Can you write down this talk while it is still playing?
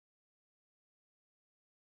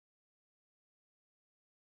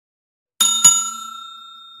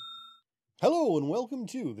Hello and welcome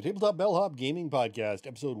to the Tabletop Bellhop Gaming Podcast,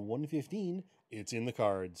 episode 115. It's in the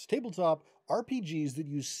cards. Tabletop RPGs that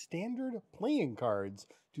use standard playing cards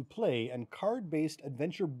to play and card-based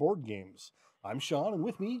adventure board games. I'm Sean, and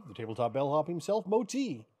with me, the Tabletop Bellhop himself, Mo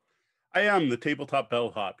T. I am the Tabletop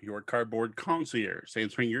Bellhop, your cardboard concierge,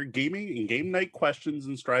 answering your gaming and game night questions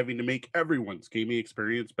and striving to make everyone's gaming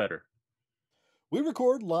experience better. We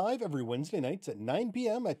record live every Wednesday nights at 9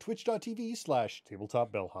 p.m. at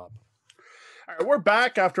twitch.tv/tabletopbellhop. All right, we're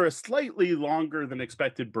back after a slightly longer than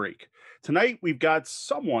expected break. Tonight, we've got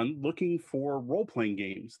someone looking for role-playing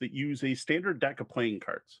games that use a standard deck of playing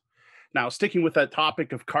cards. Now, sticking with that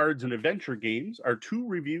topic of cards and adventure games, our two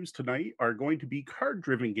reviews tonight are going to be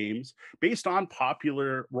card-driven games based on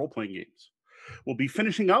popular role-playing games. We'll be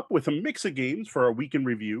finishing up with a mix of games for our weekend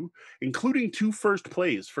review, including two first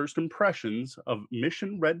impressions of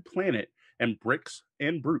Mission Red Planet and Bricks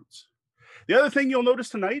and Brutes. The other thing you'll notice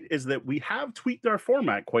tonight is that we have tweaked our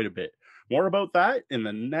format quite a bit. More about that in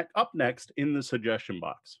the up next in the suggestion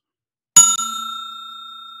box.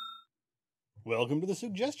 Welcome to the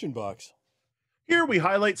suggestion box. Here we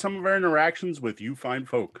highlight some of our interactions with you fine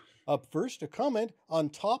folk. Up first, a comment on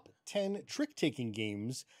top 10 trick-taking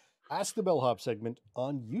games. Ask the Bellhop segment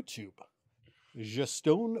on YouTube.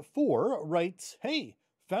 Justone4 writes, "Hey,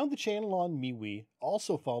 found the channel on MeWe.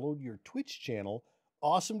 Also followed your Twitch channel.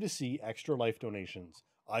 Awesome to see Extra Life donations.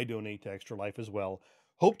 I donate to Extra Life as well.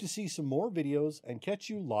 Hope to see some more videos and catch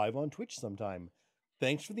you live on Twitch sometime.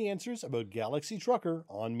 Thanks for the answers about Galaxy Trucker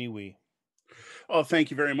on MeWe." Well,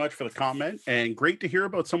 thank you very much for the comment, and great to hear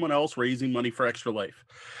about someone else raising money for Extra Life.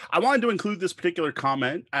 I wanted to include this particular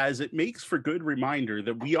comment as it makes for good reminder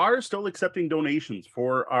that we are still accepting donations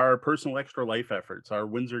for our personal Extra Life efforts, our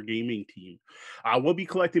Windsor Gaming team. We'll be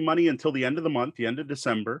collecting money until the end of the month, the end of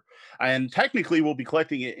December, and technically we'll be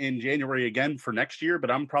collecting it in January again for next year,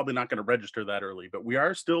 but I'm probably not going to register that early. But we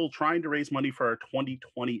are still trying to raise money for our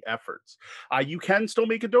 2020 efforts. You can still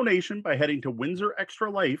make a donation by heading to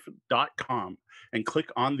windsorextralife.com. and click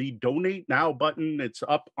on the Donate Now button. It's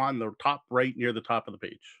up on the top right near the top of the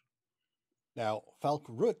page. Now, Falk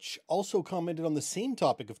Ruch also commented on the same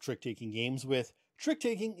topic of trick-taking games with,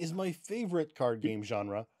 "Trick-taking is my favorite card game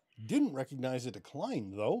genre. Didn't recognize a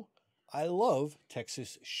decline, though. I love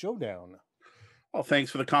Texas Showdown." Well, thanks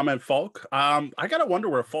for the comment, Falk. I got to wonder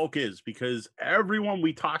where Falk is, because everyone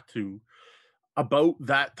we talked to about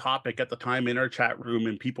that topic at the time in our chat room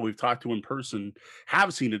and people we've talked to in person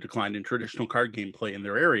have seen a decline in traditional card game play in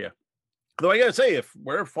their area. Though I gotta say, if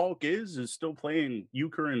where Falk is still playing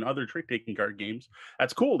euchre and other trick-taking card games,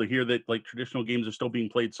 that's cool to hear that like traditional games are still being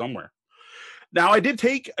played somewhere. Now, I did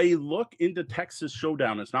take a look into Texas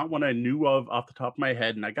Showdown. It's not one I knew of off the top of my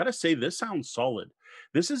head, and I gotta say, this sounds solid.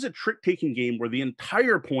 This is a trick-taking game where the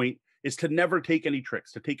entire point is to never take any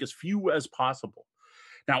tricks, to take as few as possible.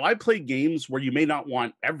 Now, I play games where you may not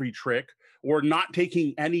want every trick, or not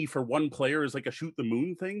taking any for one player is like a shoot the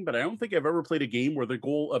moon thing, but I don't think I've ever played a game where the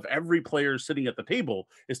goal of every player sitting at the table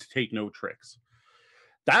is to take no tricks.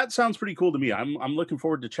 That sounds pretty cool to me. I'm looking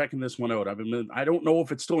forward to checking this one out. I don't know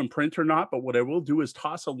if it's still in print or not, but what I will do is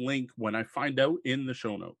toss a link when I find out in the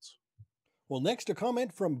show notes. Well, next, a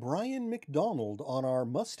comment from Brian McDonald on our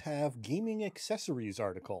must-have gaming accessories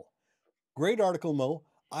article. "Great article, Mo.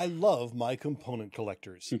 I love my component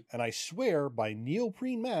collectors, and I swear by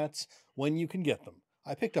neoprene mats when you can get them.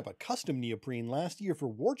 I picked up a custom neoprene last year for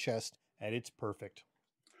War Chest, and it's perfect."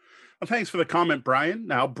 Well, thanks for the comment, Brian.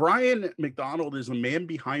 Now, Brian McDonald is the man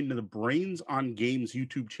behind the Brains on Games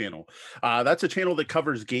YouTube channel. That's a channel that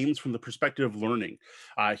covers games from the perspective of learning.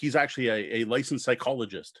 He's actually a licensed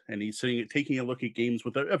psychologist, and he's taking a look at games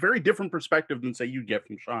with a very different perspective than, say, you get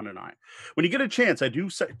from Sean and I. When you get a chance, I do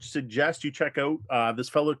suggest you check out this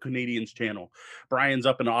fellow Canadian's channel. Brian's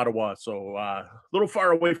up in Ottawa, so a little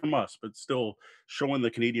far away from us, but still showing the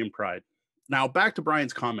Canadian pride. Now, back to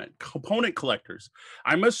Brian's comment. Component collectors.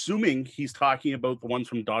 I'm assuming he's talking about the ones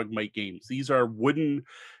from Dogmite Games. These are wooden,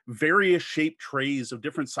 various shaped trays of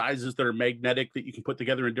different sizes that are magnetic that you can put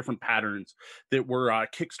together in different patterns that were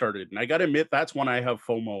kickstarted. And I got to admit, that's one I have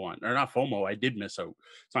FOMO on. Or not FOMO, I did miss out.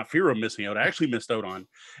 It's not fear of missing out. I actually missed out on.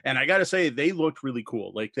 And I got to say, they looked really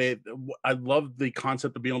cool. I love the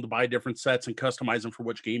concept of being able to buy different sets and customize them for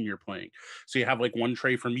which game you're playing. So you have like one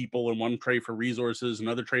tray for meeple and one tray for resources,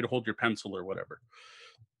 another tray to hold your pencil or whatever.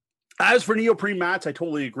 As for neoprene mats, I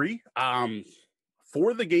totally agree.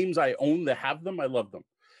 For the games I own that have them, I love them.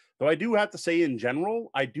 Though I do have to say, in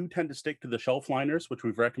general, I do tend to stick to the shelf liners, which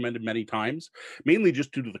we've recommended many times, mainly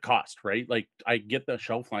just due to the cost, right? Like, I get the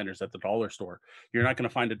shelf liners at the dollar store. You're not going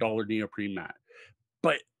to find a dollar neoprene mat.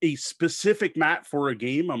 but a specific mat for a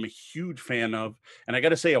game, I'm a huge fan of. And I got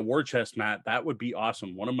to say, a war chest mat, that would be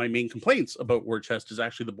awesome. One of my main complaints about war chest is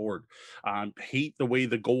actually the board. Hate the way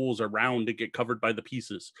the goals are round to get covered by the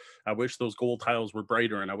pieces. I wish those gold tiles were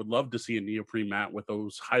brighter, and I would love to see a neoprene mat with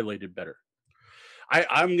those highlighted better.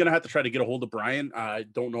 I'm going to have to try to get a hold of Brian. I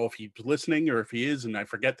don't know if he's listening or if he is, and I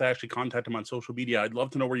forget to actually contact him on social media. I'd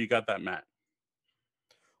love to know where you got that mat.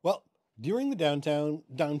 Well, during the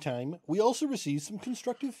downtime, we also received some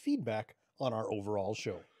constructive feedback on our overall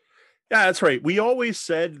show. Yeah, that's right. We always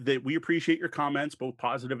said that we appreciate your comments, both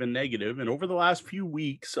positive and negative. And over the last few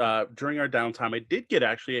weeks, during our downtime, I did get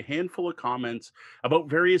actually a handful of comments about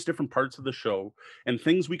various different parts of the show and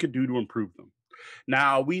things we could do to improve them.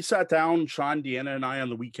 Now, we sat down, Sean, Deanna, and I on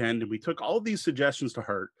the weekend, and we took all of these suggestions to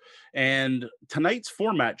heart. And tonight's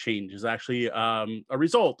format change is actually a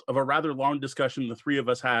result of a rather long discussion the three of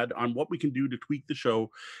us had on what we can do to tweak the show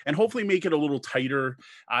and hopefully make it a little tighter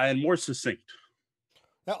and more succinct.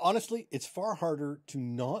 Now, honestly, it's far harder to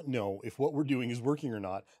not know if what we're doing is working or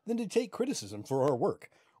not than to take criticism for our work.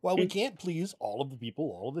 While we can't please all of the people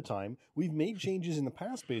all of the time, we've made changes in the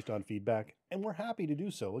past based on feedback, and we're happy to do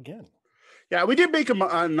so again. Yeah, we did make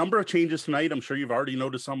a number of changes tonight. I'm sure you've already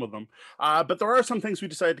noticed some of them. But there are some things we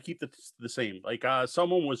decided to keep the same. Like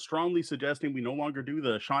someone was strongly suggesting we no longer do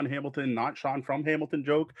the Sean Hamilton, not Sean from Hamilton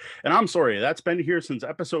joke. And I'm sorry, that's been here since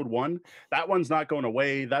episode 1. That one's not going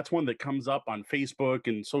away. That's one that comes up on Facebook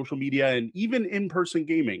and social media and even in-person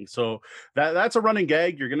gaming. So that's a running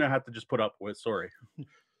gag you're going to have to just put up with. Sorry.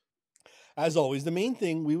 As always, the main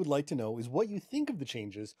thing we would like to know is what you think of the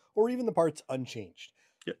changes or even the parts unchanged.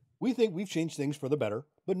 Yeah. We think we've changed things for the better,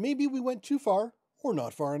 but maybe we went too far or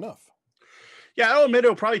not far enough. Yeah, I'll admit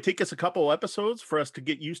it'll probably take us a couple episodes for us to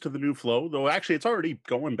get used to the new flow, though actually it's already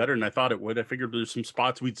going better than I thought it would. I figured there's some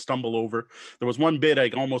spots we'd stumble over. There was one bit I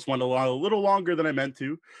almost went a little longer than I meant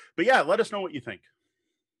to. But yeah, let us know what you think.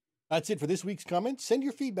 That's it for this week's comments. Send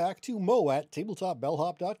your feedback to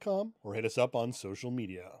mo@tabletopbellhop.com or hit us up on social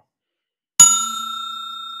media.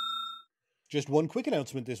 Just one quick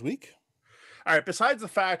announcement this week. All right, besides the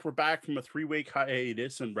fact we're back from a 3-week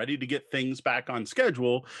hiatus and ready to get things back on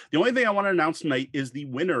schedule, the only thing I want to announce tonight is the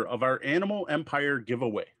winner of our Animal Empire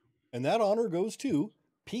giveaway. And that honor goes to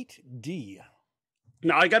Pete D.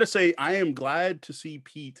 Now, I got to say, I am glad to see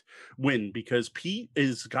Pete win because Pete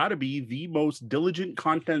is got to be the most diligent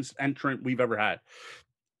contest entrant we've ever had.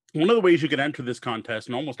 One of the ways you could enter this contest,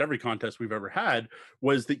 and almost every contest we've ever had,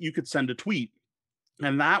 was that you could send a tweet.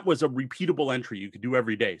 And that was a repeatable entry you could do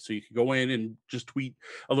every day. So you could go in and just tweet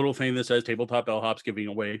a little thing that says Tabletop Bellhop's giving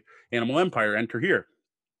away Animal Empire, enter here.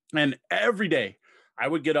 And every day I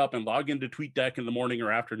would get up and log into TweetDeck in the morning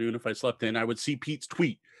or afternoon. If I slept in, I would see Pete's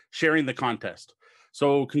tweet sharing the contest.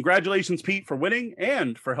 So congratulations, Pete, for winning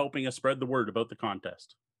and for helping us spread the word about the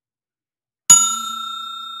contest.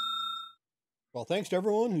 Well, thanks to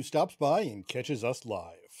everyone who stops by and catches us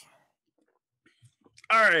live.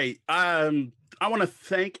 All right. I want to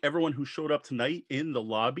thank everyone who showed up tonight in the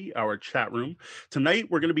lobby, our chat room. Tonight,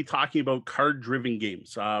 we're going to be talking about card-driven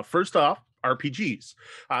games. First off, RPGs,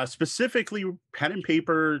 specifically pen and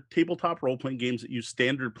paper tabletop role-playing games that use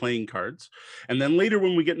standard playing cards. And then later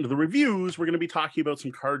when we get into the reviews, we're going to be talking about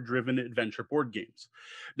some card-driven adventure board games.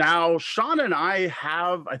 Now, Sean and I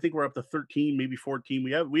think we're up to 13, maybe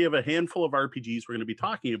 14. We have a handful of RPGs we're going to be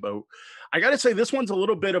talking about. I got to say, this one's a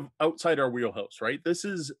little bit of outside our wheelhouse, right? This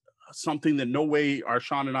is something that no way are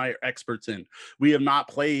Sean and I are experts in. We have not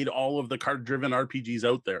played all of the card-driven RPGs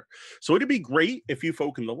out there. So it'd be great if you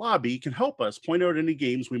folk in the lobby can help us point out any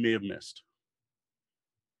games we may have missed.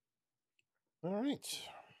 All right.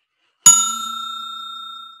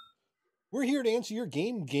 We're here to answer your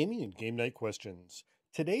gaming, and game night questions.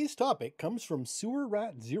 Today's topic comes from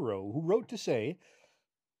SewerRatZero, who wrote to say,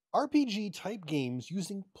 RPG-type games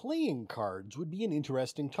using playing cards would be an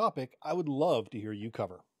interesting topic I would love to hear you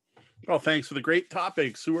cover. Well, thanks for the great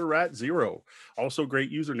topic, SewerRatZero. Also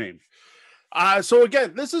great username. So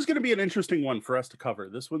again, this is going to be an interesting one for us to cover.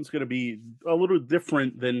 This one's going to be a little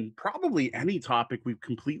different than probably any topic we've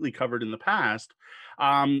completely covered in the past.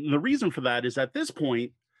 The reason for that is at this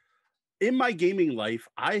point, in my gaming life,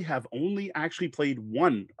 I have only actually played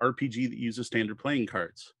one RPG that uses standard playing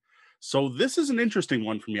cards. So this is an interesting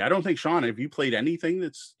one for me. I don't think, Sean, have you played anything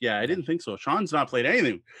that's... Yeah, I didn't think so. Sean's not played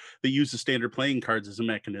anything that uses standard playing cards as a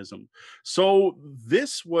mechanism. So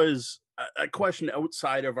this was a question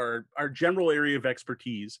outside of our general area of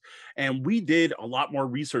expertise. And we did a lot more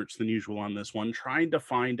research than usual on this one, trying to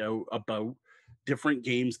find out about different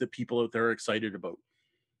games that people out there are excited about.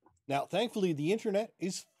 Now, thankfully, the internet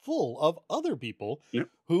is full of other people Yep.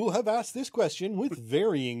 who have asked this question with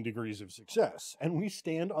varying degrees of success, and we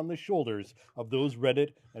stand on the shoulders of those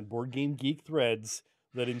Reddit and Board Game Geek threads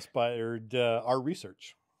that inspired our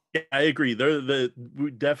research. Yeah, I agree.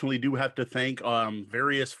 We definitely do have to thank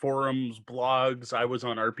various forums, blogs. I was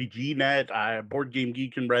on RPGNet, Board Game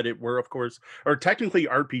Geek, and Reddit. We're of course, or technically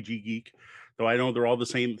RPG Geek, though I know they're all the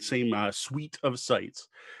same suite of sites.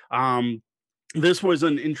 This was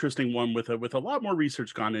an interesting one with a lot more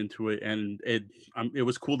research gone into it, and it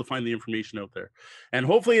was cool to find the information out there. And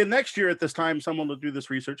hopefully, next year at this time, someone will do this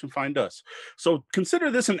research and find us. So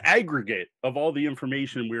consider this an aggregate of all the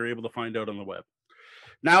information we were able to find out on the web.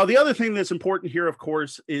 Now, the other thing that's important here, of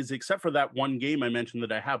course, is except for that one game I mentioned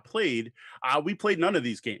that I have played, we played none of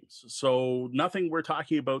these games. So nothing we're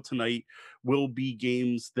talking about tonight will be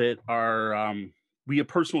games that are we have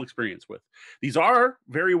personal experience with. These are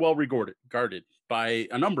very well regarded by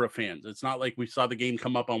a number of fans. It's not like we saw the game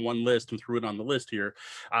come up on one list and threw it on the list here.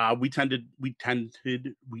 Tended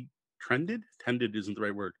isn't the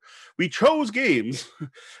right word. We chose games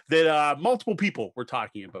that multiple people were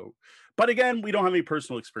talking about. But again, we don't have any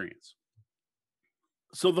personal experience.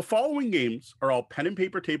 So the following games are all pen and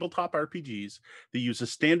paper tabletop RPGs that use a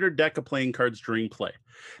standard deck of playing cards during play.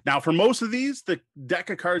 Now, for most of these, the deck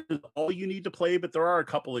of cards is all you need to play, but there are a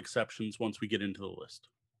couple exceptions once we get into the list.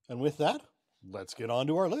 And with that, let's get on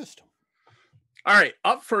to our list. All right,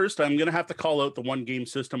 up first, I'm going to have to call out the one game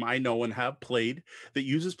system I know and have played that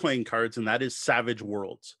uses playing cards, and that is Savage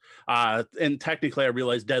Worlds. And technically, I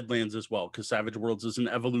realize Deadlands as well, because Savage Worlds is an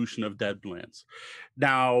evolution of Deadlands.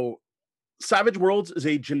 Now, Savage Worlds is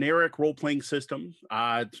a generic role-playing system.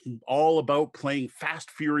 It's all about playing fast,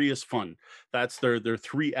 furious fun. That's their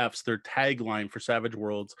 3 Fs, their tagline for Savage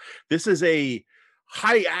Worlds. This is a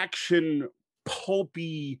high-action,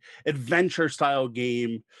 pulpy, adventure-style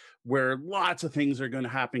game where lots of things are going to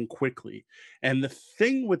happen quickly. And the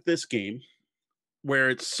thing with this game,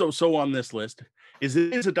 where it's so on this list, is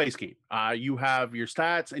it is a dice game. You have your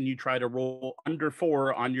stats and you try to roll under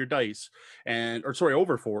 4 on your dice,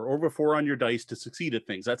 over 4 on your dice to succeed at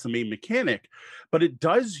things. That's the main mechanic, but it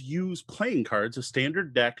does use playing cards, a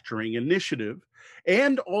standard deck during initiative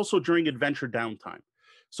and also during adventure downtime.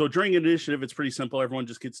 So during initiative, it's pretty simple. Everyone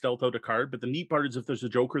just gets dealt out a card. But the neat part is if there's a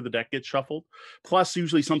joker, the deck gets shuffled. Plus,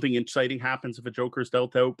 usually something exciting happens if a joker is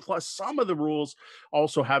dealt out. Plus, some of the rules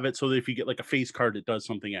also have it so that if you get like a face card, it does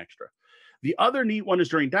something extra. The other neat one is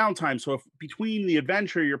during downtime. So if between the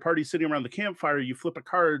adventure, your party's sitting around the campfire, you flip a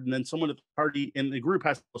card, and then someone at the party in the group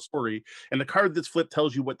has a story, and the card that's flipped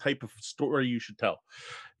tells you what type of story you should tell.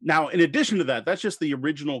 Now, in addition to that, that's just the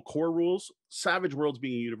original core rules. Savage Worlds,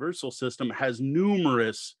 being a universal system, has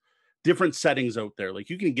numerous different settings out there. Like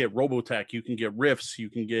you can get Robotech, you can get Riffs, you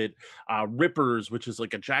can get Rippers, which is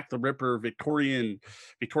like a Jack the Ripper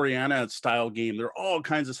Victoriana style game. There are all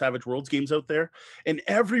kinds of Savage Worlds games out there, and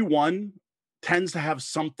every one tends to have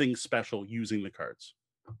something special using the cards.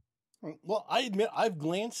 Well, I admit I've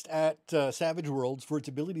glanced at Savage Worlds for its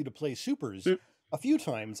ability to play supers a few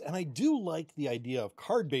times, and I do like the idea of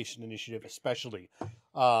card-based initiative especially.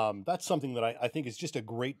 That's something that I think is just a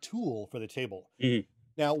great tool for the table. Mm-hmm.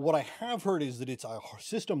 Now, what I have heard is that it's a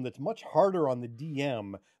system that's much harder on the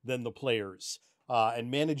DM than the players,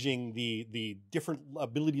 and managing the different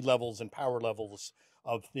ability levels and power levels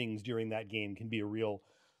of things during that game can be a real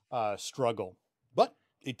struggle. But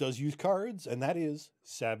it does use cards, and that is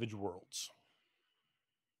Savage Worlds.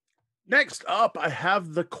 Next up, I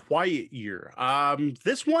have The Quiet Year.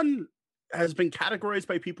 This one has been categorized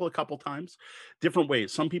by people a couple times, different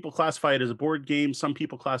ways. Some people classify it as a board game. Some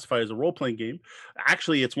people classify it as a role-playing game.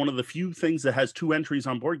 Actually, it's one of the few things that has 2 entries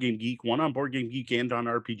on Board Game Geek, one on Board Game Geek and on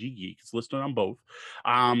RPG Geek. It's listed on both.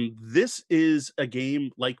 This is a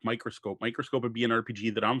game like Microscope. Microscope would be an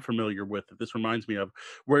RPG that I'm familiar with, that this reminds me of,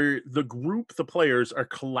 where the players are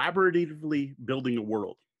collaboratively building a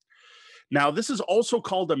world. Now, this is also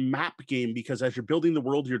called a map game because as you're building the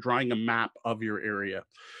world, you're drawing a map of your area.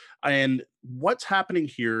 And what's happening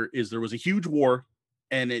here is there was a huge war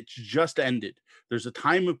and it's just ended. There's a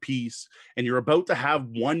time of peace and you're about to have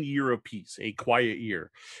 1 year of peace, a quiet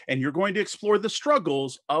year. And you're going to explore the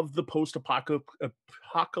struggles of the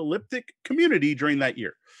post-apocalyptic community during that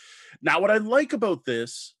year. Now, what I like about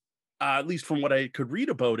this, at least from what I could read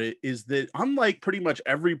about it, is that unlike pretty much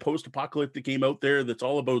every post-apocalyptic game out there that's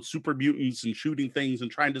all about super mutants and shooting things and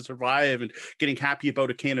trying to survive and getting happy about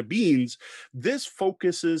a can of beans, this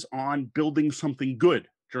focuses on building something good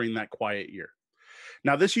during that quiet year.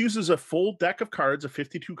 Now, this uses a full deck of cards, a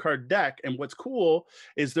 52 card deck. And what's cool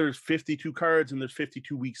is there's 52 cards and there's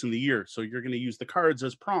 52 weeks in the year. So you're going to use the cards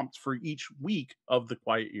as prompts for each week of the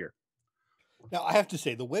quiet year. Now, I have to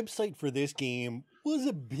say, the website for this game was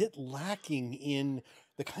a bit lacking in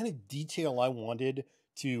the kind of detail I wanted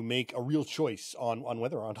to make a real choice on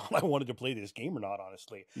whether or not I wanted to play this game or not,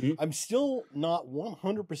 honestly. Mm-hmm. I'm still not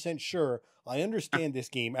 100% sure I understand this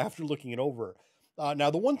game after looking it over.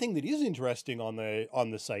 Now, the one thing that is interesting on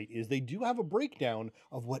the site is they do have a breakdown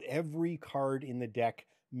of what every card in the deck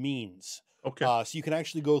means. Okay. So you can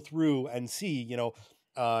actually go through and see,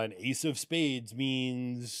 an ace of spades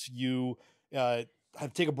means you have to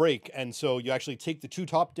take a break. And so you actually take the two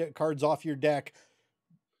top cards off your deck,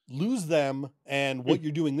 lose them, and what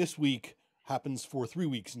you're doing this week happens for 3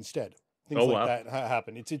 weeks instead. Things like that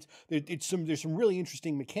happen. There's some really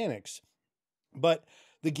interesting mechanics, but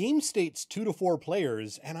the game states 2 to 4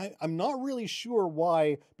 players, and I'm not really sure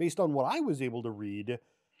why, based on what I was able to read,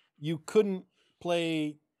 you couldn't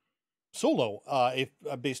play solo,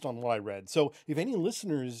 based on what I read. So if any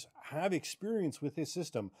listeners have experience with this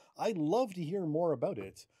system, I'd love to hear more about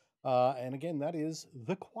it. And again, that is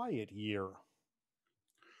The Quiet Year.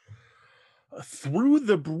 Through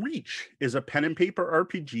the Breach is a pen and paper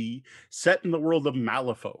RPG set in the world of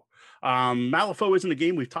Malifaux. Malifaux isn't a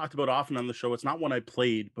game we've talked about often on the show. It's not one I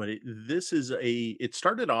played, but it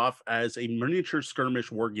started off as a miniature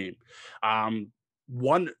skirmish war game.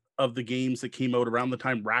 One of the games that came out around the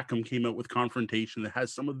time Rackham came out with Confrontation that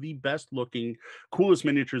has some of the best looking, coolest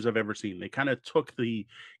miniatures I've ever seen. They kind of took the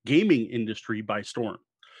gaming industry by storm.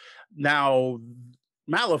 Now,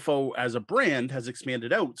 Malifaux as a brand has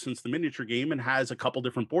expanded out since the miniature game and has a couple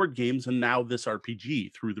different board games and now this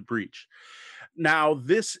RPG, Through the Breach. Now,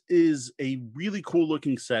 this is a really cool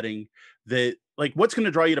looking setting that, like, what's going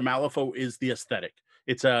to draw you to Malifaux is the aesthetic.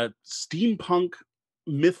 It's a steampunk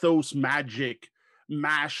mythos magic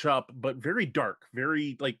mashup, but very dark,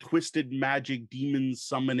 very like twisted magic, demons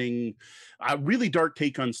summoning, a really dark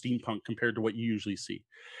take on steampunk compared to what you usually see.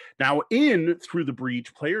 Now, in Through the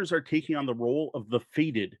Breach, players are taking on the role of the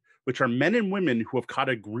Fated, which are men and women who have caught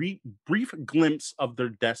a brief glimpse of their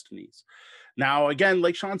destinies. Now, again,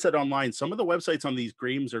 like Sean said online, some of the websites on these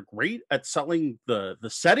games are great at selling the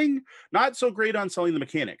setting, not so great on selling the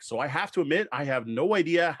mechanics. So I have to admit, I have no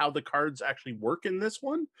idea how the cards actually work in this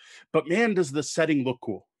one, but man, does the setting look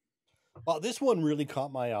cool. Well, this one really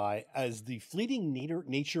caught my eye as the fleeting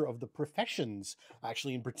nature of the professions,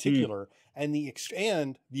 actually in particular, and the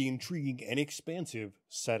intriguing and expansive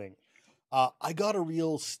setting. I got a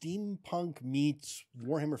real steampunk meets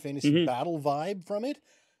Warhammer Fantasy Battle vibe from it,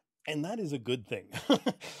 and that is a good thing.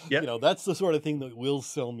 Yep. That's the sort of thing that will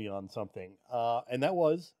sell me on something. And that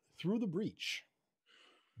was Through the Breach.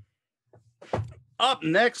 Up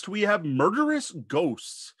next, we have Murderous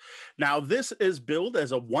Ghosts. Now, this is billed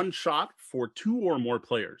as a one-shot for 2 or more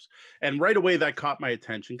players. And right away, that caught my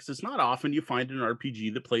attention because it's not often you find an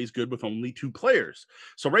RPG that plays good with only 2 players.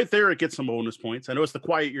 So right there, it gets some bonus points. I noticed The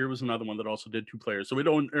Quiet Year was another one that also did 2 players. So we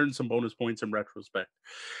don't earn some bonus points in retrospect.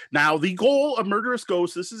 Now, the goal of Murderous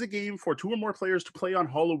Ghosts, this is a game for 2 or more players to play on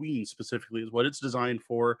Halloween specifically is what it's designed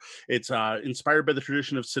for. It's inspired by the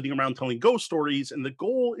tradition of sitting around telling ghost stories. And the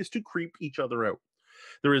goal is to creep each other out.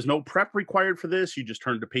 There is no prep required for this. You just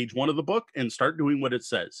turn to page 1 of the book and start doing what it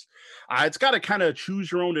says. It's got a kind of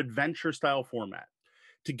choose your own adventure style format.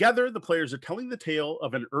 Together, the players are telling the tale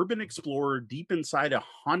of an urban explorer deep inside a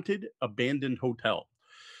haunted, abandoned hotel.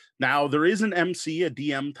 Now, there is an MC, a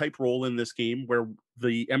DM type role in this game where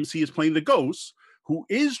the MC is playing the ghost who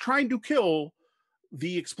is trying to kill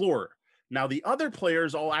the explorer. Now, the other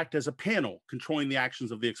players all act as a panel controlling the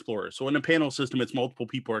actions of the explorer. So in a panel system, it's multiple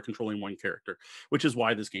people are controlling one character, which is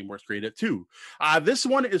why this game works great at 2. This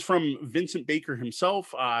one is from Vincent Baker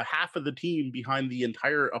himself, half of the team behind the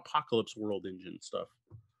entire Apocalypse World engine stuff.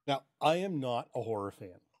 Now, I am not a horror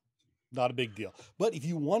fan. Not a big deal. But if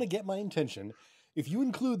you want to get my attention, if you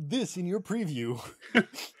include this in your preview,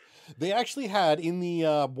 they actually had in the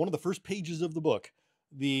one of the first pages of the book,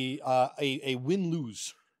 a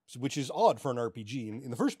win-lose, which is odd for an RPG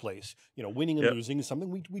in the first place. Winning and losing is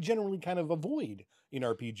something we generally kind of avoid in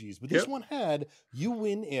RPGs. But this one had, you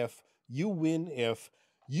win if, you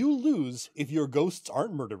lose if your ghosts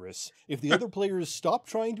aren't murderous, if the other players stop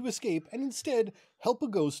trying to escape and instead help a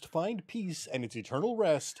ghost find peace and its eternal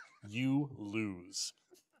rest, you lose.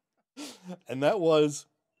 And that was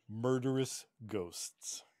Murderous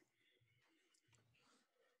Ghosts.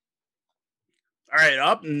 All right,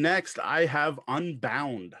 up next, I have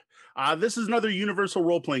Unbound. This is another universal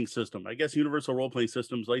role-playing system. I guess universal role-playing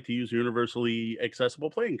systems like to use universally accessible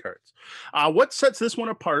playing cards. What sets this one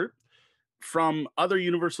apart from other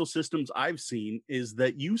universal systems I've seen is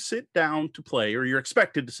that you sit down to play, or you're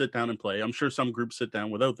expected to sit down and play. I'm sure some groups sit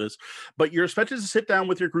down without this, but you're expected to sit down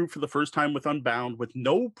with your group for the first time with Unbound with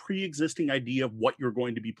no pre-existing idea of what you're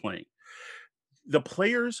going to be playing. The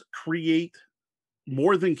players create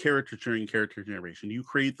more than character during character generation. You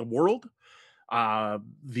create the world,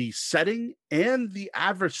 the setting, and the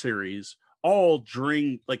adversaries all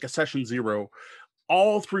during like a session 0,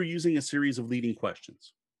 all through using a series of leading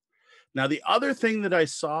questions. Now, the other thing that I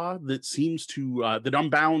saw that seems to, that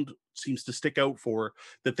Unbound seems to stick out for,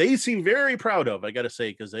 that they seem very proud of, I got to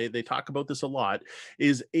say, because they talk about this a lot,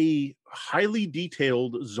 is a highly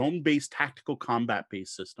detailed zone-based tactical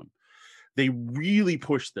combat-based system. They really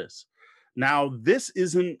push this. Now, this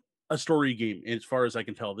isn't a story game, as far as I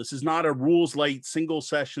can tell. This is not a rules light single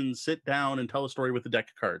session, sit down and tell a story with a deck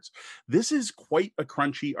of cards. This is quite a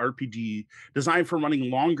crunchy RPG designed for running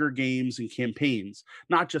longer games and campaigns,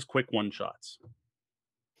 not just quick one-shots.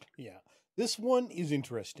 Yeah, this one is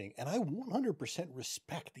interesting, and I 100%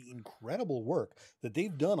 respect the incredible work that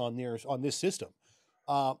they've done on this system.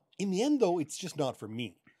 In the end, though, it's just not for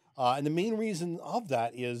me. And the main reason of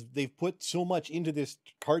that is they've put so much into this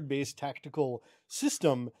card-based tactical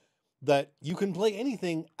system that you can play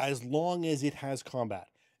anything as long as it has combat.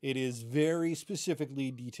 It is very specifically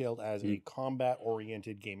detailed as a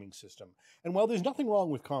combat-oriented gaming system. And while there's nothing wrong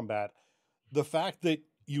with combat, the fact that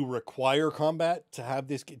you require combat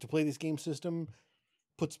to play this game system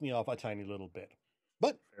puts me off a tiny little bit.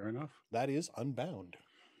 But fair enough. That is Unbound.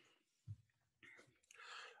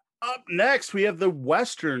 Up next, we have the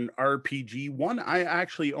Western RPG, one I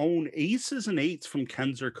actually own, Aces and Eights from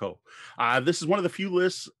Kenzerco. This is one of the few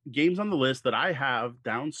games on the list that I have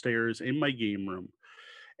downstairs in my game room.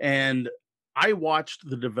 And I watched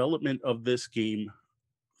the development of this game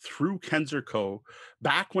through Kenzerco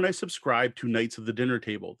back when I subscribed to Knights of the Dinner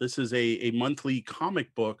Table. This is a monthly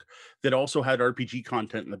comic book that also had RPG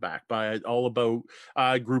content in the back all about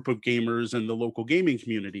a group of gamers and the local gaming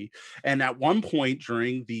community. And at one point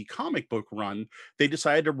during the comic book run, they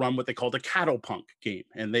decided to run what they called a Cattle Punk game.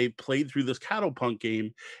 And they played through this Cattle Punk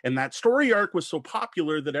game. And that story arc was so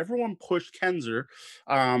popular that everyone pushed Kenzer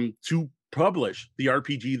to publish the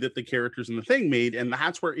RPG that the characters in the thing made, and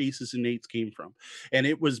that's where Aces and Eights came from. And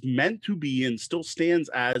it was meant to be, and still stands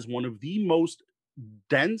as, one of the most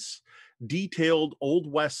dense, detailed Old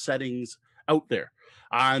West settings out there.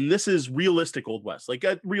 And this is realistic Old West, like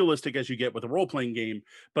realistic as you get with a role-playing game,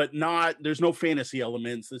 but there's no fantasy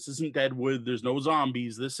elements. This isn't Deadwood. There's no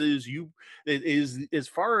zombies. It is, as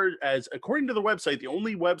far as, according to the website, the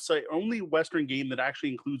only Western game that actually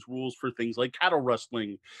includes rules for things like cattle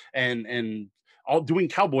rustling and all doing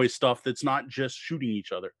cowboy stuff that's not just shooting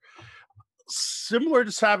each other. Similar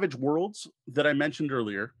to Savage Worlds that I mentioned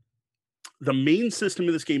earlier, the main system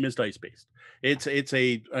of this game is dice-based. It's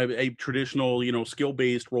a traditional,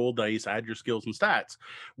 skill-based roll dice, add your skills and stats.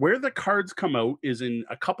 Where the cards come out is in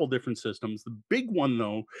a couple different systems. The big one,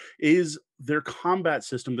 though, is their combat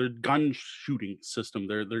system, their gun shooting system,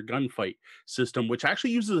 their gunfight system, which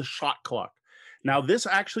actually uses a shot clock. Now, this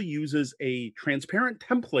actually uses a transparent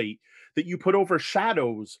template that you put over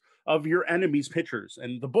shadows of your enemy's pictures.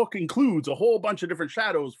 And the book includes a whole bunch of different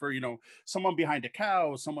shadows for, someone behind a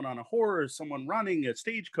cow, someone on a horse, someone running a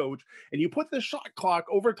stagecoach. And you put the shot clock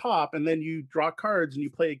over top, and then you draw cards and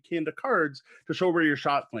you play a hand of cards to show where your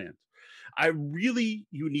shot lands. A really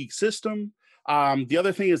unique system. The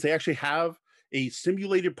other thing is they actually have a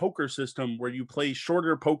simulated poker system where you play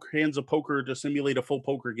shorter hands of poker to simulate a full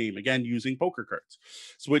poker game, again, using poker cards.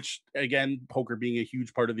 Which, again, poker being a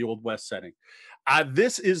huge part of the Old West setting.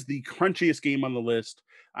 This is the crunchiest game on the list.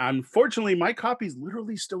 Unfortunately, my copy is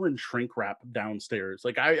literally still in shrink wrap downstairs.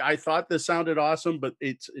 Like, I thought this sounded awesome, but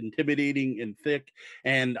it's intimidating and thick.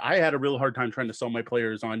 And I had a real hard time trying to sell my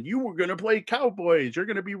players on, you were going to play cowboys, you're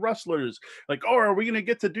going to be rustlers. Like, oh, are we going to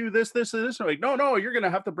get to do this, this, and this? And I'm like, no, you're going to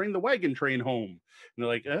have to bring the wagon train home. And they're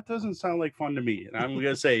like, that doesn't sound like fun to me. And I'm going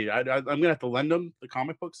to say, I'm going to have to lend them the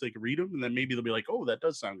comic books so they can read them. And then maybe they'll be like, oh, that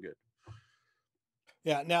does sound good.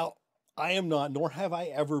 Yeah, now, I am not, nor have I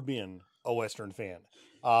ever been, a Western fan.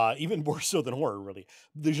 Even more so than horror, really.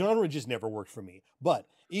 The genre just never worked for me. But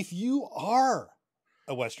if you are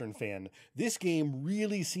a Western fan, this game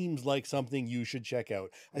really seems like something you should check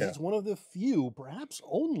out. As it's one of the few, perhaps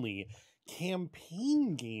only,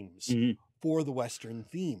 campaign games for the Western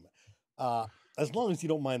theme. As long as you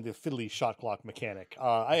don't mind the fiddly shot clock mechanic.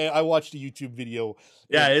 I watched a YouTube video.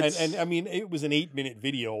 And I mean, it was an 8-minute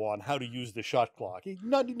video on how to use the shot clock.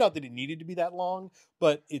 Not that it needed to be that long,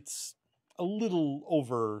 but it's a little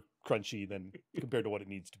over crunchy than compared to what it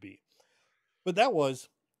needs to be. But that was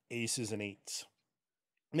Aces and Eights.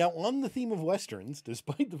 Now, on the theme of Westerns,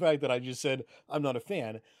 despite the fact that I just said I'm not a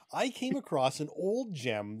fan, I came across an old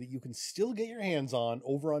gem that you can still get your hands on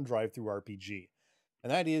over on DriveThruRPG,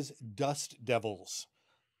 and that is Dust Devils.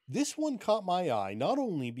 This one caught my eye not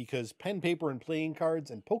only because pen, paper, and playing cards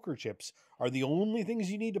and poker chips are the only things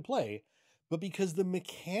you need to play, but because the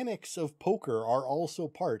mechanics of poker are also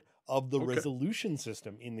part of the resolution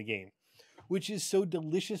system in the game, which is so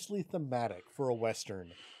deliciously thematic for a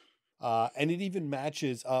Western. And it even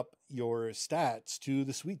matches up your stats to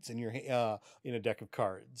the suites in your in a deck of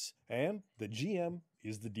cards. And the GM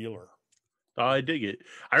is the dealer. I dig it.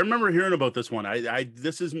 I remember hearing about this one. I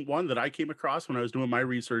this isn't one that I came across when I was doing my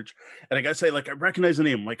research. And I gotta say, like, I recognize the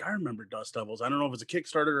name. Like, I remember Dust Devils. I don't know if it's a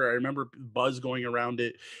Kickstarter or I remember buzz going around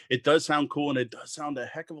it. It does sound cool, and it does sound a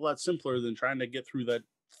heck of a lot simpler than trying to get through that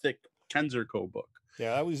thick Kenzerco book.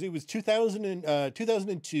 Yeah, it was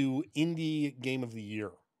 2002 Indie Game of the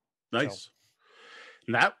Year. Nice. So.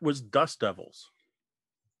 And that was Dust Devils.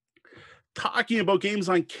 Talking about games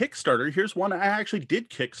on Kickstarter, here's one I actually did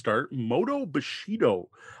kickstart, Moto Bushido.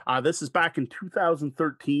 This is back in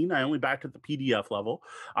 2013. I only backed at the PDF level.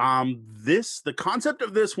 The concept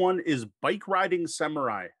of this one is bike riding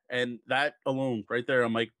samurai, and that alone right there,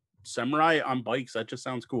 I'm like, samurai on bikes, that just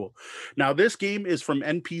sounds cool. Now, this game is from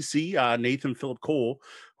NPC, Nathan Phillip Cole,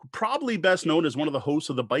 probably best known as one of the hosts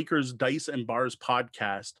of the Bikers, Dice, and Bars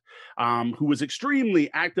podcast, who was extremely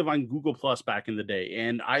active on Google Plus back in the day.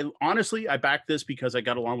 And I backed this because I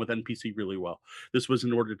got along with NPC really well. This was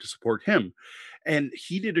in order to support him. And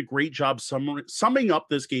he did a great job summing up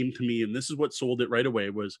this game to me. And this is what sold it right away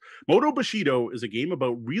was Moto Bushido is a game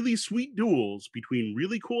about really sweet duels between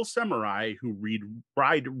really cool samurai who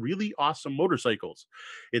ride really awesome motorcycles.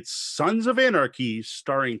 It's Sons of Anarchy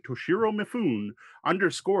starring Toshiro Mifune,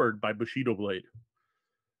 underscored by Bushido Blade.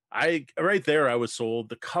 I was sold.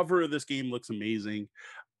 The cover of this game looks amazing.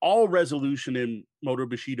 All resolution in Moto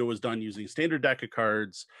Bushido is done using standard deck of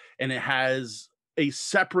cards, and it has a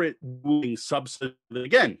separate dueling subset that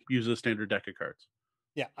again uses a standard deck of cards.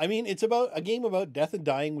 Yeah, I mean, it's about a game about death and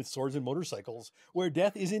dying with swords and motorcycles, where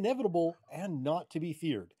death is inevitable and not to be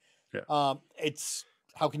feared. Yeah. It's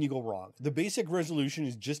how can you go wrong? The basic resolution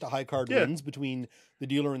is just a high card wins between the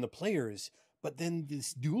dealer and the players. But then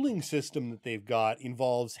this dueling system that they've got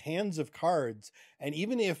involves hands of cards. And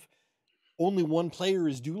even if only one player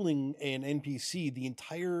is dueling an NPC, the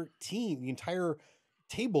entire team, the entire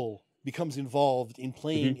table becomes involved in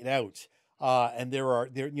playing it out. And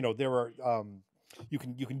you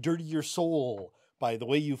can dirty your soul by the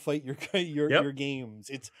way you fight your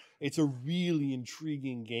games. It's a really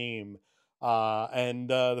intriguing game. And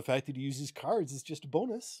the fact that he uses cards is just a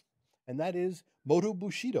bonus. And that is Moto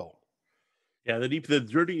Bushido. Yeah, the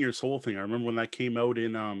dirtying your soul thing. I remember when that came out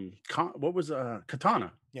in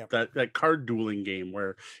Katana. Yeah, that card dueling game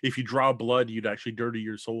where if you draw blood, you'd actually dirty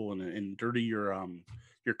your soul and dirty your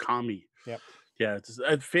kami. Yeah, yeah, it's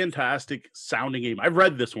a fantastic sounding game. I've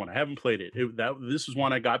read this one. I haven't played it. This is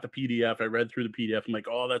one I got the PDF. I read through the PDF. I'm like,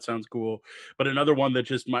 oh, that sounds cool. But another one that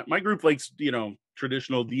just my group likes,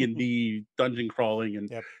 traditional D&D dungeon crawling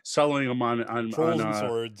and selling them on trolls and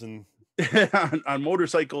swords and on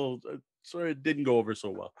motorcycles. So it didn't go over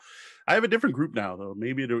so well. I have a different group now, though.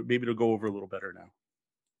 Maybe it'll go over a little better now.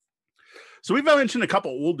 So we've mentioned a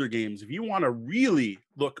couple older games. If you want to really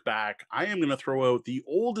look back, I am going to throw out the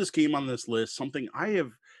oldest game on this list, something I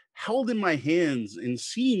have held in my hands and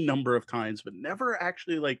seen a number of times, but never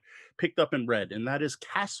actually picked up and read. And that is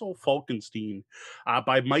Castle Falkenstein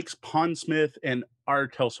by Mike's Pondsmith and R.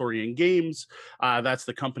 Telsorian Games. That's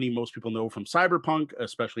the company most people know from Cyberpunk,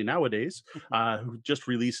 especially nowadays, who just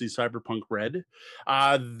released the Cyberpunk Red.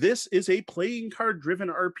 This is a playing card-driven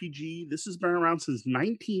RPG. This has been around since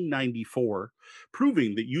 1994,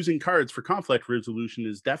 proving that using cards for conflict resolution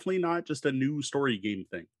is definitely not just a new story game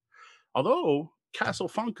thing. Although Castle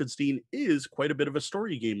Falkenstein is quite a bit of a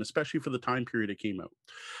story game, especially for the time period it came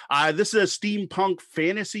out. This is a steampunk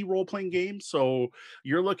fantasy role-playing game, so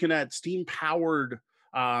you're looking at steam-powered,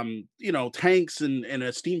 tanks and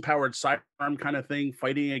a steam-powered sidearm kind of thing,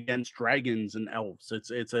 fighting against dragons and elves.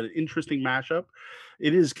 It's an interesting mashup.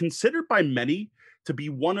 It is considered by many to be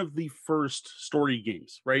one of the first story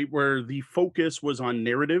games, right? Where the focus was on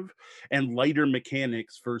narrative and lighter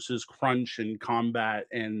mechanics versus crunch and combat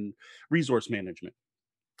and resource management.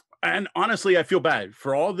 And honestly, I feel bad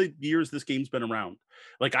for all the years this game's been around.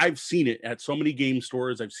 I've seen it at so many game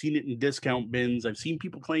stores. I've seen it in discount bins. I've seen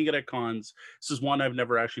people playing it at cons. This is one I've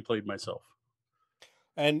never actually played myself.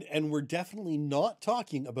 And we're definitely not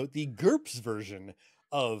talking about the GURPS version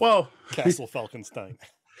of Castle Falkenstein.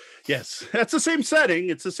 Yes, that's the same setting.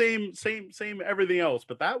 It's the same everything else,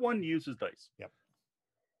 but that one uses dice. Yep.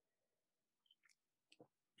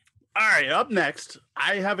 All right, up next,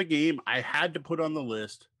 I have a game I had to put on the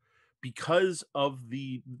list because of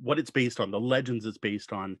the what it's based on, the legends it's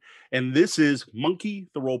based on, and this is Monkey,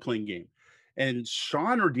 the role-playing game. And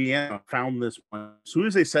Sean or Deanna found this one. As soon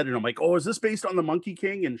as they said it, I'm like, oh, is this based on the Monkey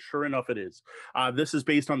King? And sure enough, it is. This is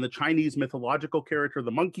based on the Chinese mythological character,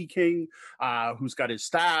 the Monkey King, who's got his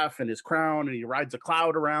staff and his crown, and he rides a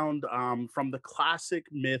cloud around from the classic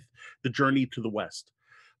myth, The Journey to the West.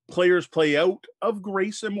 Players play out of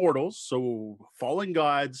grace immortals, so fallen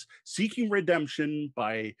gods, seeking redemption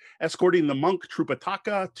by escorting the monk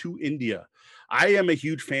Trupataka to India. I am a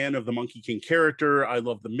huge fan of the Monkey King character. I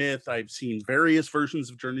love the myth. I've seen various versions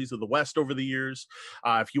of Journeys of the West over the years.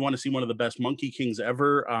 If you want to see one of the best Monkey Kings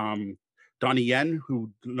ever, Donnie Yen, who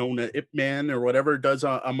known as Ip Man or whatever, does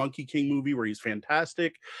a Monkey King movie where he's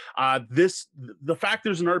fantastic. The fact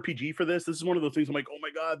there's an RPG for this is one of those things I'm like, oh my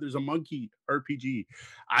God, there's a Monkey RPG.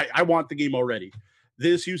 I want the game already.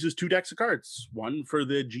 This uses 2 decks of cards, one for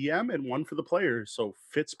the GM and one for the player, so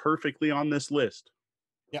fits perfectly on this list.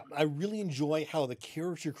 Yeah, I really enjoy how the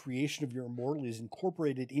character creation of your immortal is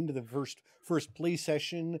incorporated into the first play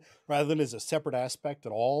session rather than as a separate aspect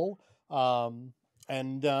at all.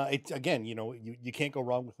 And it again, you can't go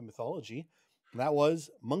wrong with the mythology. And that was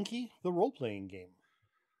Monkey, the role-playing game.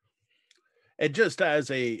 And just as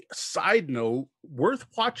a side note, worth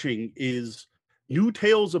watching is New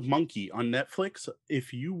Tales of Monkey on Netflix.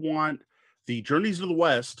 If you want the Journeys of the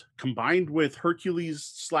West combined with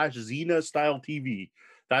Hercules / Xena style TV,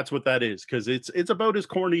 that's what that is. Because it's about as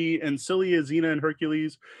corny and silly as Xena and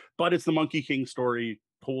Hercules, but it's the Monkey King story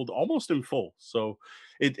told almost in full. So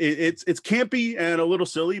it's campy and a little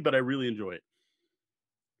silly, but I really enjoy it.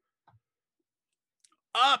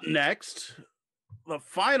 Up next, the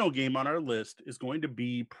final game on our list is going to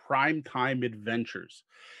be Primetime Adventures.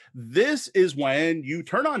 This is when you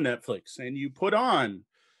turn on Netflix and you put on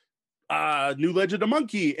New Legend of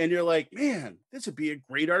Monkey, and you're like, man, this would be a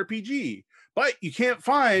great RPG. But you can't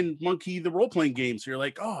find Monkey, the role-playing game. So you're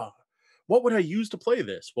like, oh, what would I use to play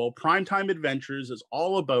this? Well, Primetime Adventures is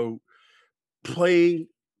all about playing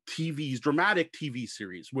dramatic TV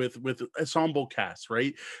series with ensemble casts,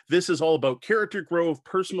 right? This is all about character growth,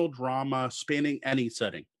 personal drama, spanning any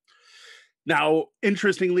setting. Now,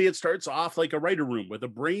 interestingly, it starts off like a writer room with a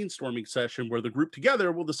brainstorming session where the group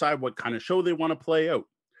together will decide what kind of show they want to play out.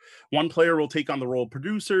 One player will take on the role of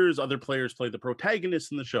producers, other players play the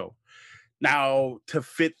protagonists in the show. Now, to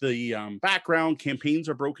fit the background, campaigns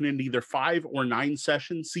are broken into either 5 or 9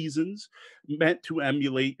 session seasons meant to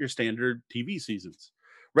emulate your standard TV seasons.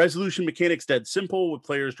 Resolution mechanics dead simple, with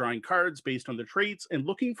players drawing cards based on their traits and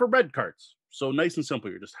looking for red cards. So nice and simple.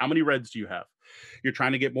 You're just, how many reds do you have? You're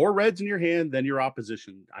trying to get more reds in your hand than your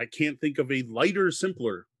opposition. I can't think of a lighter,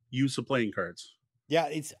 simpler use of playing cards. Yeah,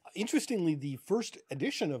 it's interestingly, the first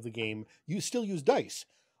edition of the game, you still use dice.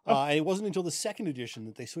 And it wasn't until the second edition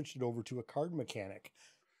that they switched it over to a card mechanic.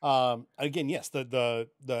 Again, yes, the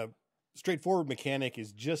straightforward mechanic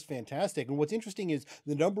is just fantastic. And what's interesting is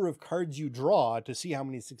the number of cards you draw to see how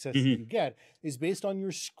many successes you get is based on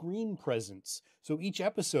your screen presence. So each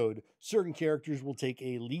episode, certain characters will take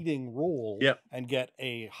a leading role and get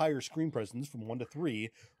a higher screen presence from 1 to 3,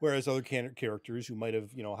 whereas other characters who might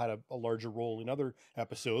have, had a larger role in other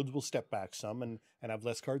episodes will step back some and have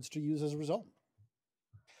less cards to use as a result.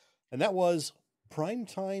 And that was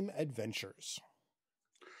Primetime Adventures.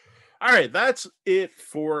 All right, that's it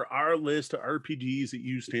for our list of RPGs that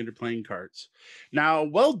use standard playing cards. Now,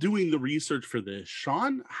 while doing the research for this,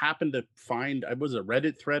 Sean happened to find, I was a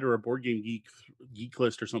Reddit thread or a Board Game Geek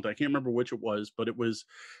list or something. I can't remember which it was, but it was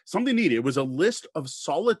something neat. It was a list of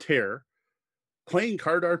Solitaire playing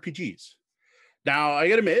card RPGs. Now, I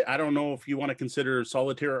gotta admit, I don't know if you want to consider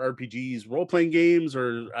Solitaire RPGs role-playing games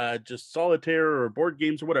or just Solitaire or board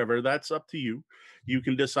games or whatever. That's up to you. You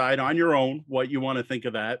can decide on your own what you want to think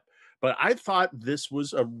of that. But I thought this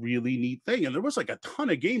was a really neat thing. And there was like a ton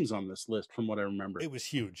of games on this list from what I remember. It was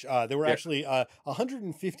huge. There were actually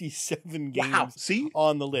 157 games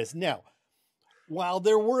on the list. Now, while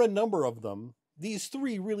there were a number of them, these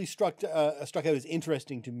 3 really struck out as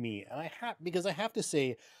interesting to me. And because I have to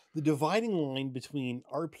say, the dividing line between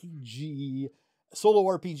RPG, solo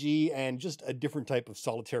RPG, and just a different type of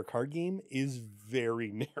solitaire card game is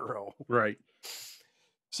very narrow. Right.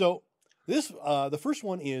 So this, the first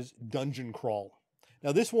one is Dungeon Crawl.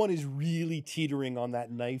 Now this one is really teetering on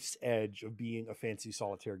that knife's edge of being a fancy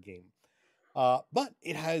solitaire game. But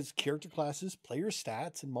it has character classes, player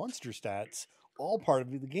stats, and monster stats, all part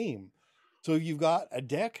of the game. So you've got a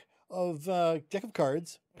deck of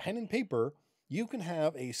cards, pen and paper. You can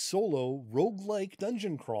have a solo roguelike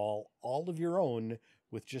dungeon crawl all of your own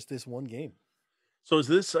with just this one game. So is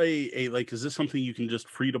this a like, is this something you can just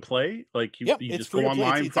free to play? Like you, Yep, you it's just free go to play.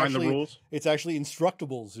 online, find the rules? It's actually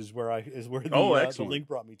Instructables is where Oh, the excellent. link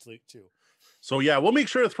brought me to. So yeah, we'll make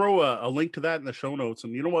sure to throw a link to that in the show notes.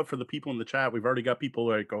 And you know what? For the people in the chat, we've already got people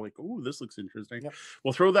like go like, "Oh, this looks interesting." Yep.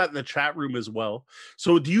 We'll throw that in the chat room as well.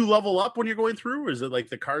 So do you level up when you're going through, or is it like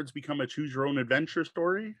the cards become a choose your own adventure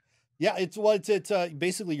story? Yeah, it's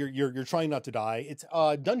basically you're trying not to die. It's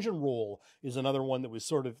Dungeon Roll is another one that was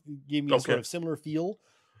sort of gave me a sort Okay. of similar feel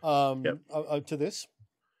Yep. to this.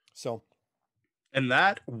 So, And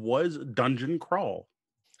that was Dungeon Crawl.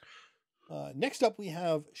 next up we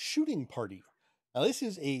have Shooting Party. Now this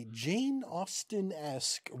is a Jane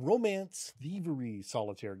Austen-esque romance thievery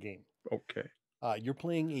solitaire game. Okay. You're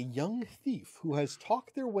playing a young thief who has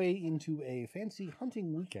talked their way into a fancy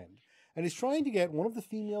hunting weekend and is trying to get one of the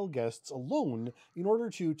female guests alone in order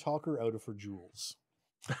to talk her out of her jewels.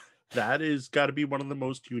 That is got to be one of the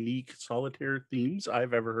most unique solitaire themes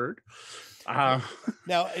I've ever heard.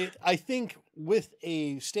 Now, I think with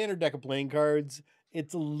a standard deck of playing cards,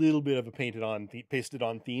 it's a little bit of a pasted on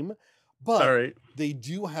theme, but all right. they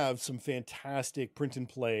do have some fantastic print and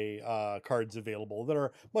play cards available that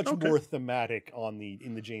are much Okay. more thematic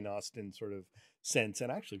in the Jane Austen sort of sense,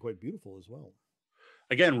 and actually quite beautiful as well.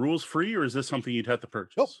 Again, rules free, or is this something you'd have to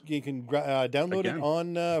purchase? Nope, you can download Again. it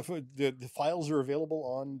on. The files are available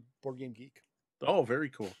on Board Game Geek. Oh, very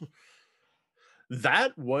cool.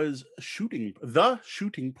 That was the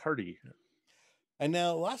shooting party. And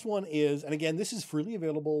now the last one is, and again, this is freely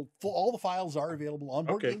available. All the files are available on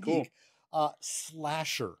Board Game Geek.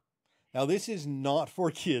 Slasher. Now this is not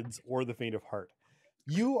for kids or the faint of heart.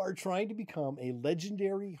 You are trying to become a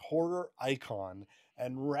legendary horror icon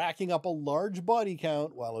and racking up a large body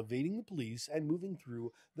count while evading the police and moving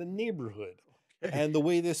through the neighborhood. Okay. And the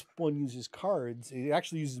way this one uses cards, it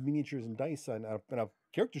actually uses miniatures and dice and a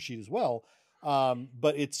character sheet as well.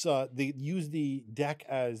 But it's they use the deck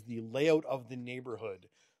as the layout of the neighborhood,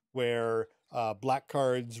 where black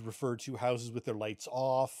cards refer to houses with their lights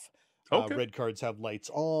off. Okay. Red cards have lights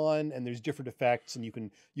on, and there's different effects, and you can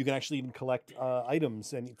actually even collect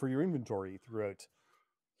items and for your inventory throughout.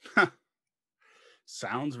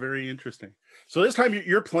 Sounds very interesting. So this time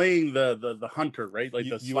you're playing the hunter, right? Like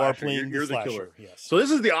you are playing you're the the killer. Yes. So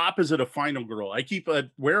this is the opposite of Final Girl. I keep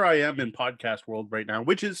where I am in podcast world right now,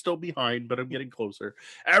 which is still behind, but I'm getting closer.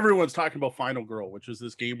 Everyone's talking about Final Girl, which is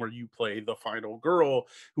this game where you play the final girl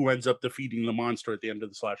who ends up defeating the monster at the end of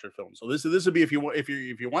the slasher film. So this would be if you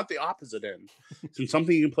want the opposite end, since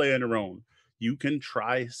something you can play on your own, you can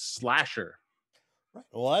try Slasher. Right.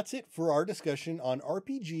 Well, that's it for our discussion on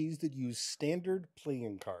RPGs that use standard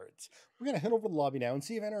playing cards. We're going to head over to the lobby now and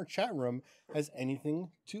see if in our chat room has anything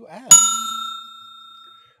to add.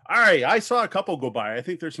 All right. I saw a couple go by. I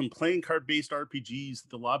think there's some playing card-based RPGs that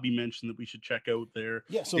the lobby mentioned that we should check out there.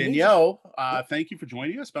 Yeah, so Danielle, thank you for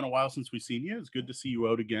joining us. It's been a while since we've seen you. It's good to see you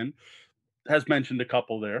out again. Has mentioned a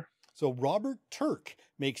couple there. So Robert Turk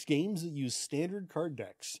makes games that use standard card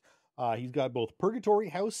decks. He's got both Purgatory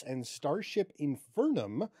House and Starship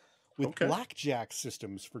Infernum with blackjack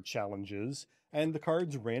systems for challenges, and the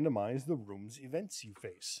cards randomize the room's events you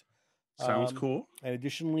face. Sounds cool. And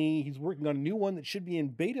additionally, he's working on a new one that should be in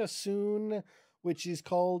beta soon, which is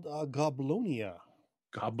called Goblonia.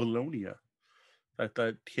 Goblonia.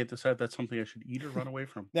 That can't decide if that's something I should eat or run away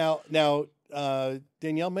from. Now,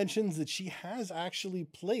 Danielle mentions that she has actually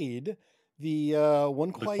played the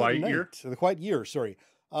One Quiet Night, the Quiet Year. Sorry.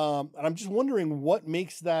 And I'm just wondering what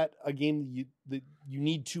makes that a game that you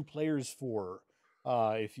need two players for.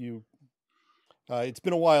 It's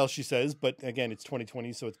been a while, she says, but again, it's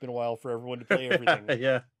 2020, so it's been a while for everyone to play everything.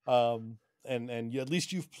 Yeah. And at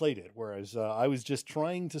least you've played it, whereas I was just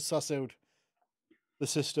trying to suss out the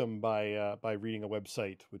system by reading a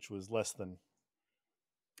website, which was less than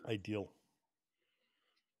ideal.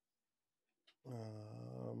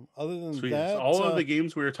 Other than that, all of the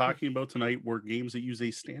games we were talking about tonight were games that use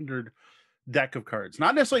a standard deck of cards,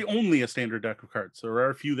 not necessarily only a standard deck of cards. There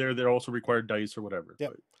are a few there that also require dice or whatever. Yeah,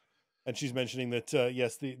 and she's mentioning that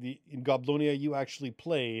yes, the in Goblonia you actually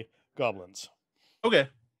play goblins. Okay,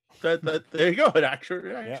 that there you go. An actual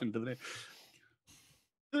reaction to the name.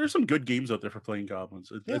 There's some good games out there for playing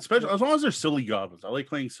goblins, especially as long as they're silly goblins. I like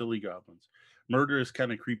playing silly goblins. Murderous,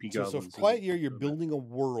 kind of creepy goblins. So for Quiet Year, you're building a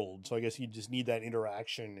world. So I guess you just need that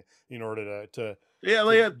interaction in order to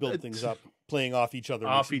build things up, playing off each other,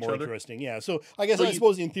 makes it more interesting. Yeah. So I guess I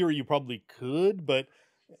suppose in theory you probably could, but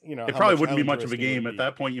you know, it probably wouldn't be much of a game at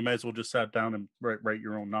that point. You might as well just sat down and write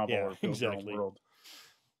your own novel or build your own world.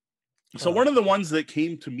 So one of the ones that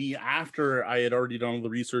came to me after I had already done all the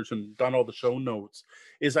research and done all the show notes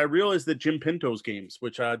is I realized that Jim Pinto's games,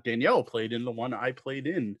 which Danielle played in, the one I played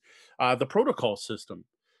in, the protocol system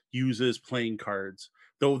uses playing cards,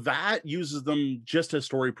 though that uses them just as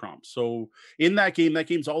story prompts. So in that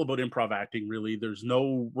game's all about improv acting, really. There's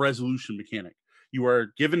no resolution mechanic. You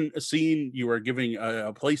are given a scene, you are giving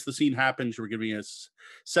a place the scene happens, you are giving a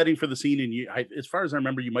setting for the scene, and as far as I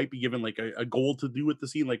remember, you might be given like a goal to do with the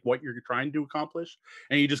scene, like what you're trying to accomplish,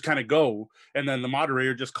 and you just kind of go, and then the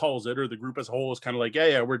moderator just calls it, or the group as a whole is kind of like,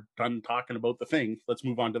 yeah, we're done talking about the thing, let's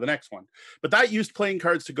move on to the next one. But that used playing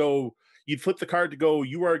cards to go, you'd flip the card to go,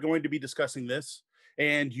 you are going to be discussing this,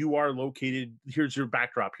 and you are located, here's your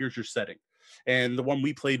backdrop, here's your setting. And the one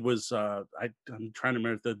we played was, I'm trying to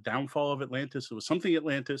remember, the downfall of Atlantis. It was something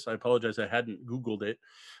Atlantis. I apologize, I hadn't Googled it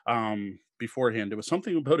beforehand. It was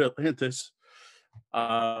something about Atlantis.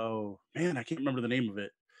 Oh, man, I can't remember the name of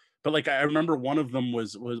it. But like, I remember one of them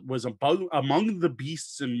was about Among the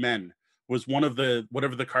Beasts and Men was one of the,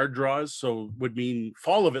 whatever the card draws, so would mean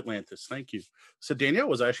Fall of Atlantis. Thank you. So Danielle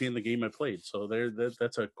was actually in the game I played. So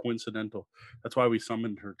that's a coincidental. That's why we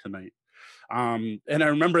summoned her tonight. And I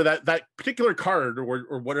remember that particular card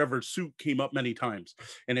or whatever suit came up many times.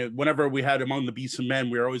 And whenever we had Among the Beasts and Men,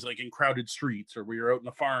 we were always like in crowded streets, or we were out in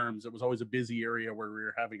the farms. It was always a busy area where we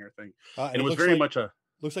were having our thing. And it was very much a...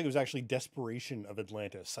 Looks like it was actually Desperation of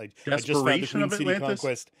Atlantis. I just found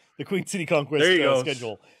the Queen City Conquest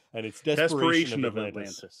schedule, and it's Desperation of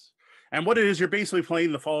Atlantis. And what it is, you're basically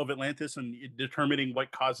playing the fall of Atlantis and determining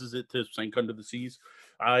what causes it to sink under the seas.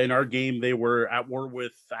 In our game, they were at war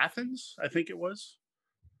with Athens, I think it was.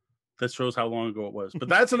 That shows how long ago it was. But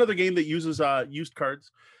that's another game that uses used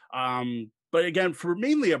cards. But again, for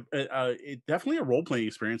mainly definitely a role-playing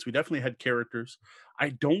experience. We definitely had characters. I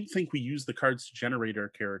don't think we used the cards to generate our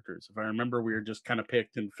characters. If I remember, we were just kind of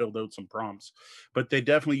picked and filled out some prompts. But they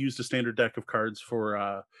definitely used a standard deck of cards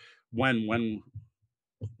for when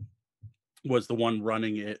was the one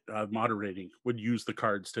running it, moderating, would use the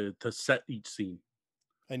cards to set each scene.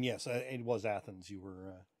 And yes, it was Athens. You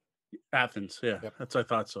were... Athens, yeah. Yep. That's I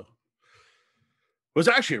thought so. It was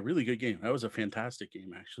actually a really good game. That was a fantastic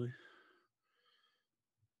game, actually.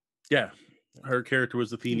 Yeah, her character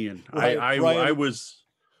was Athenian. I was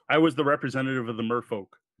the representative of the merfolk,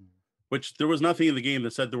 which there was nothing in the game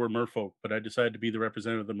that said there were merfolk, but I decided to be the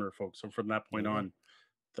representative of the merfolk. So from that point on,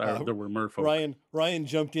 there were merfolk. Ryan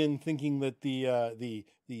jumped in thinking that the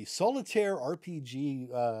Solitaire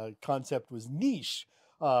RPG concept was niche.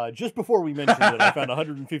 Just before we mentioned it, I found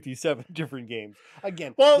 157 different games.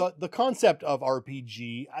 Again, the concept of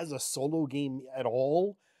RPG as a solo game at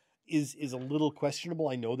all is a little questionable.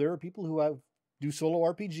 I know there are people who do solo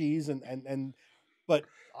RPGs, but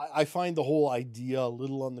I find the whole idea a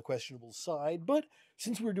little on the questionable side. But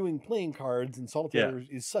since we're doing playing cards, and Solitaire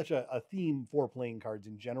is such a theme for playing cards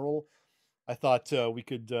in general, I thought we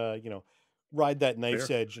could ride that knife's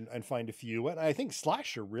edge and find a few. And I think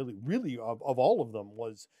Slasher really of all of them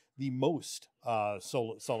was the most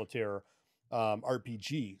Solitaire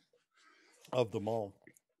RPG of them all.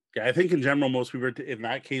 Yeah, I think in general, most people in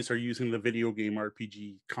that case are using the video game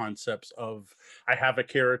RPG concepts of, I have a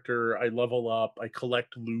character, I level up, I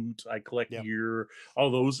collect loot, I collect gear,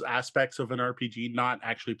 all those aspects of an RPG, not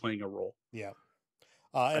actually playing a role. Yeah.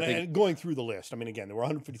 And going through the list, I mean, again, there were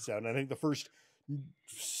 157. I think the first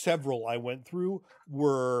several I went through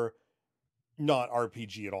were not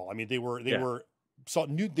RPG at all. I mean, they were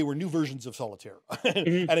new versions of Solitaire.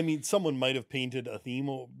 And I mean, someone might have painted a theme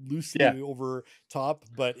loosely over top,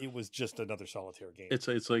 but it was just another Solitaire game.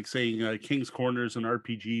 It's like saying King's Corners an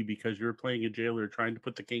RPG because you're playing a jailer trying to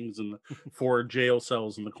put the kings in the 4 jail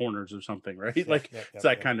cells in the corners or something, right? It's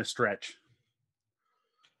that kind of stretch.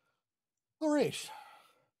 All right.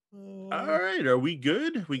 All right, are we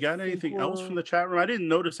good? We got anything else from the chat room? I didn't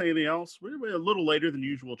notice anything else. We're a little later than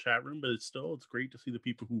usual chat room, but it's great to see the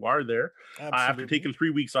people who are there. After taking 3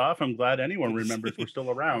 weeks off, I'm glad anyone remembers we're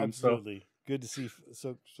still around. Absolutely. So. Good to see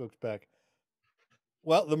folks back.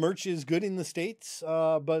 Well, the merch is good in the States,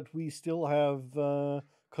 but we still have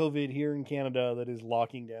COVID here in Canada that is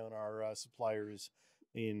locking down our suppliers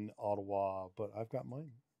in Ottawa, but I've got mine.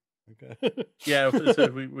 Okay. Yeah,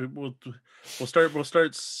 we'll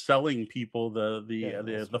start selling people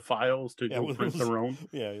the files to go print their own.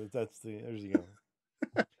 Yeah, there you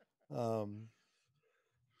go.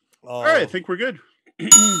 All right, I think we're good.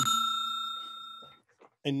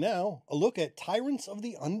 And now a look at Tyrants of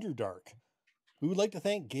the Underdark. We would like to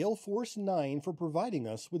thank Gale Force 9 for providing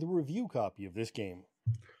us with a review copy of this game.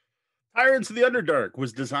 Tyrants of the Underdark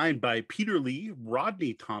was designed by Peter Lee,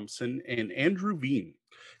 Rodney Thompson, and Andrew Veen.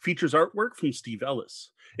 Features artwork from Steve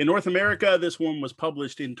Ellis. In North America, this one was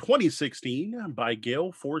published in 2016 by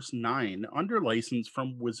Gale Force 9 under license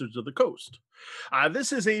from Wizards of the Coast.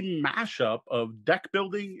 This is a mashup of deck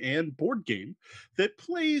building and board game that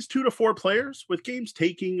plays 2 to 4 players, with games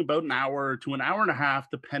taking about an hour to an hour and a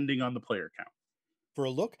half, depending on the player count. For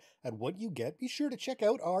a look at what you get, be sure to check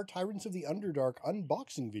out our Tyrants of the Underdark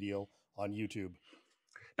unboxing video on YouTube.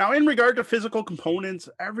 Now, in regard to physical components,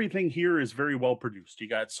 everything here is very well produced. You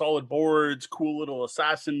got solid boards, cool little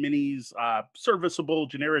assassin minis, serviceable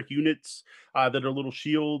generic units that are little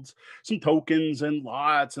shields, some tokens, and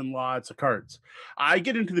lots of cards. I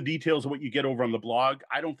get into the details of what you get over on the blog.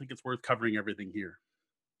 I don't think it's worth covering everything here.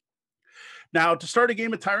 Now, to start a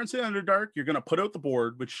game of Tyrants of the Underdark, you're going to put out the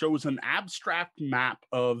board, which shows an abstract map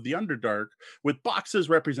of the Underdark with boxes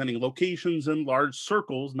representing locations and large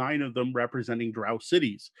circles, 9 of them representing drow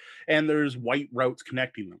cities. And there's white routes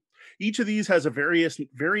connecting them. Each of these has a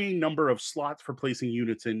varying number of slots for placing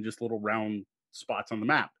units in, just little round spots on the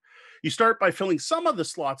map. You start by filling some of the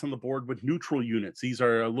slots on the board with neutral units. These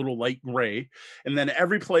are a little light gray. And then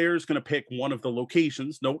every player is going to pick one of the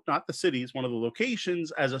locations, note not the cities, one of the locations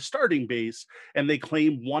as a starting base, and they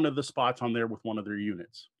claim one of the spots on there with one of their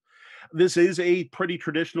units. This is a pretty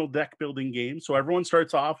traditional deck building game. So everyone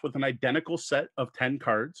starts off with an identical set of 10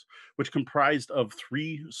 cards, which comprised of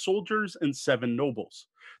 3 soldiers and 7 nobles.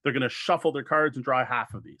 They're going to shuffle their cards and draw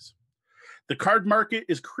half of these. The card market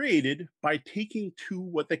is created by taking 2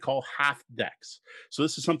 what they call half decks. So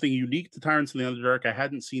this is something unique to Tyrants of the Underdark I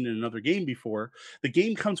hadn't seen in another game before. The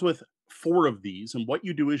game comes with 4 of these, and what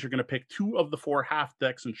you do is you're going to pick 2 of the 4 half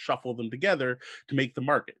decks and shuffle them together to make the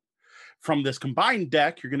market. From this combined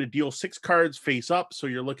deck, you're going to deal 6 cards face up, so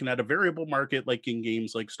you're looking at a variable market like in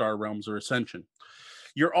games like Star Realms or Ascension.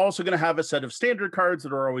 You're also going to have a set of standard cards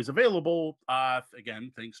that are always available.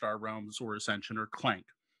 Again, think Star Realms or Ascension or Clank.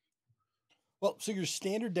 Well, so your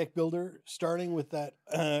standard deck builder, starting with that,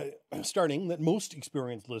 that most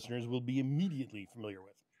experienced listeners will be immediately familiar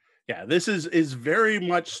with. Yeah, this is very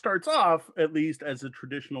much starts off, at least, as a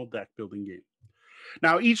traditional deck building game.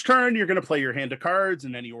 Now, each turn, you're going to play your hand of cards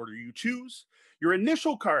in any order you choose. Your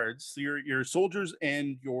initial cards, your soldiers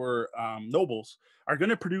and your nobles, are going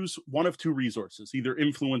to produce one of 2 resources, either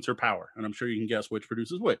influence or power. And I'm sure you can guess which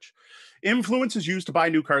produces which. Influence is used to buy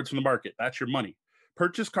new cards from the market. That's your money.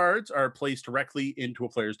 Purchase cards are placed directly into a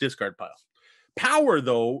player's discard pile. Power,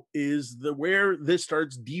 though, is where this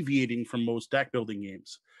starts deviating from most deck building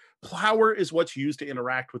games. Power is what's used to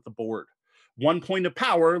interact with the board. 1 point of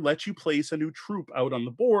power lets you place a new troop out on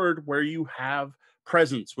the board where you have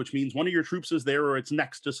presence, which means one of your troops is there or it's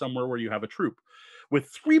next to somewhere where you have a troop. With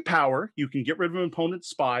 3 power, you can get rid of an opponent's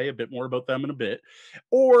spy, a bit more about them in a bit,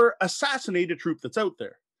 or assassinate a troop that's out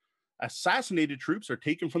there. Assassinated troops are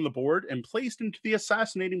taken from the board and placed into the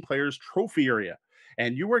assassinating player's trophy area.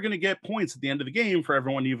 And you are going to get points at the end of the game for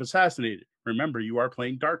everyone you've assassinated. Remember, you are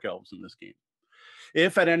playing Dark Elves in this game.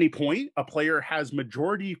 If at any point a player has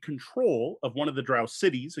majority control of one of the drow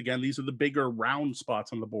cities, again, these are the bigger round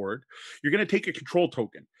spots on the board, you're going to take a control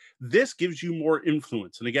token. This gives you more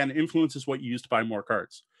influence. And again, influence is what you use to buy more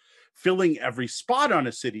cards. Filling every spot on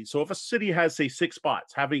a city. So if a city has, say, 6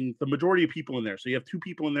 spots, having the majority of people in there, so you have 2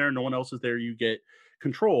 people in there, no one else is there, you get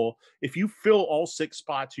control. If you fill all 6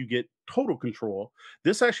 spots, you get total control.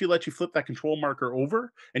 This actually lets you flip that control marker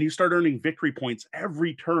over, and you start earning victory points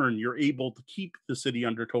every turn. You're able to keep the city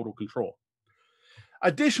under total control.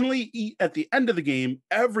 Additionally, at the end of the game,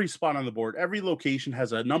 every spot on the board, every location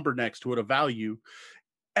has a number next to it, a value.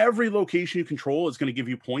 Every location you control is going to give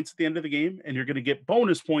you points at the end of the game, and you're going to get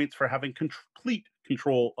bonus points for having complete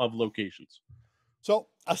control of locations. So,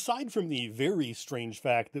 aside from the very strange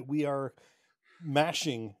fact that we are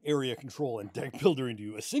mashing area control and deck builder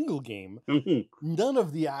into a single game, none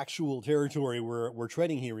of the actual territory we're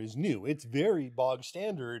treading here is new. It's very bog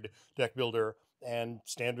standard deck builder and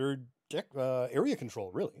standard deck area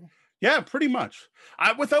control, really. Yeah, pretty much.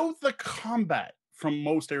 Without the combat from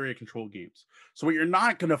most area control games. So what you're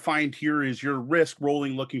not going to find here is your risk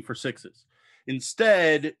rolling looking for 6s.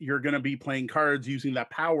 Instead, you're going to be playing cards using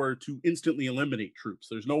that power to instantly eliminate troops.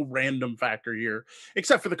 There's no random factor here,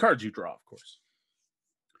 except for the cards you draw, of course.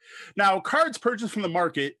 Now, cards purchased from the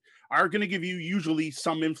market are going to give you usually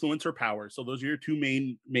some influence or power. So those are your two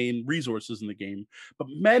main resources in the game. But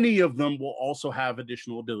many of them will also have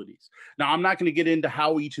additional abilities. Now, I'm not going to get into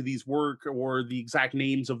how each of these work or the exact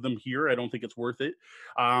names of them here. I don't think it's worth it.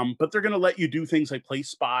 But they're going to let you do things like place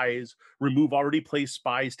spies, remove already placed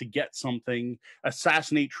spies to get something,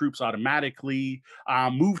 assassinate troops automatically,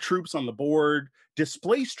 move troops on the board,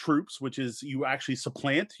 displace troops, which is you actually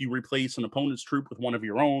supplant, you replace an opponent's troop with one of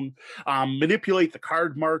your own, manipulate the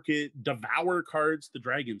card market, devour cards. The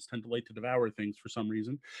dragons tend to like to devour things for some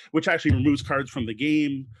reason, which actually removes cards from the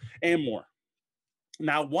game, and more.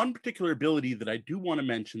 Now, one particular ability that I do want to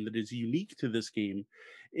mention that is unique to this game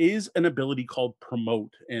is an ability called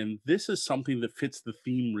Promote. And this is something that fits the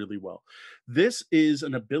theme really well. This is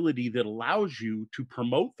an ability that allows you to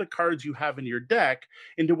promote the cards you have in your deck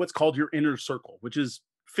into what's called your inner circle, which is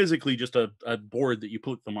physically just a board that you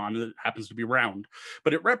put them on that happens to be round.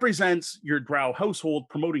 But it represents your drow household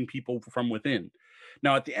promoting people from within.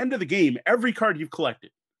 Now, at the end of the game, every card you've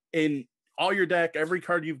collected in all your deck, every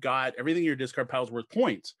card you've got, everything in your discard pile is worth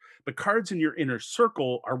points, but cards in your inner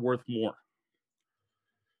circle are worth more.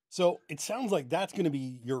 So it sounds like that's going to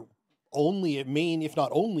be your only main, if not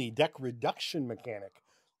only, deck reduction mechanic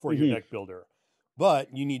for your deck builder.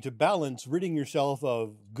 But you need to balance ridding yourself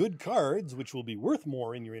of good cards, which will be worth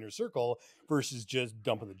more in your inner circle, versus just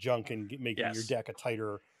dumping the junk and making your deck a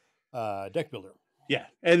tighter deck builder. Yeah,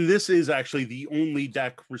 and this is actually the only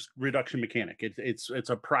deck reduction mechanic. It's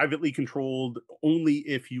a privately controlled only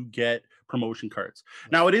if you get promotion cards.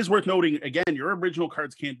 Now, it is worth noting, again, your original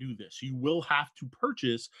cards can't do this. You will have to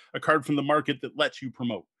purchase a card from the market that lets you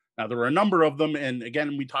promote. Now, there are a number of them, and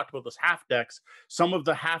again, we talked about this half decks. Some of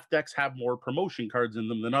the half decks have more promotion cards in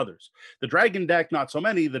them than others. The Dragon deck, not so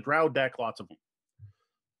many. The Drow deck, lots of them.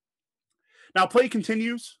 Now, play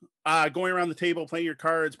continues, going around the table, playing your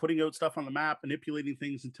cards, putting out stuff on the map, manipulating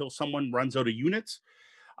things until someone runs out of units,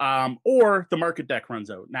 or the market deck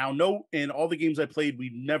runs out. Now, note, in all the games I played,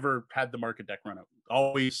 we never had the market deck run out.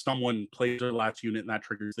 Always someone plays their last unit, and that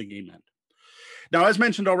triggers the game end. Now, as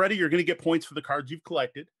mentioned already, you're going to get points for the cards you've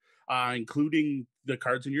collected, including the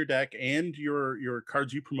cards in your deck and your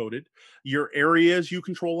cards you promoted, your areas you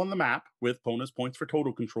control on the map with bonus points for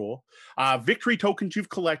total control, victory tokens you've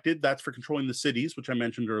collected, that's for controlling the cities, which I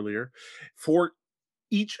mentioned earlier, for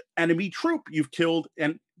each enemy troop you've killed,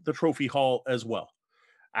 and the trophy haul as well.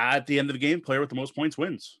 At the end of the game, player with the most points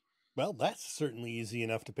wins. Well, that's certainly easy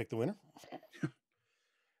enough to pick the winner.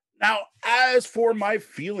 Now, as for my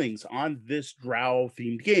feelings on this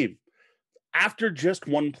Drow-themed game, after just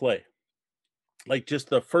one play, like just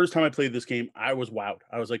the first time I played this game, I was wowed.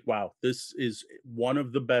 I was like, wow, this is one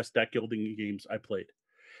of the best deck building games I played.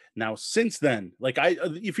 Now, since then, like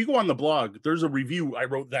if you go on the blog, there's a review I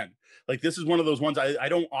wrote then. Like, this is one of those ones I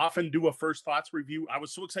don't often do a first thoughts review. I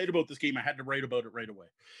was so excited about this game, I had to write about it right away.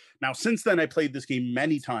 Now, since then, I played this game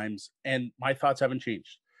many times, and my thoughts haven't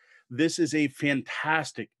changed. This is a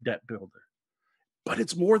fantastic deck builder. But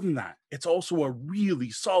it's more than that. It's also a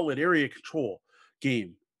really solid area control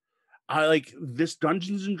game. I like this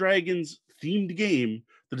Dungeons and Dragons themed game.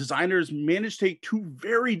 The designers managed to take two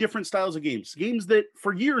very different styles of games that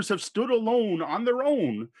for years have stood alone on their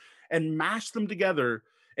own, and mash them together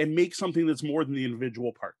and make something that's more than the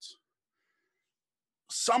individual parts.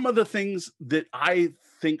 Some of the things that I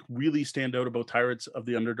think really stand out about Tyrants of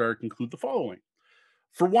the Underdark include the following.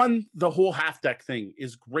 For one, the whole half deck thing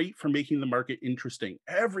is great for making the market interesting.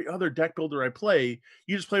 Every other deck builder I play,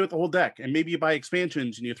 you just play with the whole deck, and maybe you buy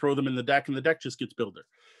expansions and you throw them in the deck, and the deck just gets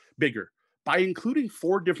bigger. By including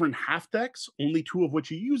 4 different half decks, only 2 of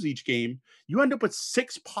which you use each game, you end up with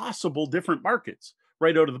 6 possible different markets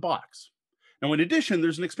right out of the box. Now, in addition,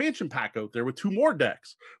 there's an expansion pack out there with 2 more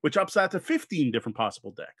decks, which ups that to 15 different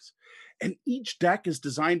possible decks. And each deck is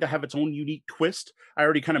designed to have its own unique twist. I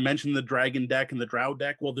already kind of mentioned the Dragon deck and the Drow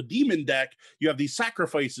deck. Well, the Demon deck, you have these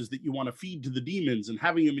sacrifices that you want to feed to the demons, and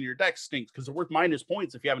having them in your deck stinks because they're worth minus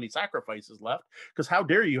points if you have any sacrifices left. Because how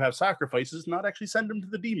dare you have sacrifices and not actually send them to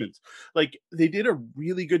the demons? Like, they did a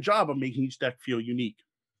really good job of making each deck feel unique.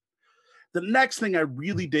 The next thing I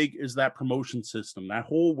really dig is that promotion system, that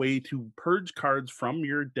whole way to purge cards from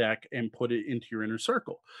your deck and put it into your inner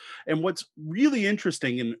circle. And what's really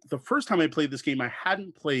interesting, and the first time I played this game, I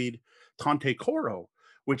hadn't played Tante Koro,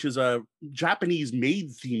 which is a Japanese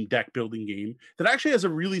maid-themed deck building game that actually has a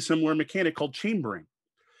really similar mechanic called chambering.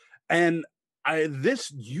 And this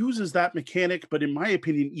uses that mechanic, but in my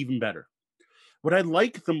opinion, even better. What I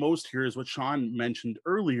like the most here is what Sean mentioned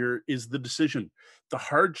earlier is the decision, the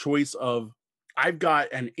hard choice of, I've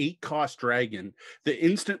got an 8-cost dragon that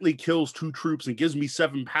instantly kills 2 troops and gives me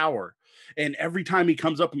 7 power. And every time he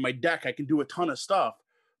comes up in my deck, I can do a ton of stuff.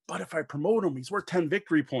 but if I promote him, he's worth 10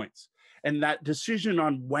 victory points. And that decision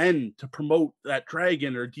on when to promote that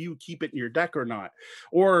dragon, or do you keep it in your deck or not?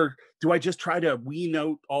 Or do I just try to wean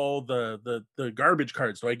out all the garbage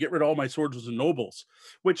cards? Do I get rid of all my swords and nobles?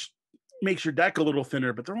 Which makes your deck a little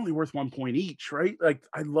thinner, but they're only worth 1 point each, right? Like,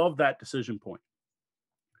 I love that decision point.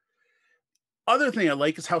 Other thing I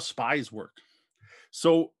like is how spies work.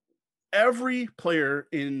 So every player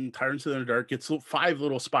in Tyrants of the Underdark gets 5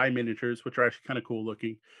 little spy miniatures, which are actually kind of cool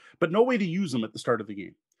looking, but no way to use them at the start of the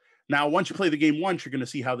game. Now, once you play the game once, you're going to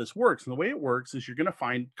see how this works. And the way it works is you're going to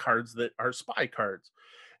find cards that are spy cards.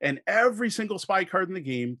 And every single spy card in the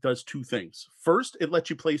game does 2 things. First, it lets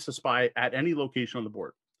you place a spy at any location on the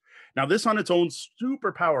board. Now, this on its own is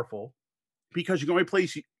super powerful because you can only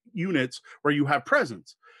place units where you have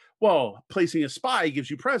presence. Well, placing a spy gives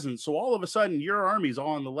you presence. So all of a sudden, your army's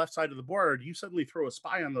all on the left side of the board. You suddenly throw a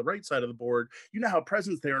spy on the right side of the board. You now have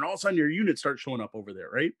presence there, and all of a sudden, your units start showing up over there,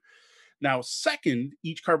 right? Now, second,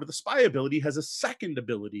 each card with a spy ability has a second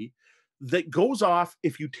ability that goes off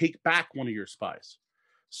if you take back one of your spies.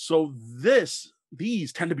 So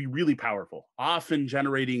these tend to be really powerful, often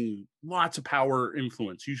generating lots of power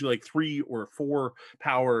influence, usually like 3 or 4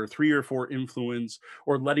 power, 3 or 4 influence,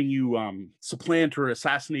 or letting you supplant or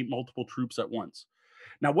assassinate multiple troops at once.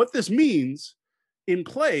 Now, what this means in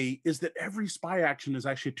play is that every spy action is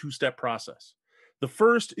actually a 2-step process. The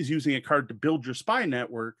first is using a card to build your spy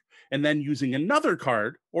network, and then using another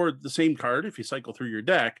card, or the same card if you cycle through your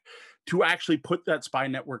deck, to actually put that spy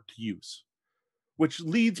network to use. Which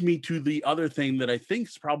leads me to the other thing that I think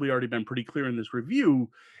has probably already been pretty clear in this review,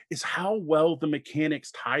 is how well the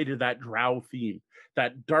mechanics tie to that drow theme.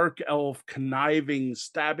 That dark elf, conniving,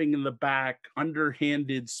 stabbing in the back,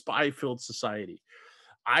 underhanded, spy-filled society.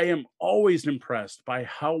 I am always impressed by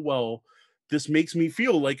how well this makes me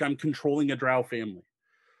feel like I'm controlling a drow family.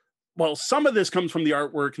 Well, some of this comes from the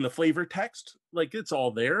artwork and the flavor text, like it's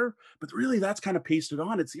all there, but really that's kind of pasted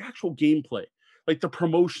on. It's the actual gameplay, like the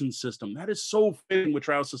promotion system. That is so fitting with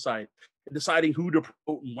Drow Society, deciding who to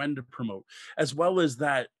promote and when to promote, as well as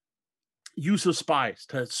that use of spies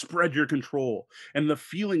to spread your control, and the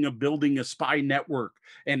feeling of building a spy network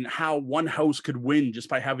and how one house could win just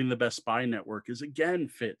by having the best spy network is again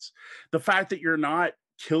fits. The fact that you're not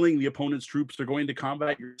killing the opponent's troops, they're going to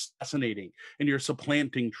combat, you're assassinating and you're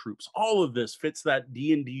supplanting troops. All of this fits that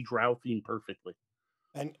D&D drow theme perfectly.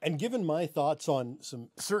 And given my thoughts on some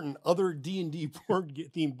certain other D&D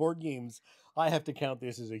themed board games, I have to count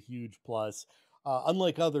this as a huge plus.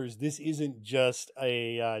 Unlike others, this isn't just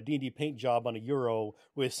a D&D paint job on a Euro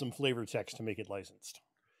with some flavor text to make it licensed.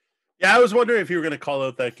 Yeah, I was wondering if you were going to call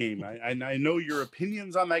out that game. I know your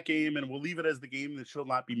opinions on that game, and we'll leave it as the game that shall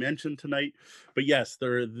not be mentioned tonight. But yes,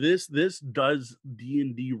 this does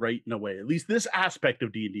D&D right in a way. At least this aspect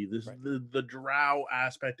of D&D, right. the drow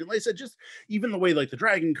aspect. And like I said, just even the way like the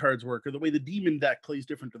dragon cards work, or the way the demon deck plays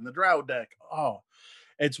different than the drow deck. Oh,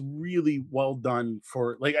 it's really well done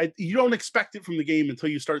for like, you don't expect it from the game until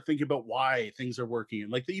you start thinking about why things are working.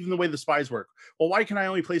 And like even the way the spies work. Well, why can I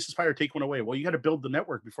only place a spy or take one away? Well, you got to build the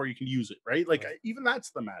network before you can use it, right? Like even that's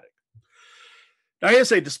thematic. Now, I gotta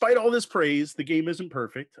say, despite all this praise, the game isn't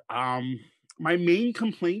perfect. My main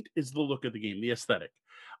complaint is the look of the game, the aesthetic.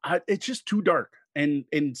 It's just too dark and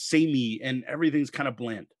samey, and everything's kind of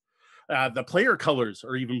bland. The player colors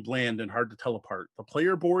are even bland and hard to tell apart. The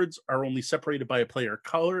player boards are only separated by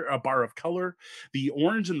a bar of color. The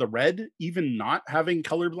orange and the red, even not having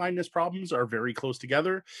color blindness problems, are very close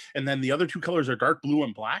together. And then the other 2 colors are dark blue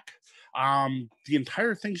and black. The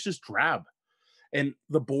entire thing's just drab. And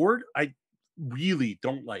the board, I really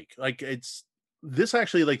don't like. Like this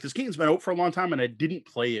game's been out for a long time, and I didn't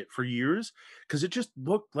play it for years because it just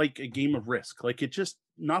looked like a game of Risk. Like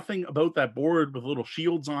nothing about that board with little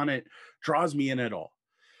shields on it draws me in at all.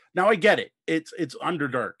 Now I get it. It's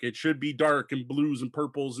Underdark. It should be dark and blues and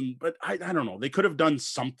purples, but I don't know. They could have done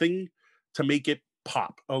something to make it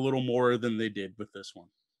pop a little more than they did with this one.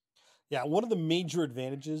 Yeah, one of the major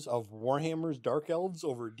advantages of Warhammer's Dark Elves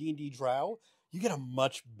over D&D Drow, you get a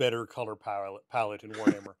much better color palette in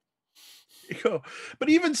Warhammer. But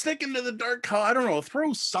even sticking to the dark color, I don't know,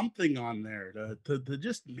 throw something on there to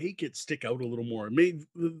just make it stick out a little more.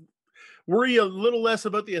 Worry a little less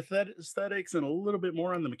about the aesthetics and a little bit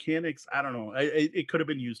more on the mechanics. I don't know. It could have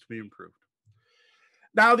been used to be improved.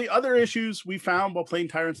 Now, the other issues we found while playing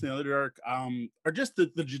Tyrants in the Underdark are just the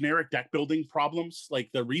generic deck building problems. Like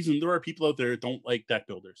the reason there are people out there that don't like deck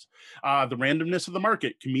builders. The randomness of the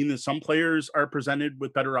market can mean that some players are presented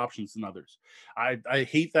with better options than others. I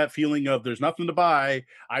hate that feeling of there's nothing to buy.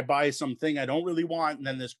 I buy something I don't really want, and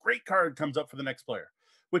then this great card comes up for the next player.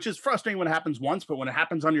 which is frustrating when it happens once, but when it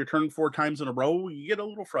happens on your turn 4 times in a row, you get a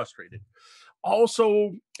little frustrated.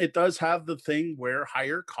 Also, it does have the thing where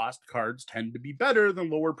higher cost cards tend to be better than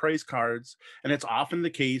lower price cards. And it's often the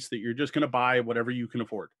case that you're just going to buy whatever you can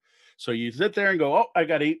afford. So you sit there and go, oh, I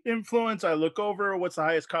got 8 influence. I look over, what's the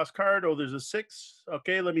highest cost card? Oh, there's a 6.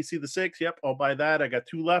 Okay, let me see the 6. Yep, I'll buy that. I got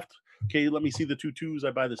 2 left. Okay, let me see the 2 2s. I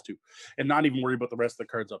buy this 2. And not even worry about the rest of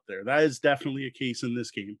the cards up there. That is definitely a case in this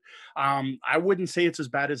game. I wouldn't say it's as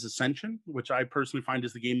bad as Ascension, which I personally find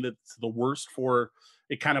is the game that's the worst for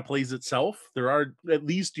it kind of plays itself. There are at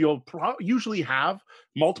least you'll usually have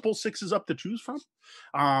multiple 6s up to choose from.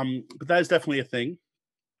 But that is definitely a thing.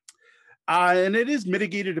 And it is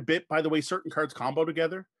mitigated a bit by the way certain cards combo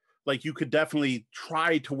together. Like you could definitely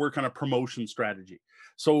try to work on a promotion strategy.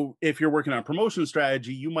 So if you're working on a promotion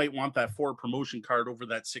strategy, you might want that 4 promotion card over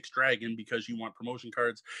that 6 dragon because you want promotion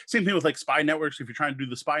cards. Same thing with like spy networks. If you're trying to do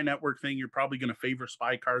the spy network thing, you're probably going to favor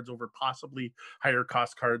spy cards over possibly higher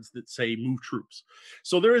cost cards that say move troops.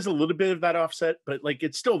 So there is a little bit of that offset, but like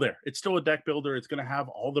it's still there. It's still a deck builder. It's going to have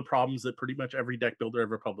all the problems that pretty much every deck builder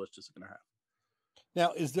ever published is going to have.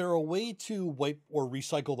 Now, is there a way to wipe or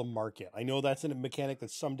recycle the market? I know that's a mechanic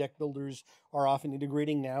that some deck builders are often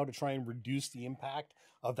integrating now to try and reduce the impact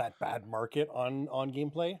of that bad market on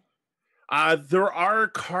gameplay. There are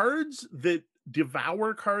cards that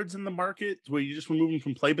devour cards in the market where you just remove them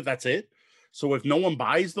from play, but that's it. So if no one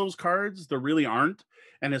buys those cards, there really aren't.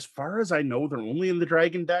 And as far as I know, they're only in the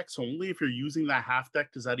dragon deck. So only if you're using that half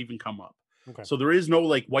deck does that even come up. Okay. So there is no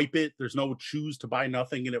like wipe it. There's no choose to buy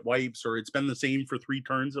nothing and it wipes, or it's been the same for 3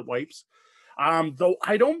 turns, it wipes. Though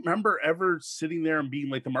I don't remember ever sitting there and being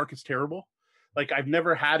like the market's terrible. Like I've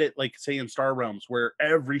never had it like say in Star Realms where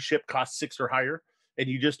every ship costs 6 or higher. And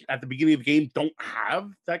you just at the beginning of the game don't have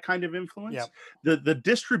that kind of influence. Yep. The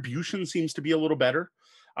distribution seems to be a little better.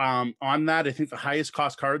 On that, I think the highest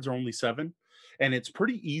cost cards are only 7. And it's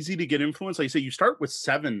pretty easy to get influence. Like you say, you start with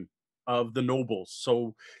 7 of the nobles.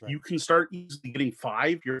 So you can start easily getting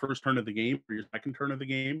 5 your first turn of the game or your second turn of the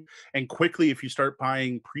game. And quickly, if you start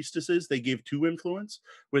buying priestesses, they give 2 influence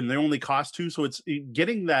when they only cost 2. So it's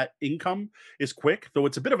getting that income is quick, though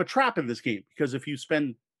it's a bit of a trap in this game because if you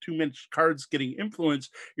spend too many cards getting influence,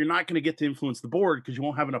 you're not going to get to influence the board because you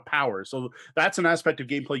won't have enough power. So that's an aspect of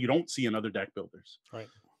gameplay you don't see in other deck builders. Right.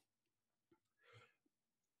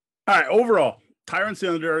 All right. Overall, Tyrants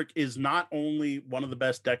of the Underdark is not only one of the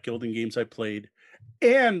best deck building games I played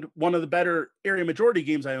and one of the better area majority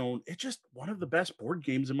games I own, it's just one of the best board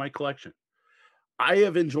games in my collection. I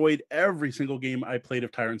have enjoyed every single game I played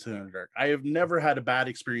of Tyrants of the Underdark. I have never had a bad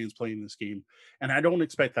experience playing this game, and I don't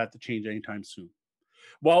expect that to change anytime soon.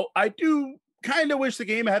 While I do kind of wish the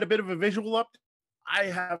game had a bit of a visual up, I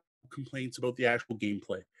have complaints about the actual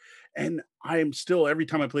gameplay. And I am still, every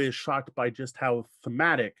time I play, is shocked by just how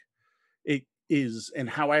thematic it is and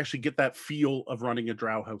how I actually get that feel of running a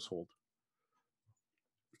drow household.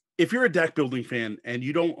 If you're a deck building fan and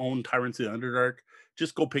you don't own Tyrants of the Underdark,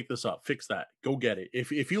 just go pick this up, fix that, go get it.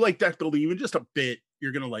 If you like deck building even just a bit,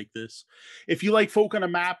 you're going to like this. If you like folk on a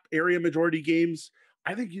map area majority games,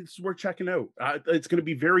 I think it's worth checking out. It's going to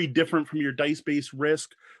be very different from your dice-based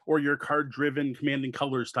Risk or your card-driven Command and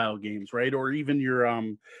Color style games, right? Or even your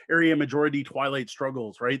area majority Twilight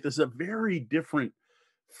Struggles, right? This is a very different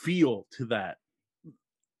feel to that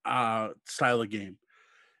style of game.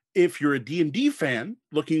 If you're a D&D fan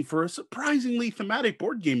looking for a surprisingly thematic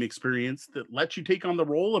board game experience that lets you take on the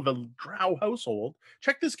role of a drow household,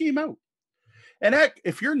 check this game out. And heck,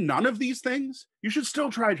 if you're none of these things, you should still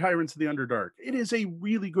try Tyrants of the Underdark. It is a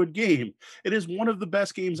really good game. It is one of the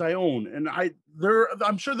best games I own. And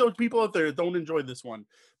I'm sure those people out there don't enjoy this one,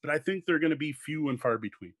 but I think they're going to be few and far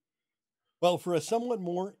between. Well, for a somewhat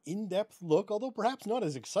more in-depth look, although perhaps not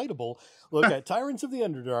as excitable, look at Tyrants of the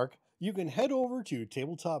Underdark, you can head over to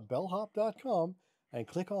tabletopbellhop.com and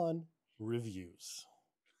click on Reviews.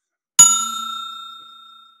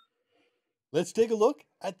 Let's take a look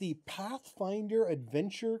at the Pathfinder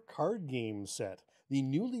Adventure card game set, the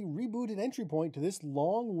newly rebooted entry point to this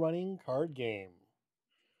long-running card game.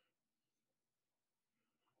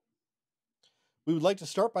 We would like to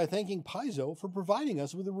start by thanking Paizo for providing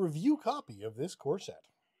us with a review copy of this core set.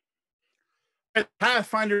 The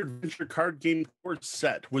Pathfinder Adventure card game core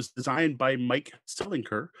set was designed by Mike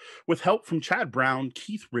Sillinker with help from Chad Brown,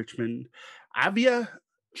 Keith Richmond, Avia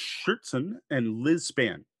Schertzen, and Liz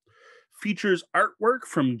Spann. Features artwork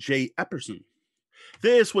from Jay Epperson.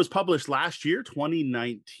 This was published last year,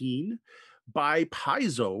 2019, by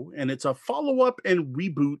Paizo, and it's a follow-up and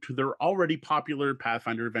reboot to their already popular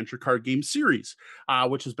Pathfinder adventure card game series,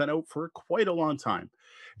 which has been out for quite a long time.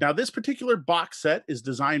 Now, this particular box set is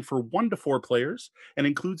designed for 1 to 4 players and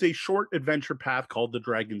includes a short adventure path called the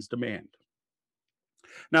Dragon's Demand.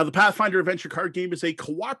 Now, the Pathfinder adventure card game is a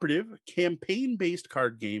cooperative, campaign-based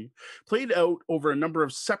card game played out over a number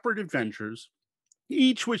of separate adventures,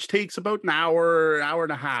 each which takes about an hour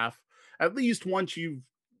and a half, at least once you've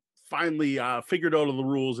finally figured out all the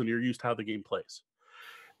rules and you're used to how the game plays.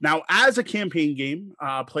 Now, as a campaign game,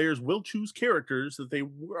 players will choose characters that they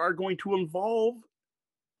are going to evolve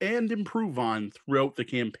and improve on throughout the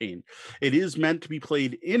campaign. It is meant to be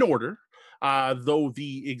played in order, though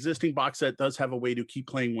the existing box set does have a way to keep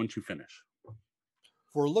playing once you finish.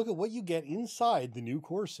 For a look at what you get inside the new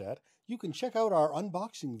core set, you can check out our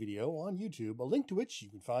unboxing video on YouTube, a link to which you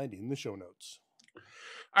can find in the show notes.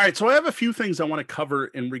 All right, so I have a few things I want to cover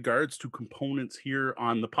in regards to components here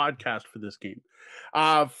on the podcast for this game.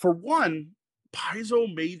 For one,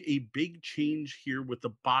 Paizo made a big change here with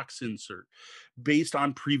the box insert based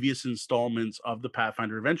on previous installments of the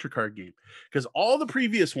Pathfinder adventure card game. Because all the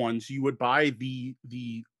previous ones, you would buy the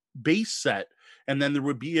base set, and then there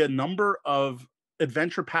would be a number of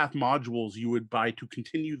adventure path modules you would buy to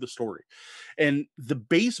continue the story. And the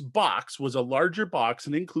base box was a larger box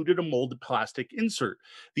and included a molded plastic insert.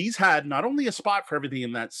 These had not only a spot for everything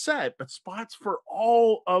in that set, but spots for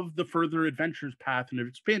all of the further adventures path and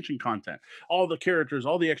expansion content, all the characters,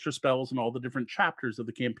 all the extra spells, and all the different chapters of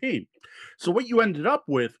the campaign. So what you ended up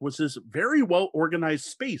with was this very well organized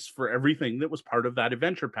space for everything that was part of that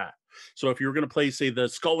adventure path. So if you were going to play, say, the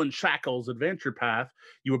Skull and Shackles adventure path,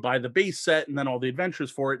 you would buy the base set and then all the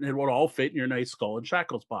adventures for it, and it would all fit in your nice Skull and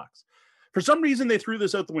Shackles box. For some reason, they threw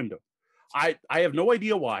this out the window. I have no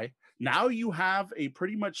idea why. Now you have a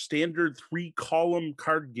pretty much standard 3-column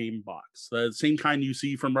card game box, the same kind you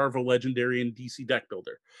see from Marvel Legendary and DC Deck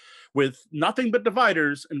Builder, with nothing but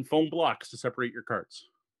dividers and foam blocks to separate your cards.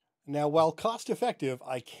 Now, while cost effective,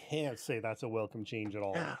 I can't say that's a welcome change at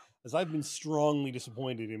all, as I've been strongly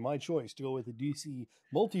disappointed in my choice to go with the DC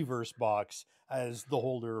Multiverse box as the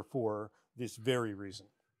holder for this very reason.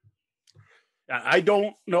 I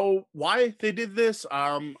don't know why they did this.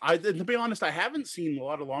 To be honest, I haven't seen a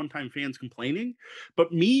lot of longtime fans complaining,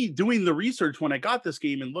 but me doing the research when I got this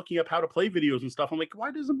game and looking up how to play videos and stuff, I'm like,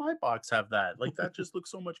 why doesn't my box have that? Like, that just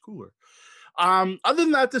looks so much cooler. Other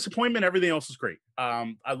than that disappointment, everything else is great.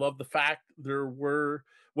 I love the fact there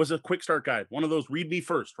was a quick start guide, one of those read me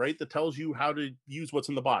first, right? That tells you how to use what's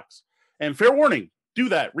in the box. And fair warning, do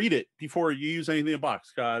that, read it before you use anything in the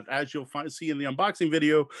box. As you'll see in the unboxing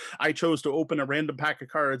video, I chose to open a random pack of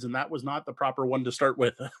cards, and that was not the proper one to start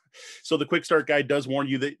with. So the quick start guide does warn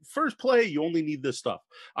you that first play, you only need this stuff.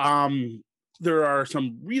 There are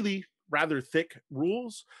some really rather thick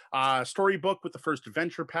rules, storybook with the first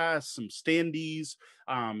adventure pass, some standees,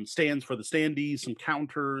 stands for the standees, some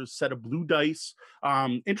counters, set of blue dice.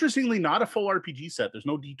 Interestingly, not a full RPG set. There's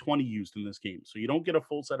no D20 used in this game, so you don't get a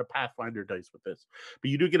full set of Pathfinder dice with this,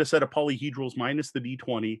 but you do get a set of polyhedrals minus the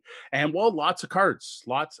D20, and well, lots of cards,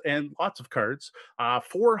 lots of cards,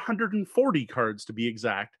 440 cards to be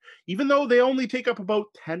exact, even though they only take up about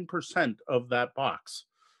 10% of that box.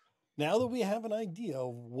 Now that we have an idea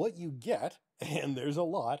of what you get, and there's a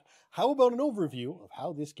lot, how about an overview of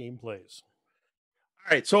how this game plays?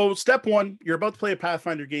 All right, so step one, you're about to play a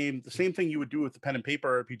Pathfinder game. The same thing you would do with the pen and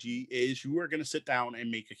paper RPG is you are going to sit down and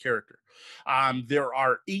make a character. There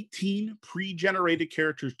are 18 pre-generated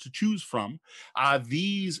characters to choose from.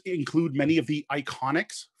 These include many of the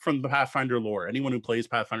iconics from the Pathfinder lore. Anyone who plays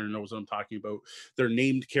Pathfinder knows what I'm talking about. They're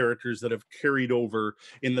named characters that have carried over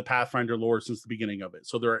in the Pathfinder lore since the beginning of it.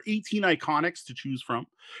 So there are 18 iconics to choose from.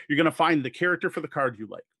 You're going to find the character for the card you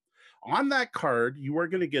like. On that card, you are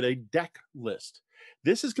going to get a deck list.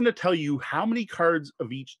 This is going to tell you how many cards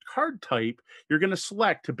of each card type you're going to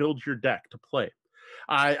select to build your deck to play.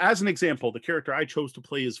 As an example, the character I chose to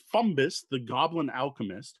play is Fumbus, the Goblin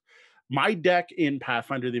Alchemist. My deck in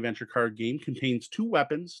Pathfinder the Adventure card game contains 2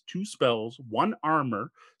 weapons, 2 spells, 1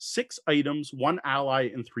 armor, 6 items, 1 ally,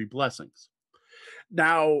 and 3 blessings.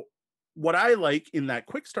 Now, what I like in that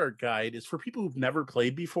quick start guide is for people who've never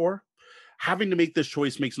played before, having to make this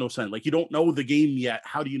choice makes no sense. Like, you don't know the game yet.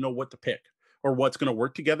 How do you know what to pick or what's going to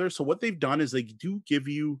work together? So what they've done is they do give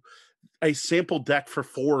you a sample deck for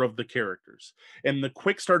 4 of the characters. And the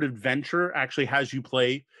quick start adventure actually has you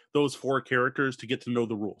play those 4 characters to get to know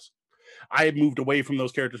the rules. I had moved away from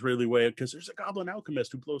those characters really well because there's a Goblin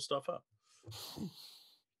Alchemist who blows stuff up.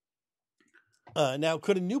 Now,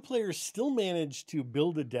 could a new player still manage to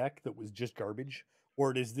build a deck that was just garbage?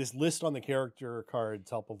 Or does this list on the character cards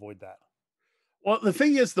help avoid that? Well, the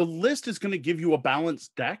thing is, the list is going to give you a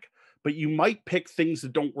balanced deck, but you might pick things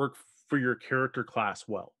that don't work for your character class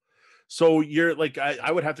well. So you're like,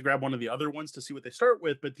 I would have to grab one of the other ones to see what they start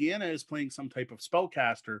with, but Deanna is playing some type of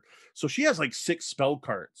spellcaster. So she has like 6 spell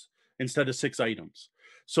cards instead of 6 items.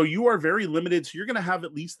 So you are very limited. So you're going to have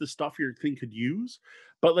at least the stuff your thing could use.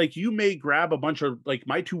 But like you may grab a bunch of like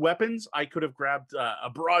my 2 weapons. I could have grabbed a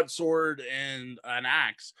broadsword and an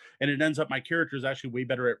axe, and it ends up my character is actually way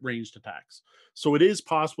better at ranged attacks. So it is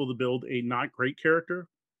possible to build a not great character.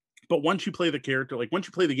 But once you play the character, like once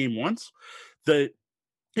you play the game once,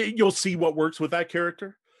 you'll see what works with that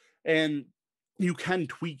character, and you can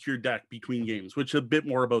tweak your deck between games, which is a bit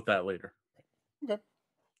more about that later. Okay.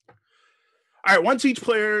 All right, once each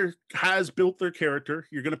player has built their character,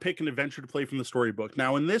 you're going to pick an adventure to play from the storybook.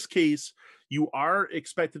 Now, in this case, you are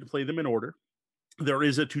expected to play them in order. There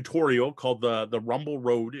is a tutorial called the Rumble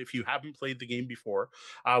Road if you haven't played the game before,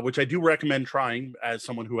 which I do recommend trying as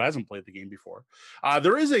someone who hasn't played the game before.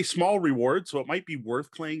 There is a small reward, so it might be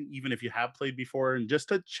worth playing even if you have played before, and just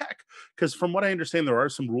to check, because from what I understand, there are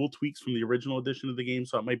some rule tweaks from the original edition of the game,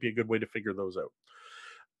 so it might be a good way to figure those out.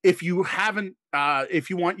 If you haven't, if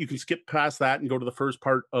you want, you can skip past that and go to the first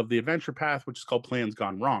part of the adventure path, which is called Plans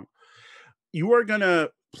Gone Wrong. You are going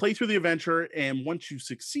to play through the adventure, and once you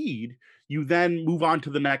succeed, you then move on to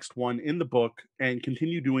the next one in the book and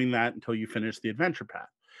continue doing that until you finish the adventure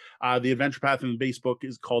path. The adventure path in the base book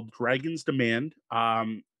is called Dragon's Demand.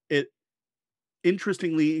 It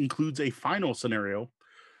interestingly includes a final scenario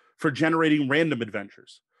for generating random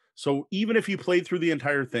adventures. So even if you played through the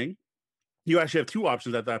entire thing, you actually have 2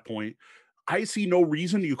 options at that point. I see no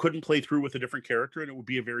reason you couldn't play through with a different character and it would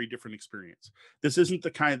be a very different experience. This isn't the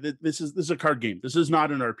kind that this is a card game. This is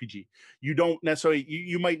not an RPG. You don't necessarily,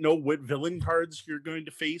 you might know what villain cards you're going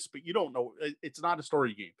to face, but you don't know. It's not a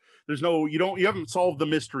story game. There's no, you haven't solved the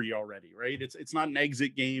mystery already, right? It's not an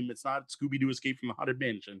exit game. It's not Scooby-Doo Escape from the Haunted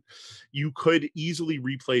Mansion. You could easily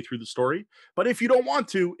replay through the story, but if you don't want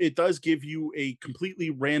to, it does give you a completely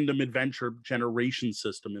random adventure generation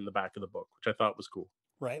system in the back of the book, which I thought was cool.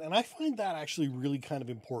 Right. And I find that actually really kind of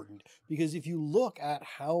important, because if you look at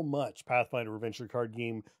how much Pathfinder adventure card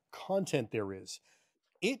game content there is,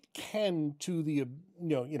 it can, to the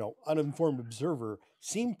uninformed observer,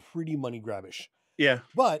 seem pretty money grabbish. Yeah.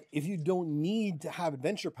 But if you don't need to have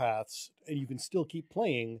adventure paths and you can still keep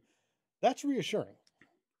playing, that's reassuring.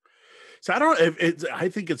 So I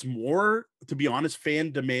think it's more, to be honest,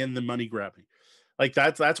 fan demand than money grabbing. Like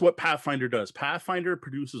that's what Pathfinder does. Pathfinder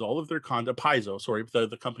produces all of their content. Paizo, sorry,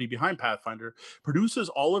 the company behind Pathfinder, produces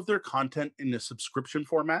all of their content in a subscription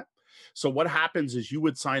format. So what happens is you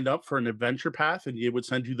would sign up for an adventure path and it would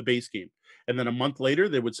send you the base game. And then a month later,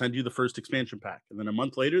 they would send you the first expansion pack. And then a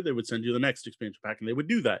month later, they would send you the next expansion pack. And they would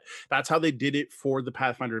do that. That's how they did it for the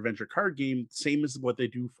Pathfinder adventure card game. Same as what they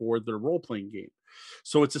do for their role-playing game.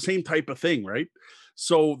 So it's the same type of thing, right?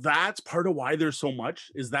 So that's part of why there's so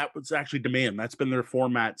much, is that what's actually demand. That's been their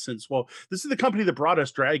format since, well, this is the company that brought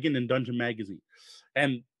us Dragon and Dungeon Magazine.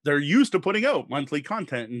 And they're used to putting out monthly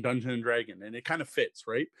content in Dungeon and Dragon, and it kind of fits,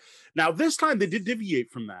 right? Now, this time they did deviate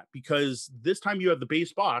from that, because this time you have the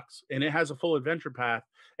base box and it has a full adventure path.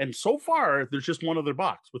 And so far, there's just one other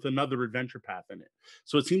box with another adventure path in it.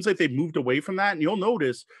 So it seems like they've moved away from that. And you'll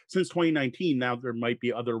notice since 2019, now there might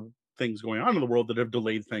be other things going on in the world that have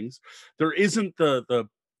delayed things. There isn't the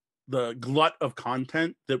glut of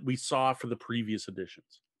content that we saw for the previous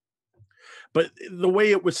editions. But the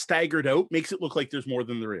way it was staggered out makes it look like there's more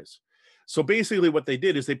than there is. So basically what they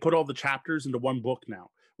did is they put all the chapters into one book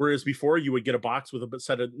now. Whereas before you would get a box with a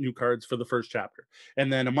set of new cards for the first chapter.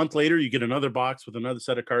 And then a month later, you get another box with another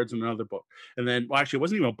set of cards and another book. And then, well, actually, it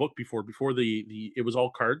wasn't even a book before it was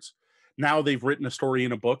all cards. Now they've written a story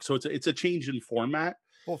in a book. So it's a change in format.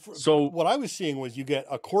 Well, so what I was seeing was you get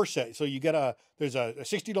a core set. So you get there's a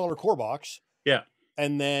 $60 core box. Yeah.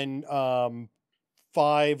 And then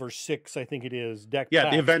 5 or 6, I think it is, deck packs.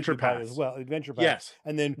 Yeah, the adventure pack as well. Adventure pack. Yes.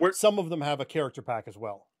 And then some of them have a character pack as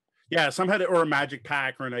well. Yeah, some had or a magic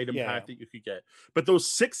pack or an item pack that you could get. But those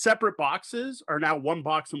 6 separate boxes are now one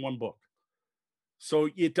box and one book. So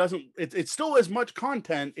it's still as much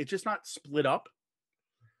content. It's just not split up.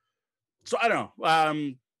 So I don't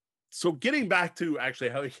know. So getting back to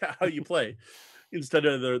actually how you play instead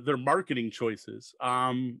of their marketing choices.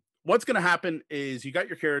 What's going to happen is you got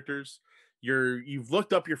your characters. You've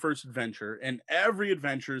looked up your first adventure, and every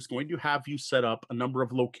adventure is going to have you set up a number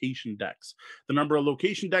of location decks. The number of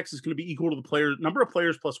location decks is going to be equal to the number of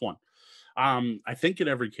players plus 1. I think in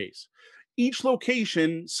every case. Each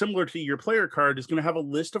location, similar to your player card, is going to have a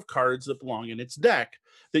list of cards that belong in its deck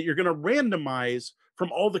that you're going to randomize from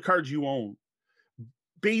all the cards you own.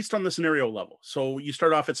 based on the scenario level. So you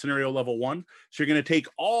start off at scenario level 1. So you're going to take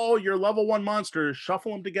all your level 1 monsters,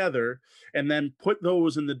 shuffle them together, and then put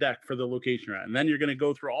those in the deck for the location you're at. And then you're going to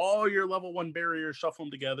go through all your level 1 barriers, shuffle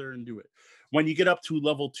them together, and do it. When you get up to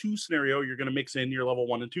level 2 scenario, you're going to mix in your level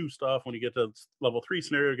 1 and 2 stuff. When you get to level 3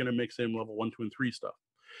 scenario, you're going to mix in level 1, 2, and 3 stuff.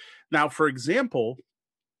 Now, for example,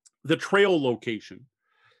 the trail location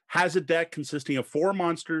has a deck consisting of 4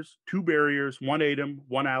 monsters, 2 barriers, 1 item,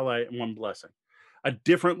 1 ally, and 1 blessing. A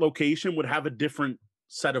different location would have a different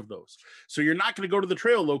set of those. So you're not going to go to the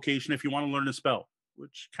trail location if you want to learn a spell,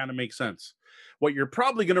 which kind of makes sense. What you're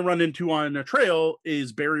probably going to run into on a trail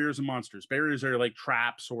is barriers and monsters. Barriers are like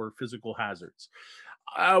traps or physical hazards.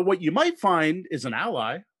 What you might find is an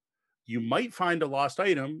ally. You might find a lost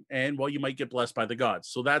item, and well, you might get blessed by the gods.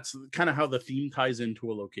 So that's kind of how the theme ties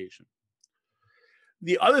into a location.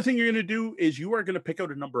 The other thing you're going to do is you are going to pick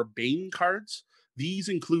out a number of Bane cards. These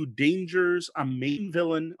include dangers, a main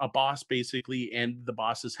villain, a boss basically, and the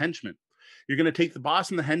boss's henchman. You're going to take the boss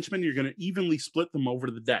and the henchman, you're going to evenly split them over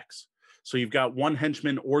the decks. So you've got 1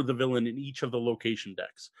 henchman or the villain in each of the location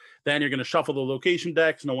decks. Then you're going to shuffle the location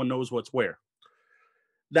decks. No one knows what's where.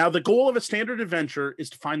 Now, the goal of a standard adventure is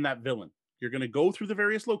to find that villain. You're going to go through the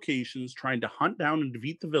various locations trying to hunt down and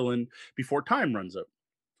defeat the villain before time runs out.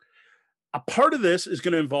 A part of this is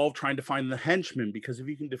going to involve trying to find the henchman, because if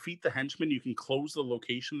you can defeat the henchman, you can close the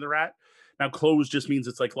location they're at. Now, close just means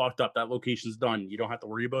it's like locked up. That location's done. You don't have to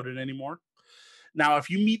worry about it anymore. Now, if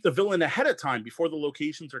you meet the villain ahead of time before the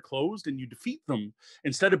locations are closed and you defeat them,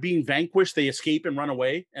 instead of being vanquished, they escape and run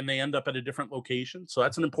away and they end up at a different location. So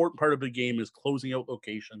that's an important part of the game, is closing out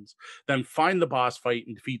locations, then find the boss fight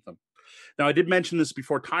and defeat them. Now, I did mention this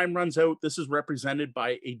before time runs out. This is represented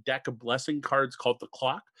by a deck of blessing cards called the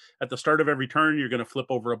Clock. At the start of every turn, you're going to flip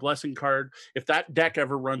over a blessing card. If that deck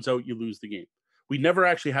ever runs out, you lose the game. We never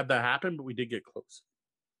actually had that happen, but we did get close.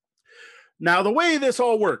 Now, the way this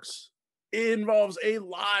all works, it involves a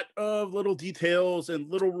lot of little details and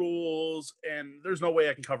little rules, and there's no way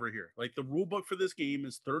I can cover it here. Like, the rule book for this game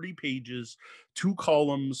is 30 pages, 2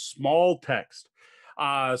 columns, small text.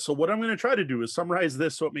 So what I'm going to try to do is summarize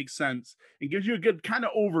this so it makes sense and gives you a good kind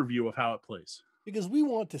of overview of how it plays. Because we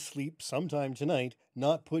want to sleep sometime tonight,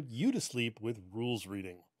 not put you to sleep with rules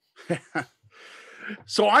reading.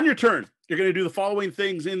 So on your turn, you're going to do the following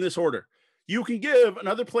things in this order. You can give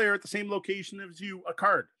another player at the same location as you a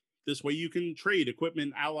card. This way you can trade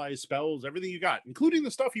equipment, allies, spells, everything you got, including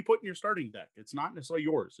the stuff you put in your starting deck. It's not necessarily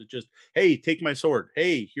yours. It's just, hey, take my sword.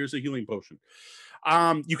 Hey, here's a healing potion.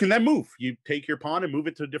 You can then move. You take your pawn and move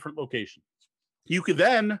it to a different location. You could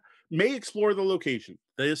then may explore the location.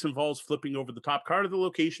 This involves flipping over the top card of the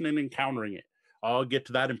location and encountering it. I'll get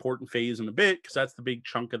to that important phase in a bit because that's the big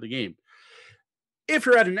chunk of the game. If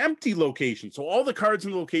you're at an empty location, so all the cards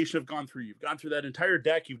in the location have gone through, you've gone through that entire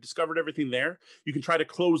deck, you've discovered everything there, you can try to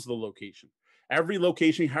close the location. Every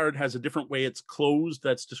location card has a different way it's closed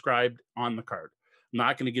that's described on the card. I'm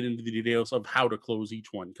not going to get into the details of how to close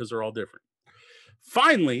each one because they're all different.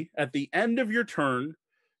 Finally, at the end of your turn,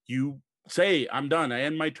 you say, I'm done. I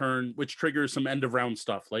end my turn, which triggers some end of round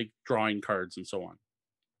stuff like drawing cards and so on.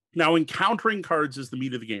 Now, encountering cards is the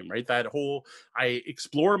meat of the game, right? That whole, I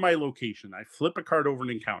explore my location, I flip a card over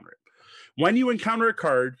and encounter it. When you encounter a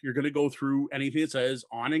card, you're going to go through anything that says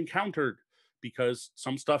on encountered, because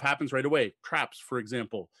some stuff happens right away. Traps, for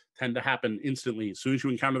example, tend to happen instantly. As soon as you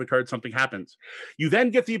encounter the card, something happens. You then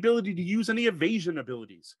get the ability to use any evasion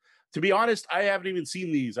abilities. To be honest, I haven't even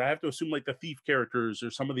seen these. I have to assume like the thief characters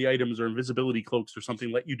or some of the items or invisibility cloaks or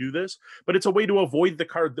something let you do this, but it's a way to avoid the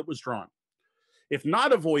card that was drawn. If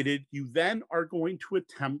not avoided, you then are going to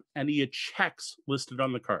attempt any checks listed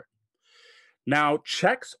on the card. Now,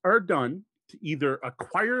 checks are done to either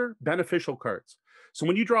acquire beneficial cards. So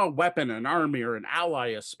when you draw a weapon, an army, or an ally,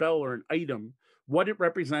 a spell, or an item, what it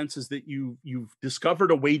represents is that you've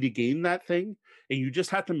discovered a way to gain that thing, and you just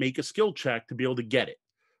have to make a skill check to be able to get it,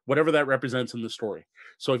 whatever that represents in the story.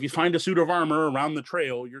 So if you find a suit of armor around the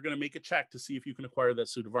trail, you're going to make a check to see if you can acquire that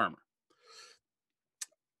suit of armor.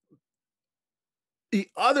 The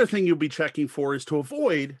other thing you'll be checking for is to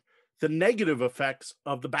avoid the negative effects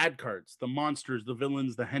of the bad cards, the monsters, the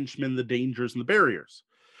villains, the henchmen, the dangers, and the barriers.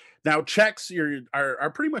 Now, checks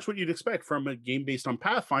are pretty much what you'd expect from a game based on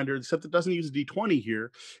Pathfinder, except it doesn't use a D20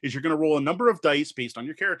 here, is you're going to roll a number of dice based on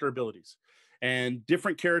your character abilities. And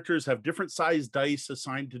different characters have different sized dice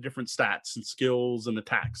assigned to different stats and skills and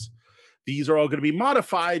attacks. These are all going to be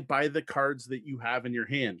modified by the cards that you have in your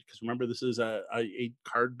hand. Because remember, this is a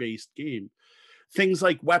card-based game. Things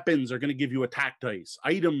like weapons are going to give you attack dice.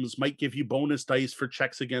 Items might give you bonus dice for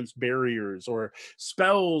checks against barriers, or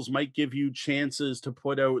spells might give you chances to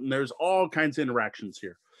put out, and there's all kinds of interactions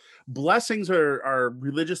here. Blessings are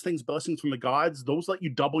religious things, blessings from the gods. Those let you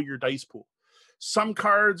double your dice pool. Some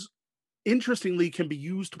cards, interestingly, can be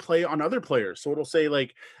used to play on other players. So it'll say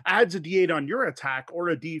like adds a D8 on your attack or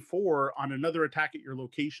a D4 on another attack at your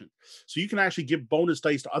location. So you can actually give bonus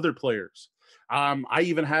dice to other players. I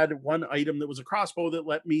even had one item that was a crossbow that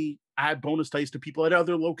let me add bonus dice to people at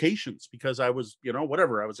other locations because I was,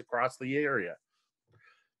 whatever, I was across the area.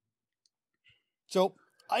 So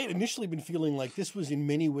I had initially been feeling like this was in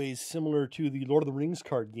many ways similar to the Lord of the Rings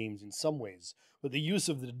card games in some ways, but the use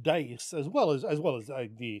of the dice as well as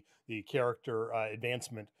the character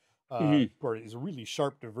advancement part is a really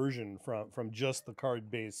sharp diversion from just the card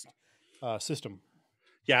based system.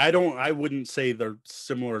 Yeah, I wouldn't say they're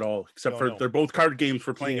similar at all, except they're both card games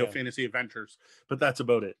for playing out fantasy adventures, but that's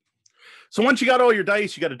about it. So once you got all your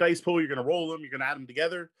dice, you got a dice pool, you're going to roll them, you're going to add them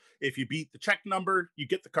together. If you beat the check number, you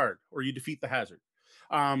get the card, or you defeat the hazard.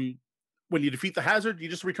 When you defeat the hazard, you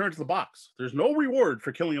just return to the box. There's no reward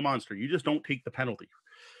for killing a monster. You just don't take the penalty.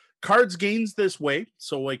 Cards gains this way.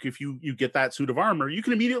 So like if you get that suit of armor, you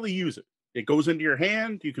can immediately use it. It goes into your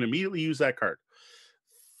hand. You can immediately use that card.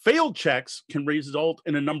 Failed checks can result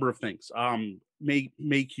in a number of things.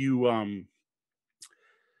 Make you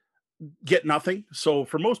get nothing. So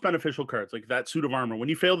for most beneficial cards, like that suit of armor, when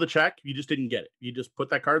you fail the check, you just didn't get it. You just put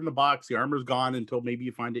that card in the box. The armor's gone until maybe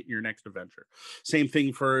you find it in your next adventure. Same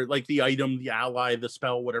thing for like the item, the ally, the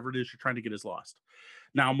spell, whatever it is you're trying to get is lost.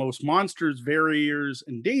 Now, most monsters, barriers,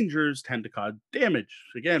 and dangers tend to cause damage.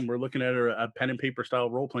 Again, we're looking at a pen and paper style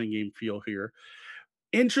role-playing game feel here.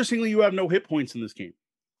 Interestingly, you have no hit points in this game.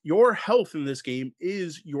 Your health in this game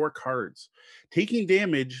is your cards. Taking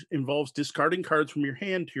damage involves discarding cards from your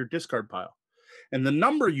hand to your discard pile. And the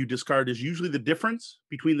number you discard is usually the difference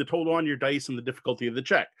between the total on your dice and the difficulty of the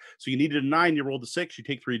check. So you needed a 9, you rolled a 6, you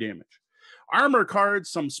take 3 damage. Armor cards,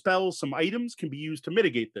 some spells, some items can be used to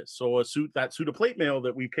mitigate this. So that suit of plate mail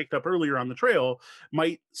that we picked up earlier on the trail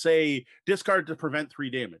might say discard to prevent 3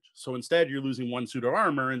 damage. So instead, you're losing 1 suit of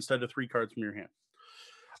armor instead of 3 cards from your hand.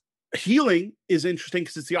 Healing is interesting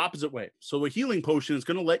because it's the opposite way. So a healing potion is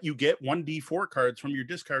going to let you get 1d4 cards from your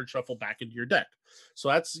discard shuffle back into your deck. So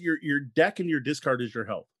that's your deck, and your discard is your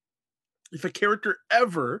health. If a character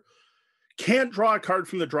ever can't draw a card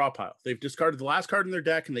from the draw pile, they've discarded the last card in their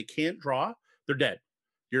deck and they can't draw, they're dead.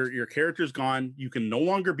 Your character's gone. You can no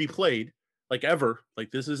longer be played, like ever.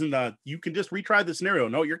 Like this isn't you can just retry the scenario.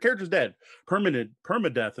 No, your character's dead.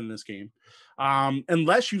 Permadeath in this game.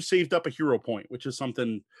 Unless you saved up a hero point, which is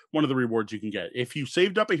one of the rewards you can get. If you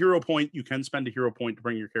saved up a hero point, you can spend a hero point to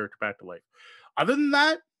bring your character back to life. Other than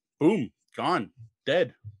that, boom, gone,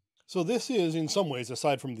 dead. So this is, in some ways,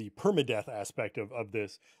 aside from the permadeath aspect of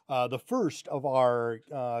this, the first of our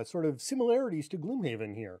sort of similarities to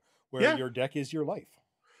Gloomhaven here, where your deck is your life.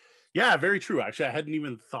 Yeah, very true. Actually, I hadn't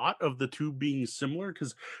even thought of the two being similar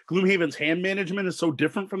because Gloomhaven's hand management is so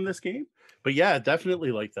different from this game. But yeah,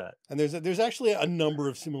 definitely like that. And there's actually a number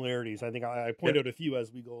of similarities. I think I point out a few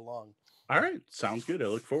as we go along. All right. Sounds good. I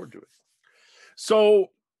look forward to it. So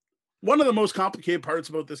one of the most complicated parts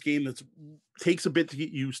about this game that takes a bit to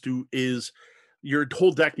get used to is your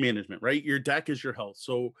whole deck management, right? Your deck is your health.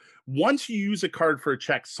 So once you use a card for a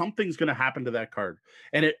check, something's going to happen to that card.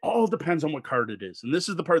 And it all depends on what card it is. And this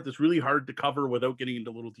is the part that's really hard to cover without getting into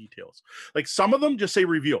little details. Like some of them just say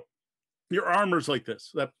reveal. Your armor's like this.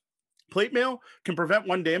 That plate mail can prevent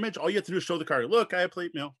 1 damage. All you have to do is show the card. Look, I have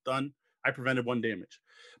plate mail. Done. I prevented 1 damage.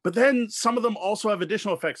 But then some of them also have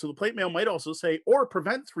additional effects. So the plate mail might also say, or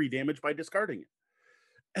prevent 3 damage by discarding it.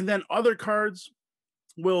 And then other cards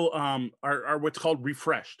will are what's called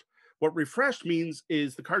refreshed. What refreshed means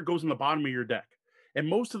is the card goes in the bottom of your deck. And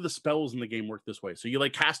most of the spells in the game work this way. So you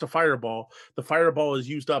like cast a fireball, the fireball is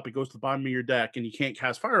used up, it goes to the bottom of your deck, and you can't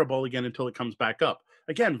cast fireball again until it comes back up.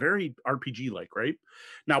 Again, very RPG-like, right?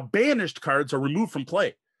 Now, banished cards are removed from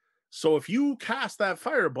play. So if you cast that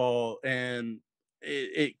fireball and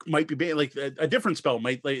it might be like a different spell,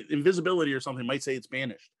 might like invisibility or something, might say it's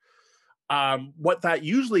banished. What that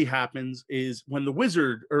usually happens is when the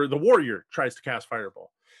wizard or the warrior tries to cast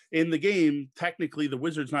fireball. In the game, technically, the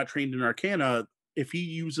wizard's not trained in Arcana. If he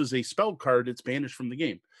uses a spell card, it's banished from the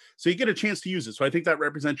game. So you get a chance to use it. So I think that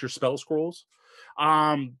represents your spell scrolls.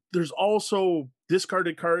 There's also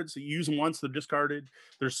discarded cards that you use them once, they're discarded.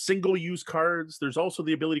 There's single-use cards. There's also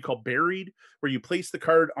the ability called buried, where you place the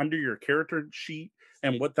card under your character sheet.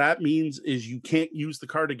 And what that means is you can't use the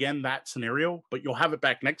card again that scenario, but you'll have it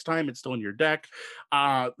back next time. It's still in your deck.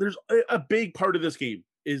 There's a big part of this game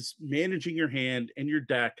is managing your hand and your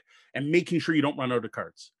deck and making sure you don't run out of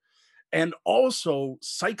cards. And also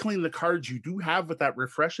cycling the cards you do have with that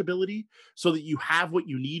refresh ability so that you have what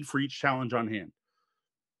you need for each challenge on hand.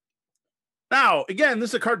 Now, again, this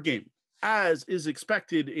is a card game. As is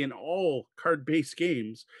expected in all card-based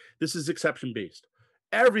games, this is exception-based.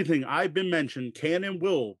 Everything I've been mentioned can and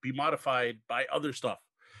will be modified by other stuff.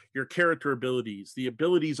 Your character abilities, the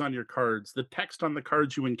abilities on your cards, the text on the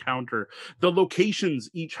cards you encounter, the locations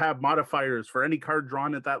each have modifiers for any card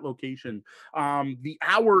drawn at that location. The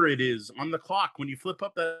hour it is on the clock. When you flip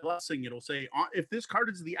up that blessing, it'll say, if this card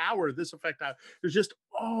is the hour, this effect. There's just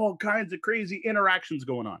all kinds of crazy interactions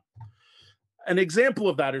going on. An example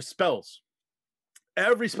of that is spells.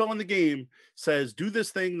 Every spell in the game says, do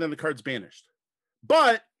this thing, then the card's banished.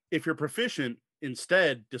 But if you're proficient,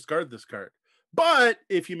 instead, discard this card. But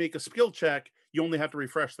if you make a skill check, you only have to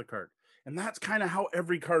refresh the card. And that's kind of how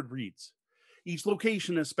every card reads. Each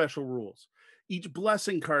location has special rules. Each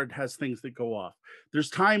blessing card has things that go off. There's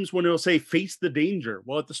times when it'll say, face the danger.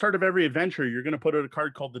 Well, at the start of every adventure, you're going to put out a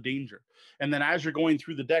card called the danger. And then as you're going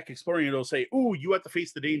through the deck exploring, it'll say, ooh, you have to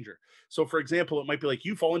face the danger. So for example, it might be like,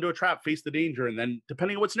 you fall into a trap, face the danger. And then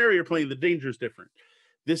depending on what scenario you're playing, the danger is different.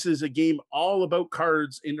 This is a game all about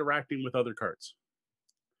cards interacting with other cards.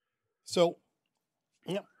 So,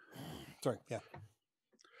 yeah. Sorry, yeah.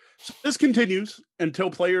 So this continues until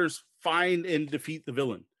players find and defeat the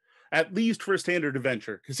villain, at least for a standard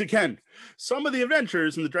adventure. Because again, some of the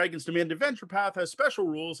adventures in the Dragon's Demand adventure path has special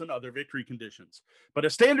rules and other victory conditions. But a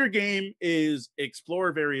standard game is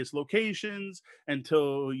explore various locations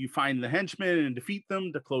until you find the henchmen and defeat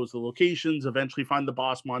them to close the locations, eventually find the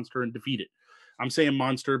boss monster and defeat it. I'm saying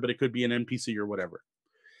monster, but it could be an NPC or whatever.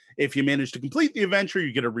 If you manage to complete the adventure,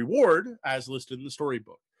 you get a reward as listed in the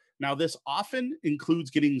storybook. Now, this often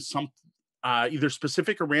includes getting some either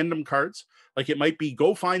specific or random cards. Like it might be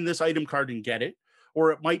go find this item card and get it.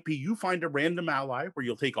 Or it might be you find a random ally where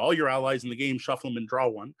you'll take all your allies in the game, shuffle them and draw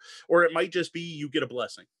one. Or it might just be you get a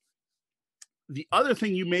blessing. The other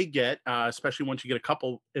thing you may get, especially once you get a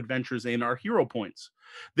couple adventures in, are hero points.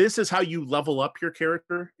 This is how you level up your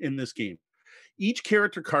character in this game. Each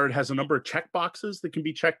character card has a number of check boxes that can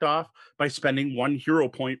be checked off by spending 1 hero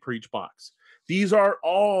point per each box. These are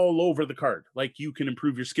all over the card. Like you can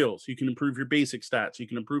improve your skills, you can improve your basic stats, you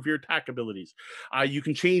can improve your attack abilities. You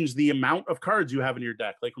can change the amount of cards you have in your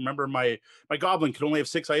deck. Like remember, my goblin could only have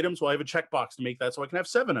 6 items. Well, I have a checkbox to make that so I can have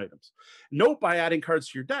 7 items. Note, by adding cards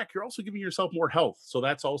to your deck, you're also giving yourself more health. So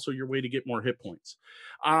that's also your way to get more hit points.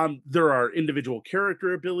 There are individual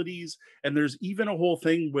character abilities, and there's even a whole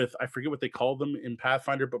thing with, I forget what they call them in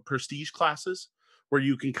Pathfinder, but prestige classes, where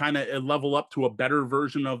you can kind of level up to a better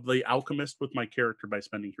version of the alchemist with my character by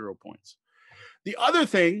spending hero points. The other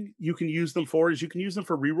thing you can use them for is you can use them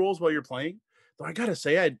for rerolls while you're playing. Though I gotta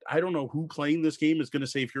say, I don't know who playing this game is going to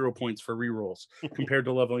save hero points for rerolls compared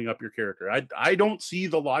to leveling up your character. I don't see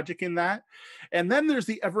the logic in that. And then there's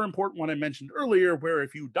the ever important one I mentioned earlier, where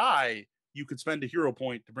if you die, you could spend a hero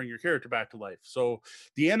point to bring your character back to life. So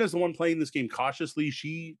Deanna's the one playing this game cautiously.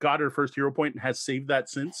 She got her first hero point and has saved that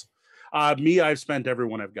since. Me, I've spent every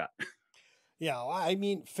one I've got. Yeah, I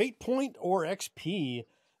mean, fate point or XP,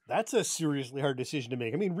 that's a seriously hard decision to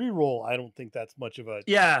make. I mean, reroll, I don't think that's much of a...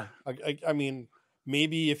 Yeah. I mean,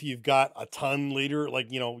 maybe if you've got a ton later,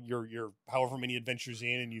 like, you know, you're however many adventures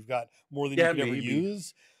in and you've got more than you could ever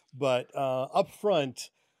use. But up front,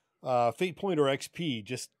 fate point or XP,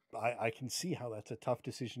 just I can see how that's a tough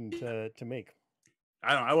decision to make.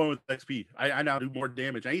 I went with XP. I now do more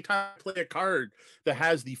damage. Anytime I play a card that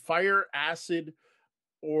has the fire acid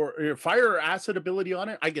ability on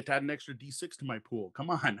it, I get to add an extra D6 to my pool. Come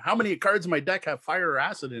on. How many cards in my deck have fire or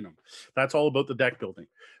acid in them? That's all about the deck building,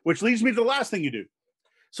 which leads me to the last thing you do.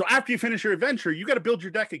 So after you finish your adventure, you got to build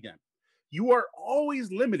your deck again. You are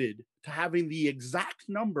always limited to having the exact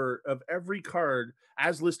number of every card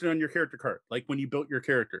as listed on your character card, like when you built your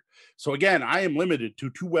character. So again, I am limited to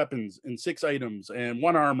 2 weapons and 6 items and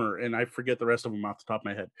 1 armor, and I forget the rest of them off the top of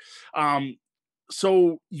my head.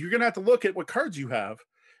 So you're going to have to look at what cards you have.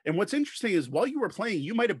 And what's interesting is while you were playing,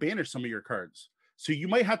 you might have banished some of your cards. So you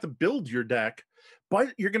might have to build your deck,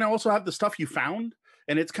 but you're going to also have the stuff you found.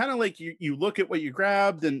 And it's kind of like you look at what you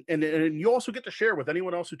grabbed and you also get to share with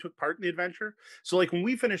anyone else who took part in the adventure. So like when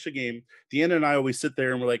we finish a game, Deanna and I always sit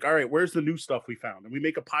there and we're like, all right, where's the new stuff we found? And we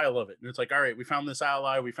make a pile of it. And it's like, all right, we found this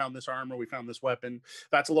ally, we found this armor, we found this weapon.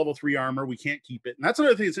 That's a level 3 armor. We can't keep it. And that's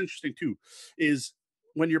another thing that's interesting too, is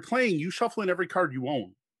when you're playing, you shuffle in every card you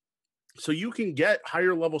own. So you can get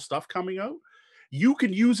higher level stuff coming out. You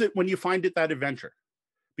can use it when you find it that adventure,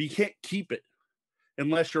 but you can't keep it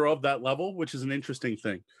unless you're of that level, which is an interesting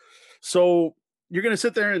thing. So you're going to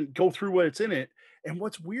sit there and go through what's in it. And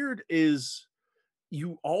what's weird is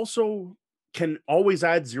you also can always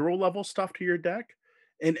add 0 level stuff to your deck.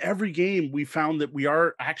 In every game, we found that we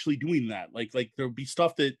are actually doing that. Like there'll be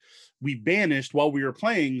stuff that we banished while we were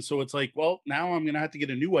playing. So it's like, well, now I'm going to have to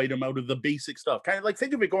get a new item out of the basic stuff. Kind of like,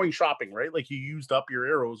 think of it going shopping, right? Like you used up your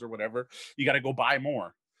arrows or whatever. You got to go buy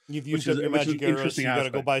more. You've used up your magic arrows, so you got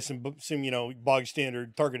to go buy some bog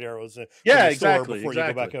standard target arrows from the store before you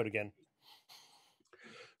go back out again.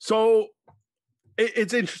 So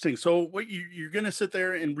it's interesting. So what you're going to sit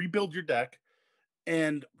there and rebuild your deck.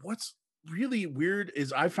 And what's really weird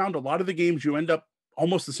is I found a lot of the games you end up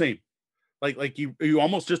almost the same. Like you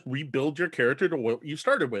almost just rebuild your character to what you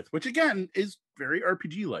started with, which again is very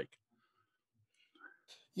RPG like.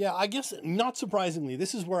 Yeah, I guess not surprisingly,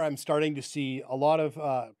 this is where I'm starting to see a lot of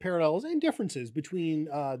parallels and differences between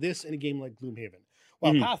this and a game like Gloomhaven.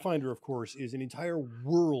 Well, Pathfinder, of course, is an entire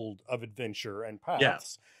world of adventure and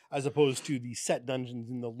paths, as opposed to the set dungeons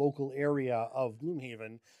in the local area of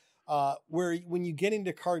Gloomhaven. Where when you get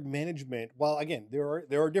into card management, well, again,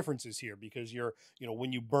 there are differences here because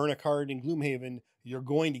when you burn a card in Gloomhaven, you're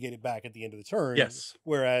going to get it back at the end of the turn. Yes.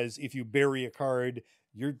 Whereas if you bury a card,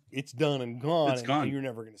 it's done and gone, and you're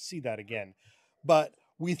never going to see that again. But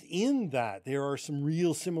within that, there are some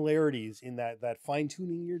real similarities in that fine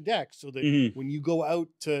tuning your deck so that when you go out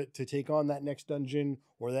to take on that next dungeon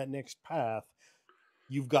or that next path,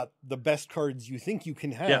 you've got the best cards you think you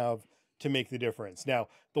can have to make the difference. Now,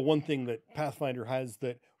 the one thing that Pathfinder has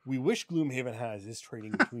that we wish Gloomhaven has is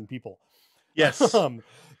trading between people. Yes. The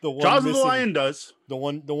one Jaws of the Lion does. The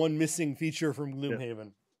one missing feature from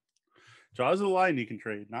Gloomhaven. Jaws of the Lion you can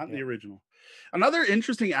trade, not in the original. Another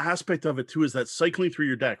interesting aspect of it too is that cycling through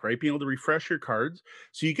your deck, right? Being able to refresh your cards.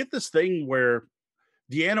 So you get this thing where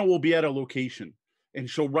Deanna will be at a location and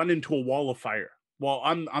she'll run into a wall of fire. Well,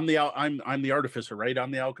 I'm the artificer, right?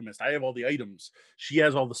 I'm the alchemist. I have all the items. She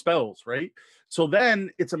has all the spells, right? So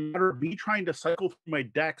then it's a matter of me trying to cycle through my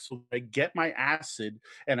deck so that I get my acid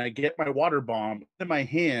and I get my water bomb in my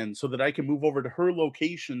hand so that I can move over to her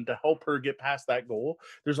location to help her get past that goal.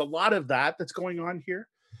 There's a lot of that's going on here,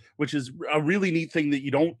 which is a really neat thing that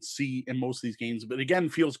you don't see in most of these games. But again,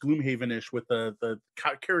 feels Gloomhaven-ish with the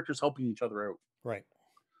characters helping each other out. Right.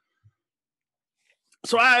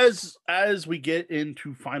 So as we get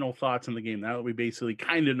into final thoughts on the game, now that we basically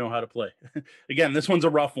kind of know how to play. Again, this one's a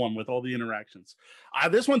rough one with all the interactions.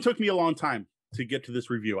 This one took me a long time to get to this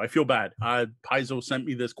review. I feel bad. Paizo sent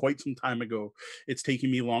me this quite some time ago. It's taking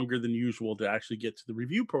me longer than usual to actually get to the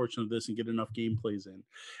review portion of this and get enough gameplays in.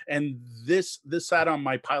 And this sat on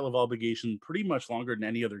my pile of obligation pretty much longer than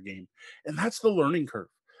any other game. And that's the learning curve.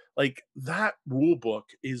 Like that rule book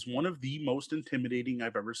is one of the most intimidating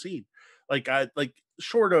I've ever seen. Like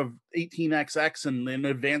short of 18xx and an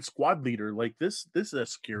advanced squad leader, like this is a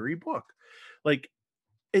scary book. Like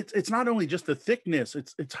it's not only just the thickness,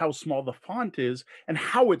 it's how small the font is and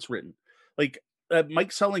how it's written. Like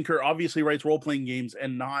Mike Selinker obviously writes role-playing games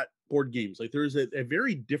and not board games. Like there's a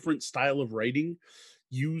very different style of writing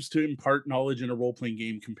used to impart knowledge in a role-playing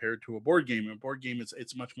game compared to a board game. In a board game,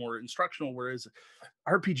 it's much more instructional, whereas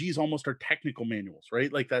RPGs almost are technical manuals,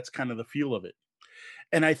 right? Like that's kind of the feel of it.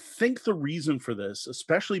 And I think the reason for this,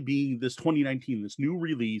 especially being this 2019, this new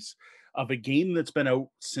release of a game that's been out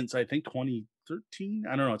since I think 2013.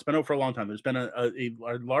 I don't know. It's been out for a long time. There's been a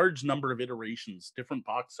large number of iterations, different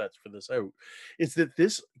box sets for this out. Is that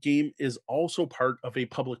this game is also part of a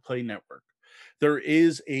public play network. There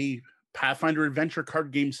is a Pathfinder Adventure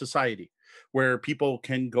Card Game Society where people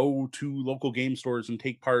can go to local game stores and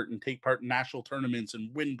take part in national tournaments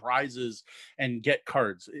and win prizes and get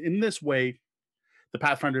cards. In this way, the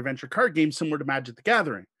Pathfinder Adventure card game similar to Magic the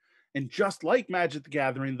Gathering. And just like Magic the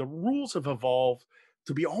Gathering, the rules have evolved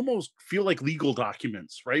to be almost feel like legal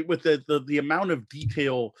documents, right? With the amount of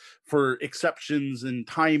detail for exceptions and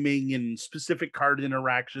timing and specific card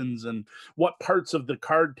interactions and what parts of the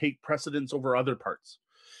card take precedence over other parts.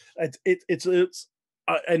 It's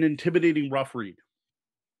an intimidating rough read.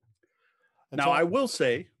 Now, I will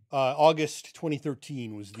say August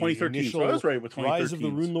 2013 was the initial so I was right with Rise of the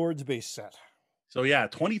Rune Lords base set. So yeah,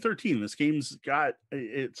 2013. This game's got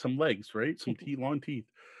some legs, right? Some long teeth.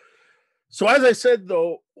 So as I said,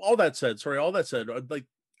 though, all that said, like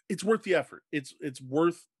it's worth the effort. It's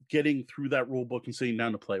worth getting through that rule book and sitting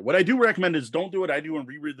down to play. What I do recommend is don't do what I do and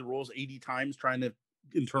reread the rules 80 times trying to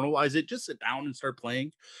internalize it. Just sit down and start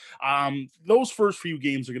playing. Those first few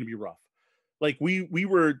games are going to be rough. Like we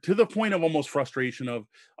were to the point of almost frustration of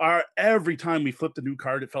every time we flipped a new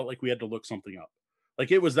card, it felt like we had to look something up. Like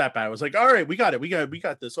it was that bad. I was like, all right, we got it. We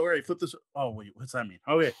got this. All right, flip this. Oh, wait, what's that mean?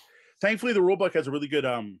 Okay. Thankfully, the rulebook has a really good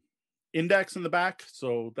index in the back,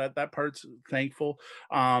 so that part's thankful.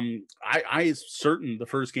 I is certain the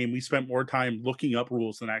first game we spent more time looking up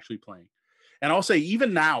rules than actually playing. And I'll say,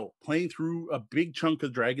 even now, playing through a big chunk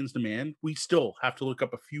of Dragon's Demand, we still have to look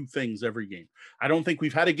up a few things every game. I don't think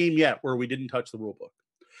we've had a game yet where we didn't touch the rule book.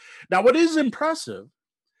 Now, what is impressive,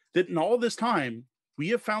 that in all this time, we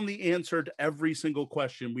have found the answer to every single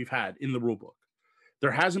question we've had in the rule book.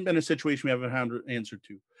 There hasn't been a situation we haven't found an answer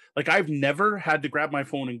to. Like, I've never had to grab my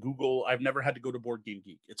phone and Google. I've never had to go to Board Game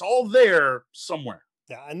Geek. It's all there somewhere.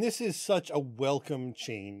 Yeah, and this is such a welcome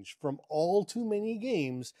change from all too many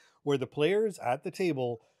games where the players at the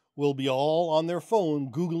table will be all on their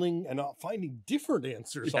phone Googling and finding different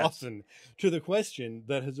answers often to the question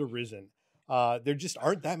that has arisen. There just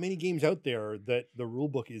aren't that many games out there that the rule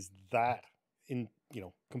book is that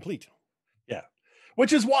complete. Yeah.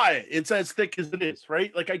 Which is why it's as thick as it is,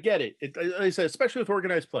 right? Like, I get it. Like I said, especially with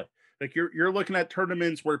organized play. Like, you're looking at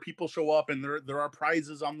tournaments where people show up and there are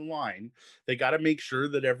prizes on the line. They got to make sure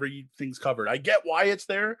that everything's covered. I get why it's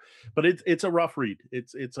there, but it's a rough read.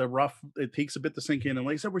 It takes a bit to sink in. And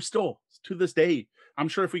like I said, we're still, to this day, I'm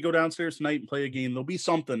sure if we go downstairs tonight and play a game, there'll be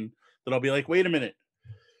something that I'll be like, wait a minute.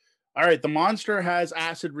 All right, the monster has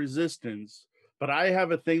acid resistance, but I have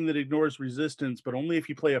a thing that ignores resistance, but only if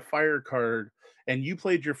you play a fire card, and you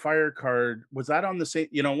played your fire card. Was that on the same,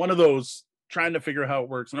 one of those, trying to figure out how it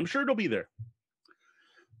works? And I'm sure it'll be there.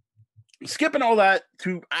 Skipping all that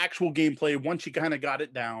to actual gameplay, once you kind of got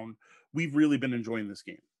it down, we've really been enjoying this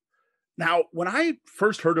game. Now, when I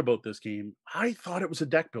first heard about this game, I thought it was a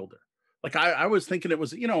deck builder. Like, I was thinking it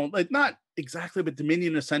was, like, not exactly, but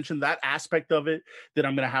Dominion Ascension, that aspect of it, that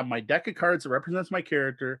I'm going to have my deck of cards that represents my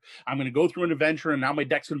character. I'm going to go through an adventure, and now my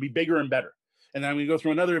deck's going to be bigger and better. And then I'm going to go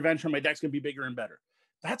through another adventure, and my deck's going to be bigger and better.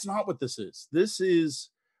 That's not what this is. This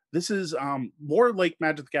is more like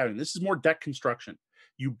Magic the Gathering. This is more deck construction.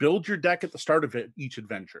 You build your deck at the start of each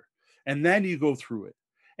adventure, and then you go through it.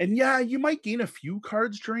 And yeah, you might gain a few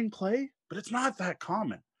cards during play, but it's not that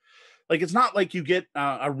common. Like, it's not like you get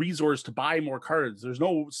a resource to buy more cards. There's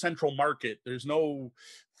no central market. There's no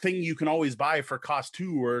thing you can always buy for cost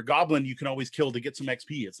 2 or a goblin you can always kill to get some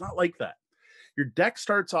XP. It's not like that. Your deck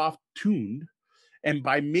starts off tuned, and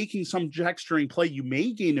by making some decks during play, you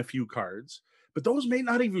may gain a few cards, but those may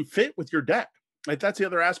not even fit with your deck. Like, that's the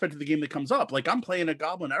other aspect of the game that comes up. Like, I'm playing a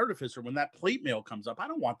Goblin Artificer. When that plate mail comes up, I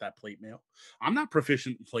don't want that plate mail. I'm not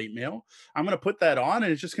proficient in plate mail. I'm going to put that on,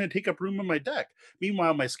 and it's just going to take up room in my deck.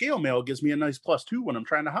 Meanwhile, my scale mail gives me a nice +2 when I'm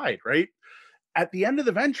trying to hide, right? At the end of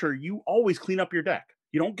the venture, you always clean up your deck.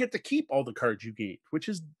 You don't get to keep all the cards you gained, which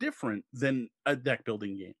is different than a deck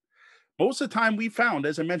building game. Most of the time we found,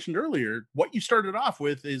 as I mentioned earlier, what you started off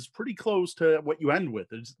with is pretty close to what you end with.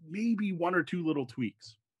 There's maybe 1 or 2 little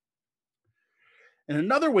tweaks. And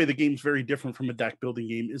another way the game's very different from a deck building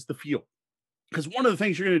game is the feel. Because one of the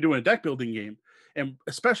things you're going to do in a deck building game, and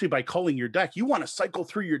especially by culling your deck, you want to cycle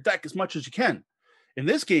through your deck as much as you can. In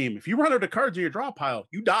this game, if you run out of cards in your draw pile,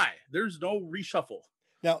 you die. There's no reshuffle.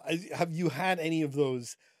 Now, have you had any of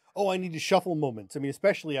those, I need to shuffle moments? I mean,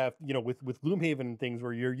 especially with Gloomhaven and things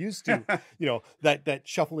where you're used to, that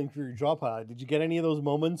shuffling through your draw pile. Did you get any of those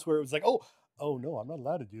moments where it was like, oh no, I'm not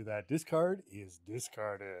allowed to do that. This card is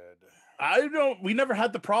discarded. We never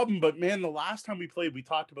had the problem, but man, the last time we played, we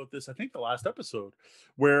talked about this, I think the last episode,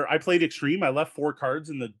 where I played Extreme. I left 4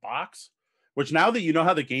 cards in the box, which now that you know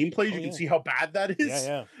how the game plays, you can see how bad that is.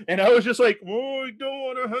 Yeah. And I was just like, I don't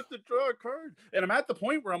want to have to draw a card. And I'm at the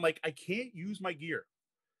point where I'm like, I can't use my gear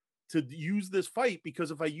to use this fight,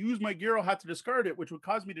 because if I use my gear, I'll have to discard it, which would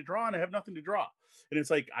cause me to draw, and I have nothing to draw. And it's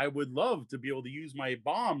like, I would love to be able to use my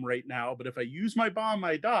bomb right now, but if I use my bomb,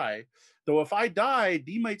 I die. Though if I die,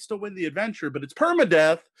 D might still win the adventure, but it's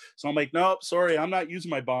permadeath. So I'm like, nope, sorry, I'm not using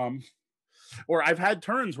my bomb. Or I've had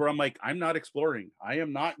turns where I'm like, I'm not exploring. I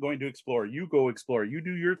am not going to explore. You go explore. You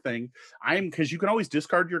do your thing. Because you can always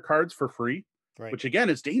discard your cards for free. Right. Which again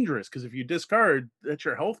is dangerous, because if you discard, that's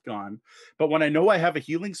your health gone. But when I know I have a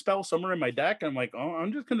healing spell somewhere in my deck, I'm like,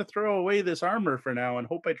 I'm just going to throw away this armor for now and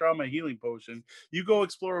hope I draw my healing potion. You go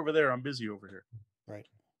explore over there. I'm busy over here. Right.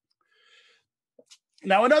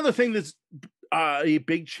 Now, another thing that's a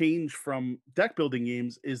big change from deck building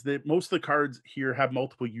games is that most of the cards here have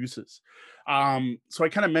multiple uses. So I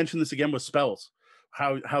kind of mentioned this again with spells,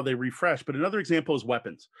 how they refresh. But another example is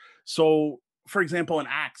weapons. So, for example, an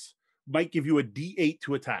axe might give you a D8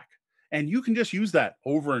 to attack, and you can just use that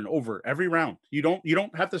over and over every round. You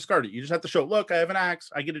don't have to discard it. You just have to show, look, I have an axe,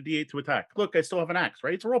 I get a D8 to attack. Look, I still have an axe,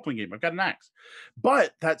 right? It's a role-playing game. I've got an axe.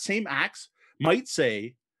 But that same axe might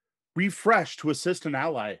say refresh to assist an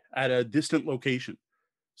ally at a distant location.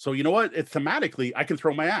 So you know what? Thematically, I can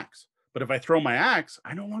throw my axe. But if I throw my axe,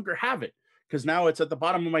 I no longer have it because now it's at the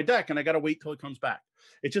bottom of my deck and I got to wait till it comes back.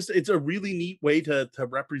 It's a really neat way to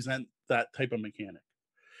represent that type of mechanic.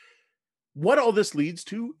 What all this leads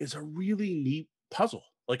to is a really neat puzzle.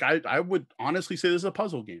 Like I would honestly say this is a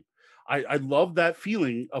puzzle game. I love that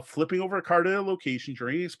feeling of flipping over a card at a location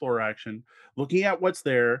during Explorer action, looking at what's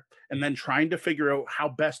there, and then trying to figure out how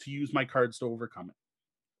best to use my cards to overcome it.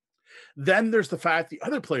 Then there's the fact the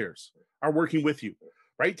other players are working with you,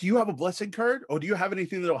 right? Do you have a blessing card? Oh, do you have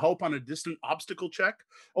anything that'll help on a distant obstacle check?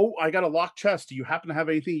 Oh, I got a locked chest. Do you happen to have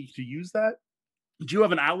anything to use that? Do you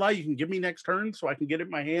have an ally you can give me next turn so I can get it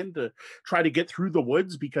in my hand to try to get through the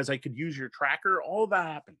woods because I could use your tracker? All of that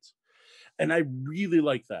happens. And I really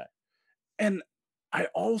like that. And I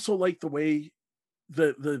also like the way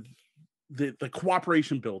the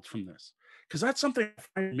cooperation builds from this, because that's something I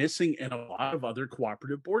find missing in a lot of other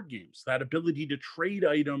cooperative board games, that ability to trade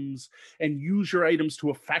items and use your items to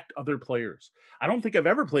affect other players. I don't think I've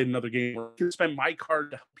ever played another game where I can spend my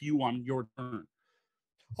card to help you on your turn.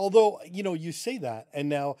 Although, you say that, and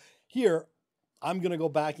now here, I'm going to go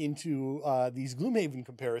back into these Gloomhaven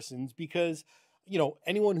comparisons because,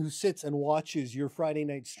 anyone who sits and watches your Friday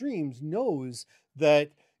night streams knows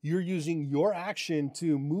that you're using your action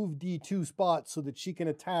to move D2 spots so that she can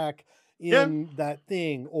attack in that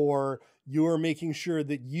thing, or you're making sure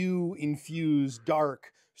that you infuse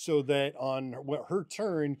dark so that on her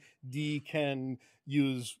turn, D can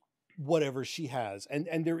use whatever she has.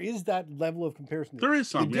 And there is that level of comparison. There is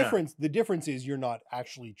some the difference is you're not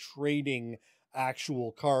actually trading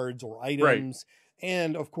actual cards or items. Right.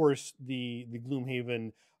 And of course the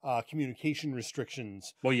Gloomhaven communication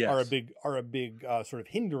restrictions are a big sort of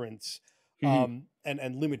hindrance and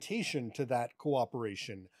limitation to that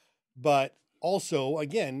cooperation. But also,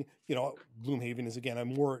 again, Gloomhaven is again a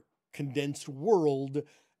more condensed world,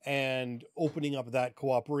 and opening up that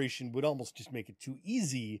cooperation would almost just make it too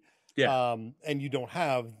easy. Yeah. And you don't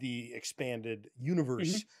have the expanded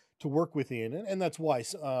universe to work within. And that's why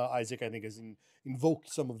Isaac, I think, has invoked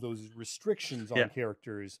some of those restrictions on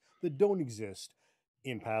characters that don't exist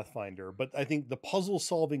in Pathfinder. But I think the puzzle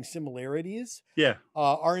solving similarities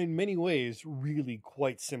are in many ways really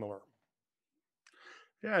quite similar.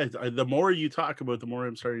 Yeah, the more you talk about it, the more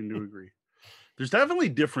I'm starting to agree. There's definitely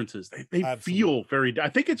differences. They feel very. I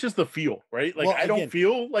think it's just the feel, right? Like, I don't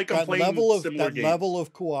feel like I'm playing similar games. Level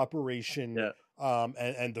of cooperation,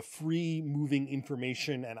 and the free moving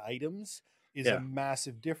information and items is a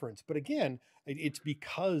massive difference. But again, it's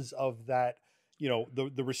because of that,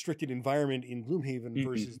 the restricted environment in Gloomhaven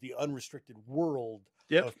versus the unrestricted world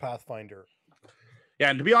of Pathfinder.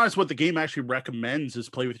 Yeah, and to be honest, what the game actually recommends is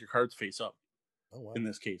play with your cards face up. Oh, wow. In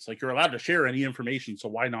this case, like, you're allowed to share any information, so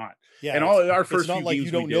why not? Yeah, and all our first it's not few like games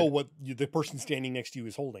you don't know what the person standing next to you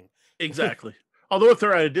is holding. Exactly. Although if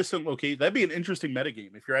they're at a distant location, that'd be an interesting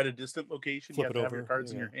metagame. If you're at a distant location, you have to have your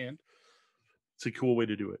cards in your hand. It's a cool way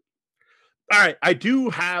to do it. All right, I do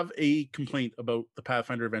have a complaint about the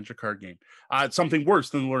Pathfinder Adventure card game. It's something worse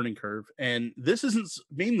than the learning curve, and this isn't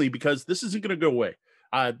mainly because this isn't going to go away.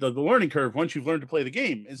 The learning curve, once you've learned to play the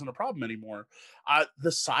game, isn't a problem anymore.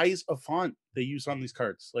 The size of font they use on these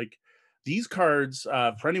cards, like these cards,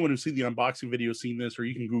 for anyone who's seen the unboxing video, seen this, or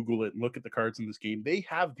you can Google it and look at the cards in this game, they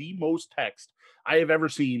have the most text I have ever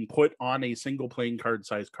seen put on a single playing card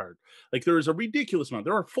size card. Like, there is a ridiculous amount.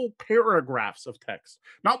 There are full paragraphs of text,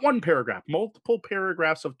 not one paragraph, multiple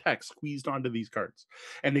paragraphs of text squeezed onto these cards.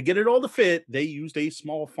 And to get it all to fit, they used a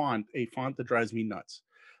small font, a font that drives me nuts.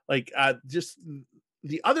 Like, just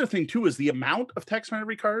the other thing too is the amount of text on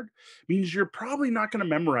every card means you're probably not going to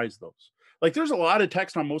memorize those. Like, there's a lot of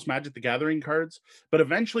text on most Magic the Gathering cards, but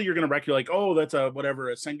eventually you're going to you're like, oh, that's a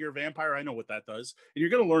Sengir Vampire. I know what that does. And you're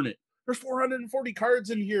going to learn it. There's 440 cards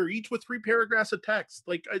in here, each with 3 paragraphs of text.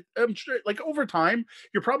 Like, I'm sure, like, over time,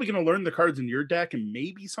 you're probably going to learn the cards in your deck and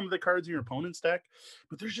maybe some of the cards in your opponent's deck,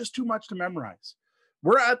 but there's just too much to memorize.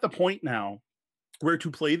 We're at the point now where to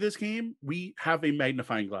play this game, we have a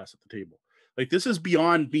magnifying glass at the table. Like, this is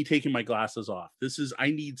beyond me taking my glasses off. This is, I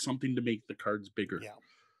need something to make the cards bigger. Yeah.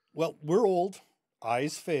 Well, we're old,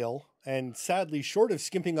 eyes fail, and sadly, short of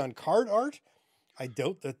skimping on card art, I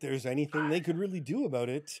doubt that there's anything they could really do about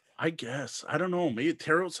it. I guess. I don't know. Maybe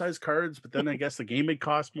tarot-sized cards, but then I guess the game would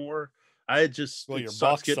cost more. I just, well, your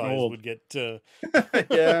box size old. Would get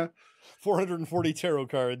yeah. 440 tarot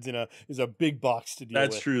cards is a big box to deal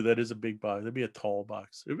with. That's true. That is a big box. That'd be a tall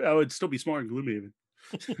box. I would still be smaller than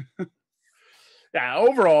Gloomhaven. Yeah,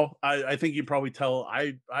 overall, I think you can probably tell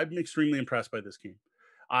I'm extremely impressed by this game.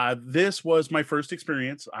 This was my first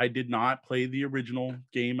experience. I did not play the original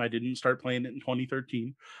game. I didn't start playing it in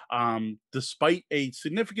 2013. Despite a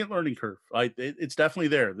significant learning curve, it's definitely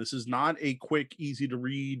there. This is not a quick, easy to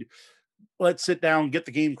read. Let's sit down, get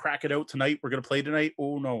the game, crack it out tonight. We're going to play tonight.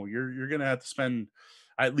 Oh no, you're going to have to spend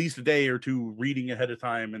at least a day or two reading ahead of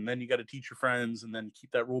time, and then you got to teach your friends, and then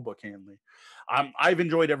keep that rule book handy. I've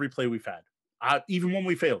enjoyed every play we've had, even when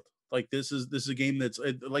we failed. Like this is a game that's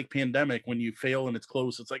like Pandemic. When you fail and it's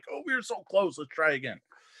close, it's like, oh, we were so close. Let's try again.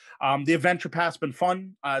 The adventure path's been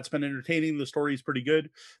fun. It's been entertaining. The story is pretty good.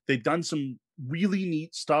 They've done some really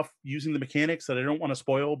neat stuff using the mechanics that I don't want to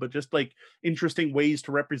spoil, but just like interesting ways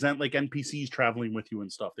to represent like NPCs traveling with you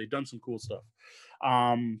and stuff. They've done some cool stuff.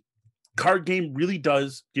 Card game really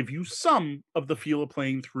does give you some of the feel of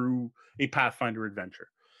playing through a Pathfinder adventure.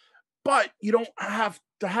 But you don't have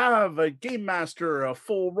to have a game master, a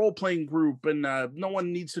full role-playing group, and no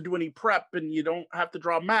one needs to do any prep, and you don't have to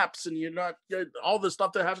draw maps, and you're not all the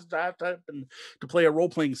stuff that has to happen to play a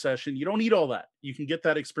role-playing session. You don't need all that. You can get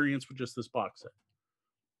that experience with just this box set.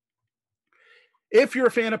 If you're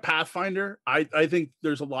a fan of Pathfinder, I think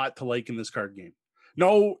there's a lot to like in this card game.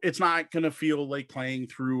 No, it's not going to feel like playing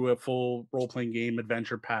through a full role-playing game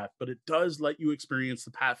adventure path, but it does let you experience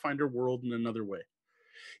the Pathfinder world in another way.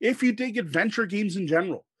 If you dig adventure games in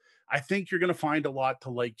general, I think you're going to find a lot to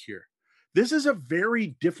like here. This is a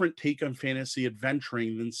very different take on fantasy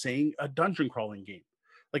adventuring than, saying, a dungeon crawling game,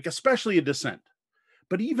 like especially a Descent.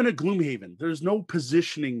 But even a Gloomhaven, there's no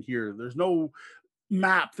positioning here. There's no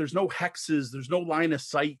map. There's no hexes. There's no line of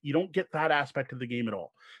sight. You don't get that aspect of the game at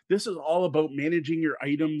all. This is all about managing your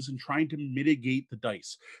items and trying to mitigate the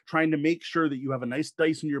dice, trying to make sure that you have a nice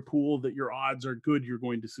dice in your pool, that your odds are good, you're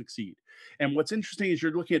going to succeed. And what's interesting is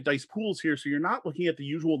you're looking at dice pools here, so you're not looking at the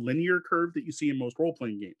usual linear curve that you see in most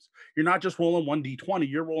role-playing games. You're not just rolling 1d20,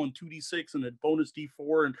 you're rolling 2d6 and a bonus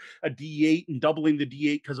d4 and a d8 and doubling the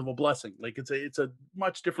d8 because of a blessing. Like it's a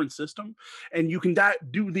much different system, and you can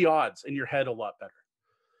do the odds in your head a lot better.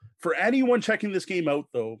 For anyone checking this game out,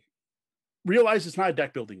 though, realize it's not a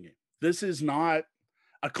deck building game. This is not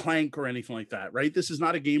a Clank or anything like that, right? This is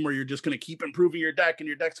not a game where you're just going to keep improving your deck and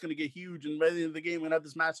your deck's going to get huge, and by the end of the game, we're going to have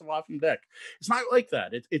this massive awesome deck. It's not like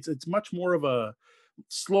that. It's much more of a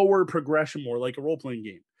slower progression, more like a role-playing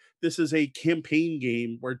game. This is a campaign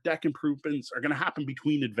game where deck improvements are going to happen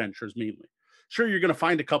between adventures mainly. Sure, you're going to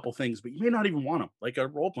find a couple things, but you may not even want them, like a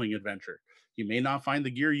role-playing adventure. You may not find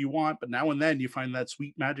the gear you want, but now and then you find that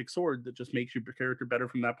sweet magic sword that just makes your character better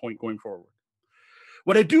from that point going forward.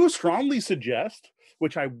 What I do strongly suggest,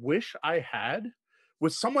 which I wish I had,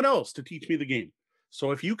 was someone else to teach me the game.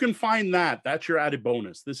 So if you can find that, that's your added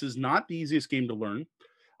bonus. This is not the easiest game to learn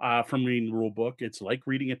from reading the rule book. It's like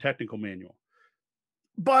reading a technical manual.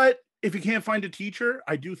 But if you can't find a teacher,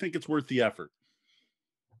 I do think it's worth the effort.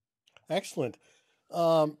 Excellent.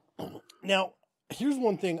 Now, here's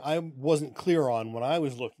one thing I wasn't clear on when I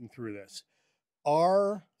was looking through this.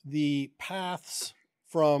 Are the paths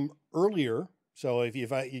from earlier, so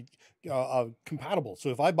if I compatible? So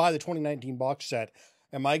if I buy the 2019 box set,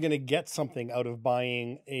 am I going to get something out of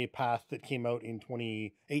buying a path that came out in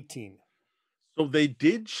 2018? So they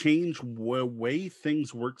did change the way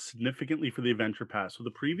things worked significantly for the Adventure Pass. So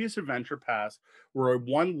the previous Adventure Pass were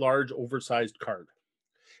one large oversized card,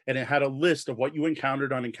 and it had a list of what you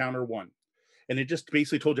encountered on Encounter 1. And it just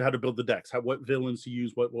basically told you how to build the decks, what villains to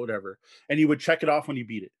use, whatever. And you would check it off when you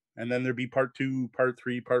beat it. And then there'd be part 2, part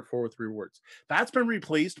 3, part 4 with rewards. That's been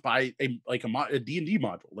replaced by a D&D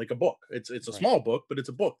module, like a book. It's a small book, but it's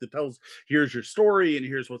a book that tells, here's your story and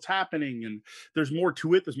here's what's happening. And there's more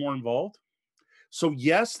to it. There's more involved. So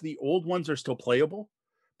yes, the old ones are still playable,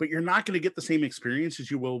 but you're not going to get the same experience as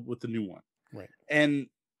you will with the new one. Right. And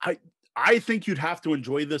I think you'd have to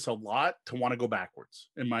enjoy this a lot to want to go backwards,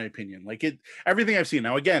 in my opinion. Like everything I've seen.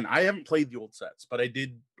 Now, again, I haven't played the old sets, but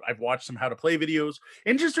I've watched some how to play videos.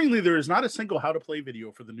 Interestingly, there is not a single how to play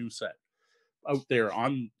video for the new set out there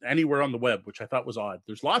on anywhere on the web, which I thought was odd.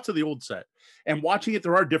 There's lots of the old set, and watching it,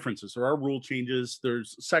 there are differences. There are rule changes.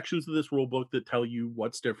 There's sections of this rule book that tell you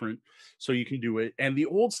what's different, so you can do it. And the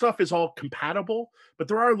old stuff is all compatible, but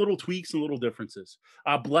there are little tweaks and little differences.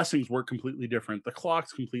 Blessings work completely different. The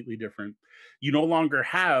clock's completely different. You no longer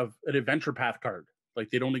have an adventure path card.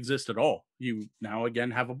 Like, they don't exist at all. You now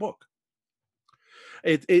again have a book.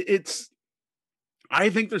 It's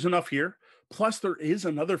I think there's enough here. Plus, there is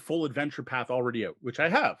another full adventure path already out, which I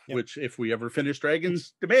have, which if we ever finish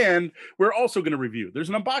Dragon's Demand, we're also going to review. There's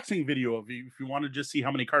an unboxing video of you if you want to just see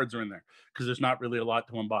how many cards are in there, because there's not really a lot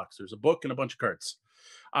to unbox. There's a book and a bunch of cards.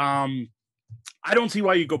 I don't see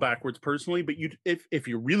why you go backwards personally, but if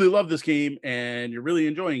you really love this game and you're really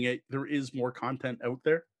enjoying it, there is more content out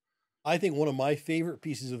there. I think one of my favorite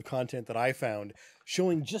pieces of content that I found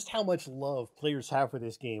showing just how much love players have for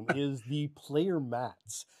this game is the player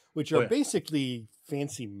mats, which are basically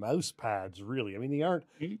fancy mouse pads, really. I mean,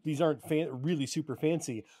 these aren't really super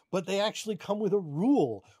fancy, but they actually come with a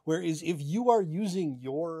rule. Whereas if you are using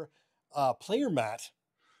your player mat,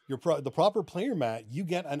 the proper player mat, you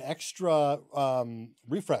get an extra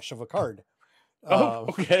refresh of a card.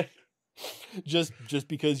 Okay. Just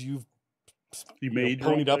because you made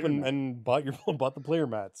ponied up and bought the player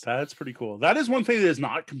mats. That's pretty cool. That is one thing that is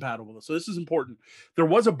not compatible. So this is important. There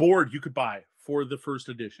was a board you could buy for the first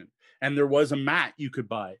edition, and there was a mat you could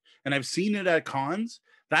buy. And I've seen it at cons.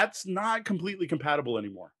 That's not completely compatible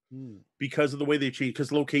anymore because of the way they changed.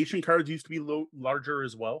 Because location cards used to be larger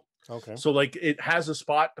as well. Okay. So like it has a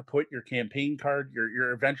spot to put your campaign card,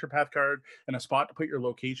 your adventure path card, and a spot to put your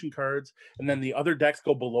location cards. And then the other decks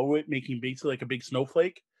go below it, making basically like a big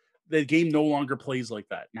snowflake. The game no longer plays like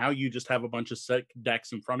that. Now you just have a bunch of set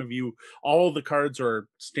decks in front of you. All the cards are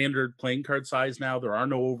standard playing card size now. There are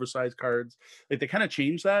no oversized cards. Like they kind of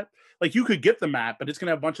changed that. Like you could get the mat, but it's going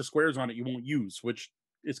to have a bunch of squares on it you won't use, which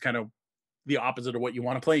is kind of the opposite of what you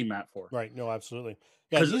want to play mat for. Right. No, absolutely.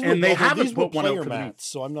 Yeah, they haven't put one out for mats,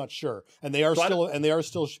 so I'm not sure. And they are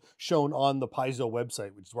still shown on the Paizo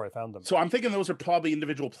website, which is where I found them. So I'm thinking those are probably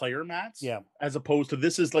individual player mats. Yeah. As opposed to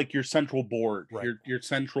this is like your central board, right. your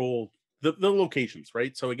central the locations,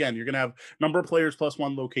 right? So again, you're gonna have number of players plus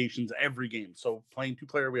one locations every game. So playing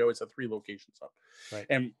 2-player, we always have 3 locations up. Right.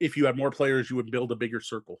 And if you had more players, you would build a bigger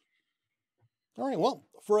circle. All right, well,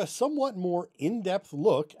 for a somewhat more in-depth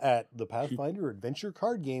look at the Pathfinder Adventure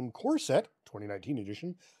Card Game Core Set 2019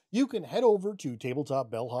 edition, you can head over to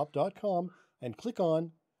tabletopbellhop.com and click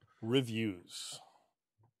on Reviews.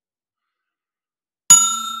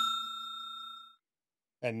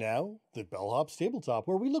 And now, the Bellhop's Tabletop,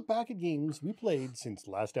 where we look back at games we played since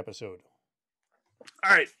last episode.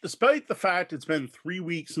 All right, despite the fact it's been 3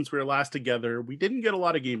 weeks since we were last together, we didn't get a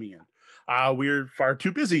lot of gaming in. We're far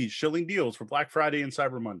too busy shilling deals for Black Friday and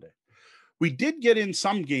Cyber Monday. We did get in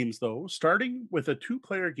some games, though, starting with a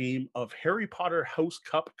 2-player game of Harry Potter House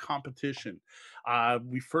Cup competition.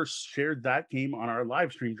 We first shared that game on our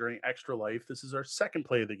live stream during Extra Life. This is our second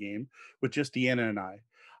play of the game with just Deanna and I.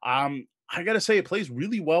 I got to say, it plays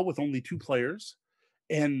really well with only 2 players.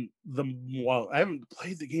 And I haven't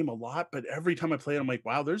played the game a lot, but every time I play it, I'm like,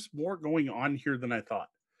 wow, there's more going on here than I thought.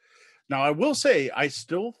 Now, I will say, I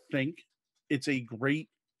still think it's a great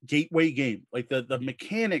gateway game. Like the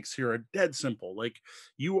mechanics here are dead simple. Like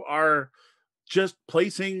you are just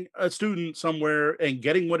placing a student somewhere and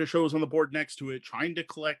getting what it shows on the board next to it, trying to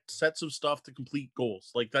collect sets of stuff to complete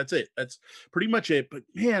goals. Like that's it. That's pretty much it. But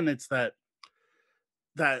man, it's that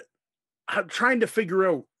I'm trying to figure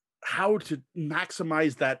out how to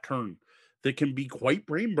maximize that turn that can be quite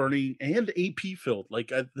brain burning and AP filled.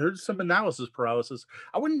 Like there's some analysis paralysis.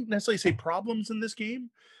 I wouldn't necessarily say problems in this game,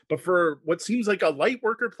 but for what seems like a light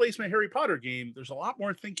worker placement Harry Potter game, there's a lot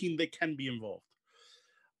more thinking that can be involved.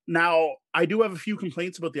 Now, I do have a few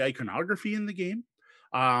complaints about the iconography in the game.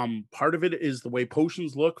 Part of it is the way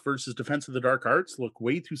potions look versus Defense of the Dark Arts look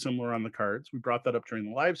way too similar on the cards. We brought that up during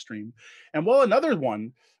the live stream. And another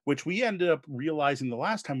one, which we ended up realizing the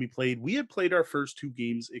last time we had played our first 2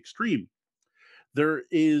 games Extreme. There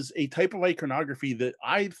is a type of iconography that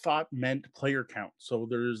I thought meant player count. So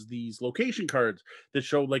there's these location cards that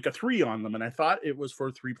show like a 3 on them. And I thought it was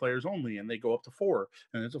for 3 players only. And they go up to 4.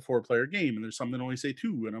 And it's a 4-player game. And there's some that only say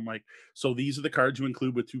 2. And I'm like, so these are the cards you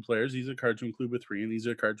include with 2 players. These are the cards you include with 3. And these are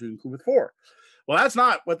the cards you include with 4. Well, that's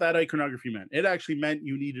not what that iconography meant. It actually meant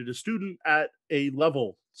you needed a student at a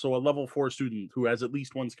level. So a level 4 student who has at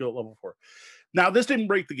least 1 skill at level 4. Now, this didn't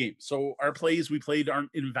break the game. So our plays we played aren't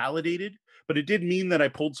invalidated, but it did mean that I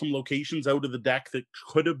pulled some locations out of the deck that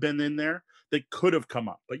could have been in there that could have come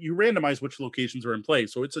up. But you randomize which locations are in play.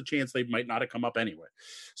 So it's a chance they might not have come up anyway.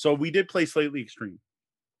 So we did play slightly Extreme.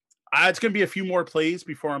 It's going to be a few more plays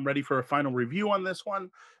before I'm ready for a final review on this one,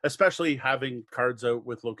 especially having cards out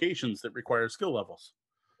with locations that require skill levels.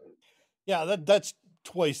 Yeah, that's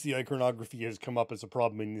twice the iconography has come up as a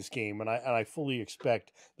problem in this game, and I fully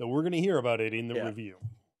expect that we're going to hear about it in the review.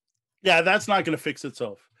 Yeah, that's not going to fix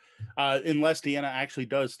itself. Unless Deanna actually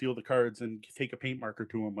does steal the cards and take a paint marker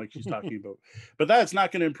to them like she's talking about. But that's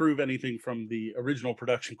not going to improve anything from the original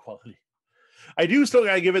production quality. I do still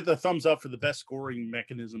got to give it the thumbs up for the best scoring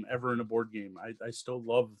mechanism ever in a board game. I still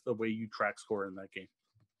love the way you track score in that game.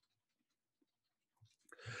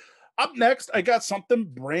 Up next, I got something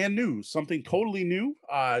brand new, something totally new.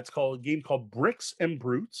 It's called a game called Bricks and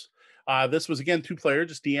Brutes. This was, again, 2-player,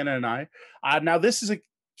 just Deanna and I. Now, this is a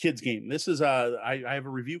kids game. This is I have a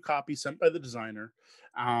review copy sent by the designer.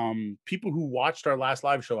 People who watched our last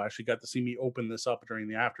live show actually got to see me open this up during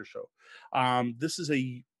the after show. This is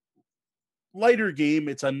a lighter game.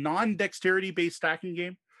 It's a non-dexterity based stacking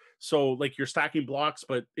game. So like you're stacking blocks,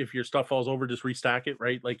 but if your stuff falls over, just restack it,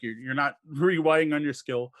 right? Like you're not relying on your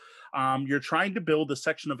skill. You're trying to build a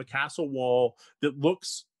section of a castle wall that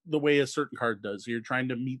looks the way a certain card does. You're trying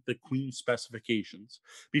to meet the queen specifications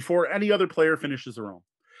before any other player finishes their own.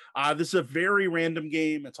 This is a very random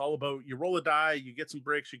game. It's all about you roll a die, you get some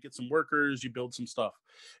bricks, you get some workers, you build some stuff,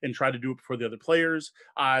 and try to do it before the other players.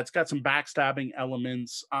 It's got some backstabbing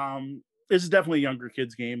elements. This is definitely a younger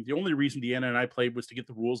kids game. The only reason Deanna and I played was to get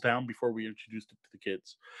the rules down before we introduced it to the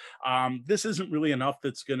kids. This isn't really enough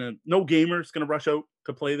no gamer is gonna rush out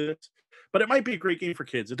to play this, but it might be a great game for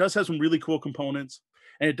kids. It does have some really cool components,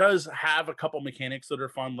 and it does have a couple mechanics that are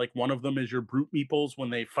fun. Like one of them is your brute meeples. When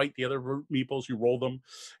they fight the other brute meeples, you roll them,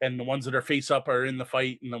 and the ones that are face up are in the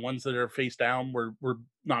fight, and the ones that are face down were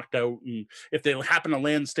knocked out. And if they happen to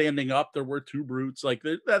land standing up, there were 2 brutes. Like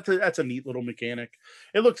that's a neat little mechanic.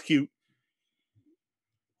 It looks cute.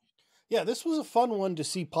 Yeah, this was a fun one to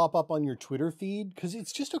see pop up on your Twitter feed because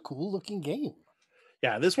it's just a cool looking game.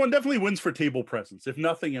 Yeah, this one definitely wins for table presence, if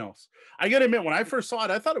nothing else. I gotta admit, when I first saw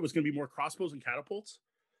it, I thought it was going to be more crossbows and catapults.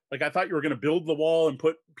 Like I thought you were going to build the wall and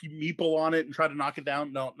put meeple on it and try to knock it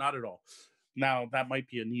down. No, not at all. Now that might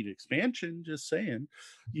be a neat expansion. Just saying,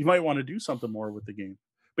 you might want to do something more with the game.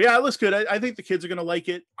 But yeah, it looks good. I think the kids are going to like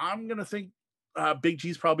it. I'm going to think Big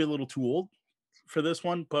G's probably a little too old for this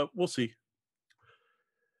one, but we'll see.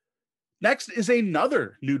 Next is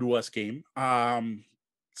another new to us game.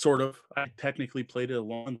 Sort of. I technically played it a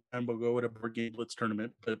long time ago at a Board Game Blitz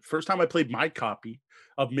tournament, but first time I played my copy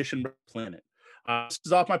of Mission Red Planet. This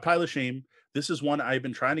is off my pile of shame. This is one I've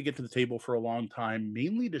been trying to get to the table for a long time,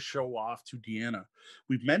 mainly to show off to Deanna.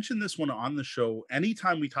 We've mentioned this one on the show.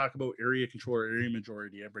 Anytime we talk about area control or area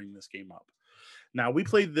majority, I bring this game up. Now, we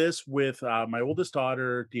played this with my oldest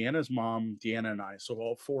daughter, Deanna's mom, Deanna, and I. So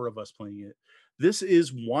all 4 of us playing it. This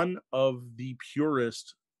is one of the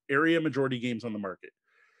purest area majority games on the market.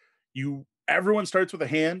 Everyone starts with a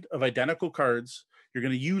hand of identical cards. You're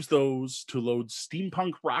going to use those to load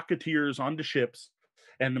steampunk rocketeers onto ships.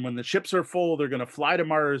 And then when the ships are full, they're going to fly to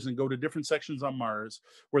Mars and go to different sections on Mars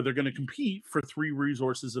where they're going to compete for 3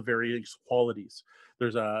 resources of various qualities.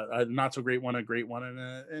 There's a not so great one, a great one,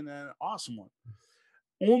 and an awesome one.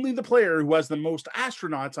 Only the player who has the most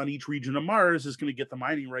astronauts on each region of Mars is going to get the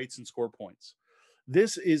mining rights and score points.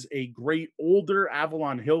 This is a great older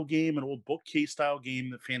Avalon Hill game, an old bookcase style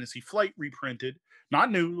game that Fantasy Flight reprinted.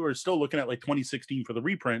 Not new, we're still looking at like 2016 for the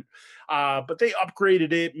reprint, but they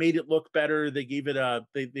upgraded it, made it look better. They gave it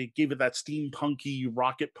they gave it that steampunky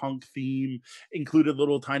rocket punk theme, included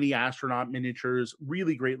little tiny astronaut miniatures.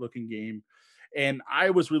 Really great looking game. And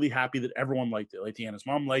I was really happy that everyone liked it. Like Deanna's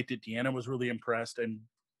mom liked it. Deanna was really impressed. And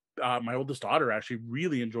my oldest daughter actually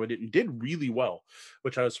really enjoyed it and did really well,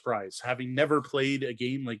 which I was surprised. Having never played a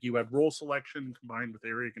game like you had role selection combined with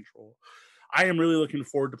area control. I am really looking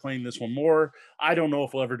forward to playing this one more. I don't know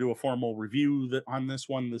if we'll ever do a formal review on this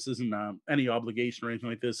one. This isn't any obligation or anything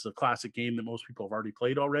like this. It's a classic game that most people have already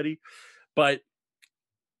played already. But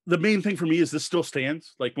the main thing for me is this still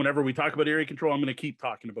stands. Like whenever we talk about area control, I'm going to keep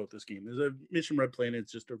talking about this game. There's a Mission Red Planet.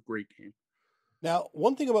 It's just a great game. Now,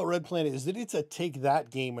 one thing about Red Planet is that it's a take that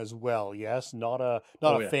game as well. Yes, not a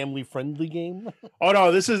family friendly game. Oh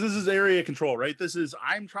no, this is area control, right? This is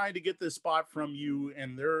I'm trying to get this spot from you,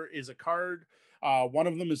 and there is a card. One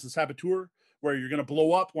of them is the Saboteur, where you're going to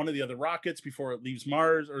blow up one of the other rockets before it leaves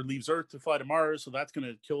Mars or leaves Earth to fly to Mars. So that's going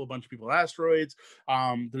to kill a bunch of people with asteroids.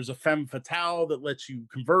 There's a femme fatale that lets you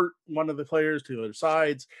convert one of the players to the other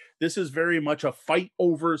sides. This is very much a fight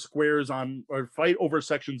over squares or fight over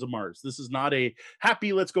sections of Mars. This is not a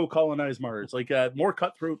happy, let's go colonize Mars, like more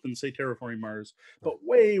cutthroat than say terraforming Mars, but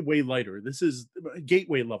way, way lighter. This is a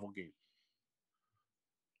gateway level game.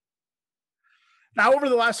 Now, over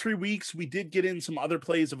the last 3 weeks, we did get in some other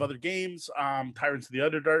plays of other games, Tyrants of the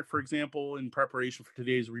Underdark, for example, in preparation for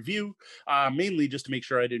today's review, mainly just to make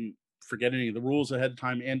sure I didn't forget any of the rules ahead of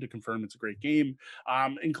time and to confirm it's a great game,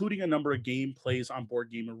 including a number of game plays on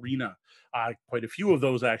Board Game Arena. Quite a few of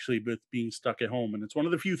those actually with being stuck at home. And it's one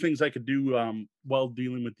of the few things I could do while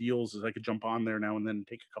dealing with deals is I could jump on there now and then and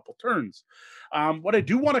take a couple turns. What I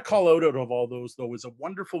do want to call out of all those, though, is a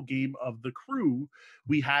wonderful game of The Crew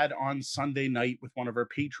we had on Sunday night with one of our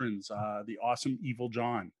patrons, the awesome Evil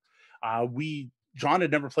John. John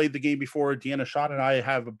had never played the game before. Deanna Schott and I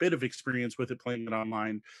have a bit of experience with it, playing it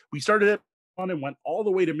online. We started it on and went all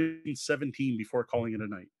the way to mission 17 before calling it a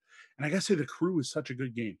night. And I gotta say, The Crew is such a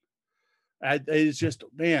good game. It's just,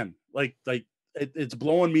 man, it's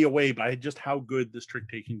blowing me away by just how good this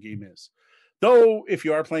trick-taking game is. Though, if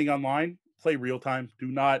you are playing online, play real time. Do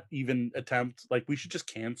not even attempt. Like, we should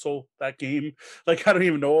just cancel that game. Like, I don't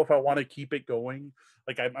even know if I want to keep it going.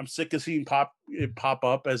 Like, I'm sick of seeing it pop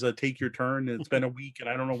up as a take your turn. And it's been a week, and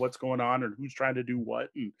I don't know what's going on or who's trying to do what,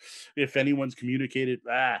 and if anyone's communicated.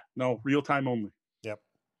 No, real time only. Yep.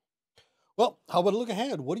 Well, how about a look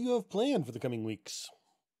ahead? What do you have planned for the coming weeks?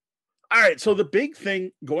 All right, so the big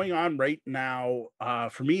thing going on right now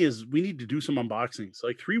for me is we need to do some unboxings.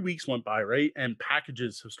 Like 3 weeks went by, right? And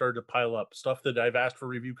packages have started to pile up. Stuff that I've asked for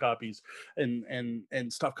review copies and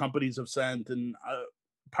stuff companies have sent. And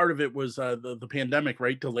part of it was the pandemic,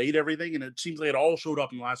 right? Delayed everything. And it seems like it all showed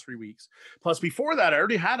up in the last 3 weeks. Plus, before that, I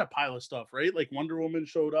already had a pile of stuff, right? Like Wonder Woman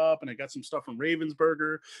showed up and I got some stuff from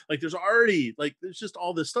Ravensburger. Like there's just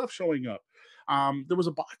all this stuff showing up. There was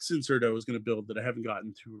a box insert I was going to build that I haven't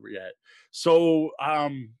gotten to yet. So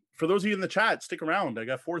for those of you in the chat, stick around. I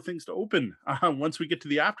got 4 things to open once we get to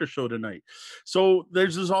the after show tonight. So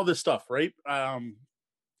there's all this stuff, right?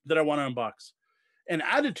 That I want to unbox. And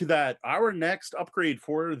added to that, our next upgrade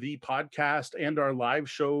for the podcast and our live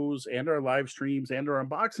shows and our live streams and our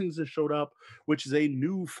unboxings has showed up, which is a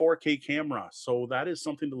new 4K camera. So that is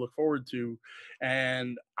something to look forward to.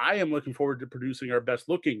 And I am looking forward to producing our best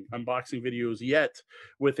looking unboxing videos yet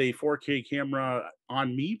with a 4K camera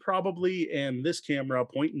on me probably, and this camera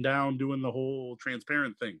pointing down doing the whole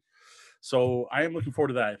transparent thing. So I am looking forward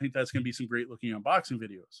to that. I think that's going to be some great looking unboxing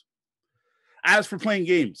videos. As for playing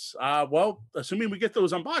games, well, assuming we get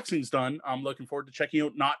those unboxings done, I'm looking forward to checking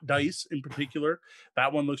out Not Dice in particular.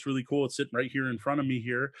 That one looks really cool. It's sitting right here in front of me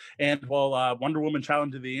here. And while Wonder Woman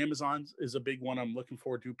Challenge of the Amazons is a big one I'm looking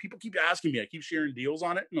forward to. People keep asking me. I keep sharing deals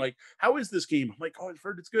on it. And like, how is this game? I'm like, oh, I've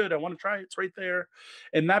heard it's good. I want to try it. It's right there.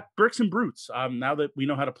 And that Bricks and Brutes, now that we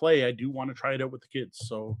know how to play, I do want to try it out with the kids.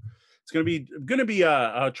 So it's going to be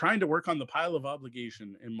trying to work on the pile of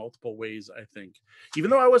obligation in multiple ways, I think. Even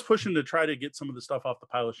though I was pushing to try to get some of the stuff off the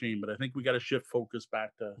pile of shame, but I think we got to shift focus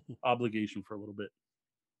back to obligation for a little bit.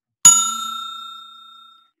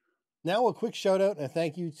 Now a quick shout out and a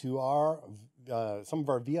thank you to our some of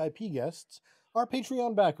our VIP guests, our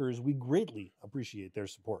Patreon backers. We greatly appreciate their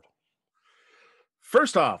support.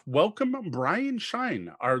 First off, welcome Brian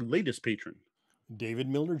Shine, our latest patron. David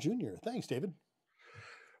Milner Jr. Thanks, David.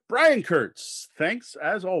 Brian Kurtz. Thanks,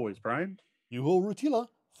 as always, Brian. Yuho Rutila.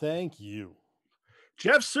 Thank you.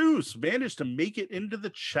 Jeff Seuss managed to make it into the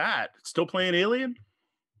chat. Still playing Alien?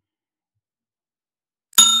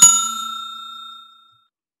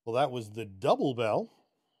 Well, that was the double bell.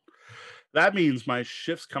 That means my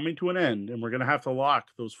shift's coming to an end, and we're going to have to lock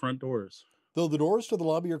those front doors. Though the doors to the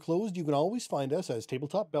lobby are closed, you can always find us as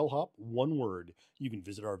Tabletop Bellhop, one word. You can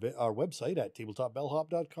visit our website at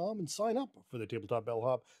tabletopbellhop.com and sign up for the Tabletop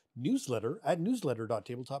Bellhop newsletter at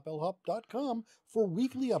newsletter.tabletopbellhop.com for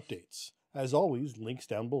weekly updates. As always, links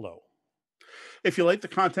down below. If you like the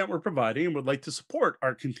content we're providing and would like to support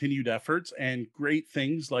our continued efforts and great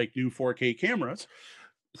things like new 4K cameras,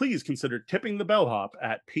 please consider tipping the bellhop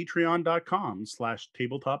at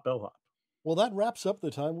patreon.com/tabletopbellhop. Well, that wraps up the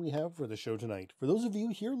time we have for the show tonight. For those of you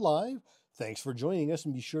here live, thanks for joining us,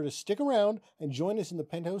 and be sure to stick around and join us in the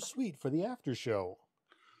Penthouse Suite for the after show.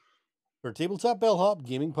 For Tabletop Bellhop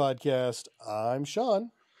Gaming Podcast, I'm Sean.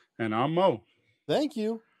 And I'm Mo. Thank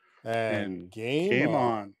you. And game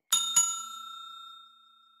on.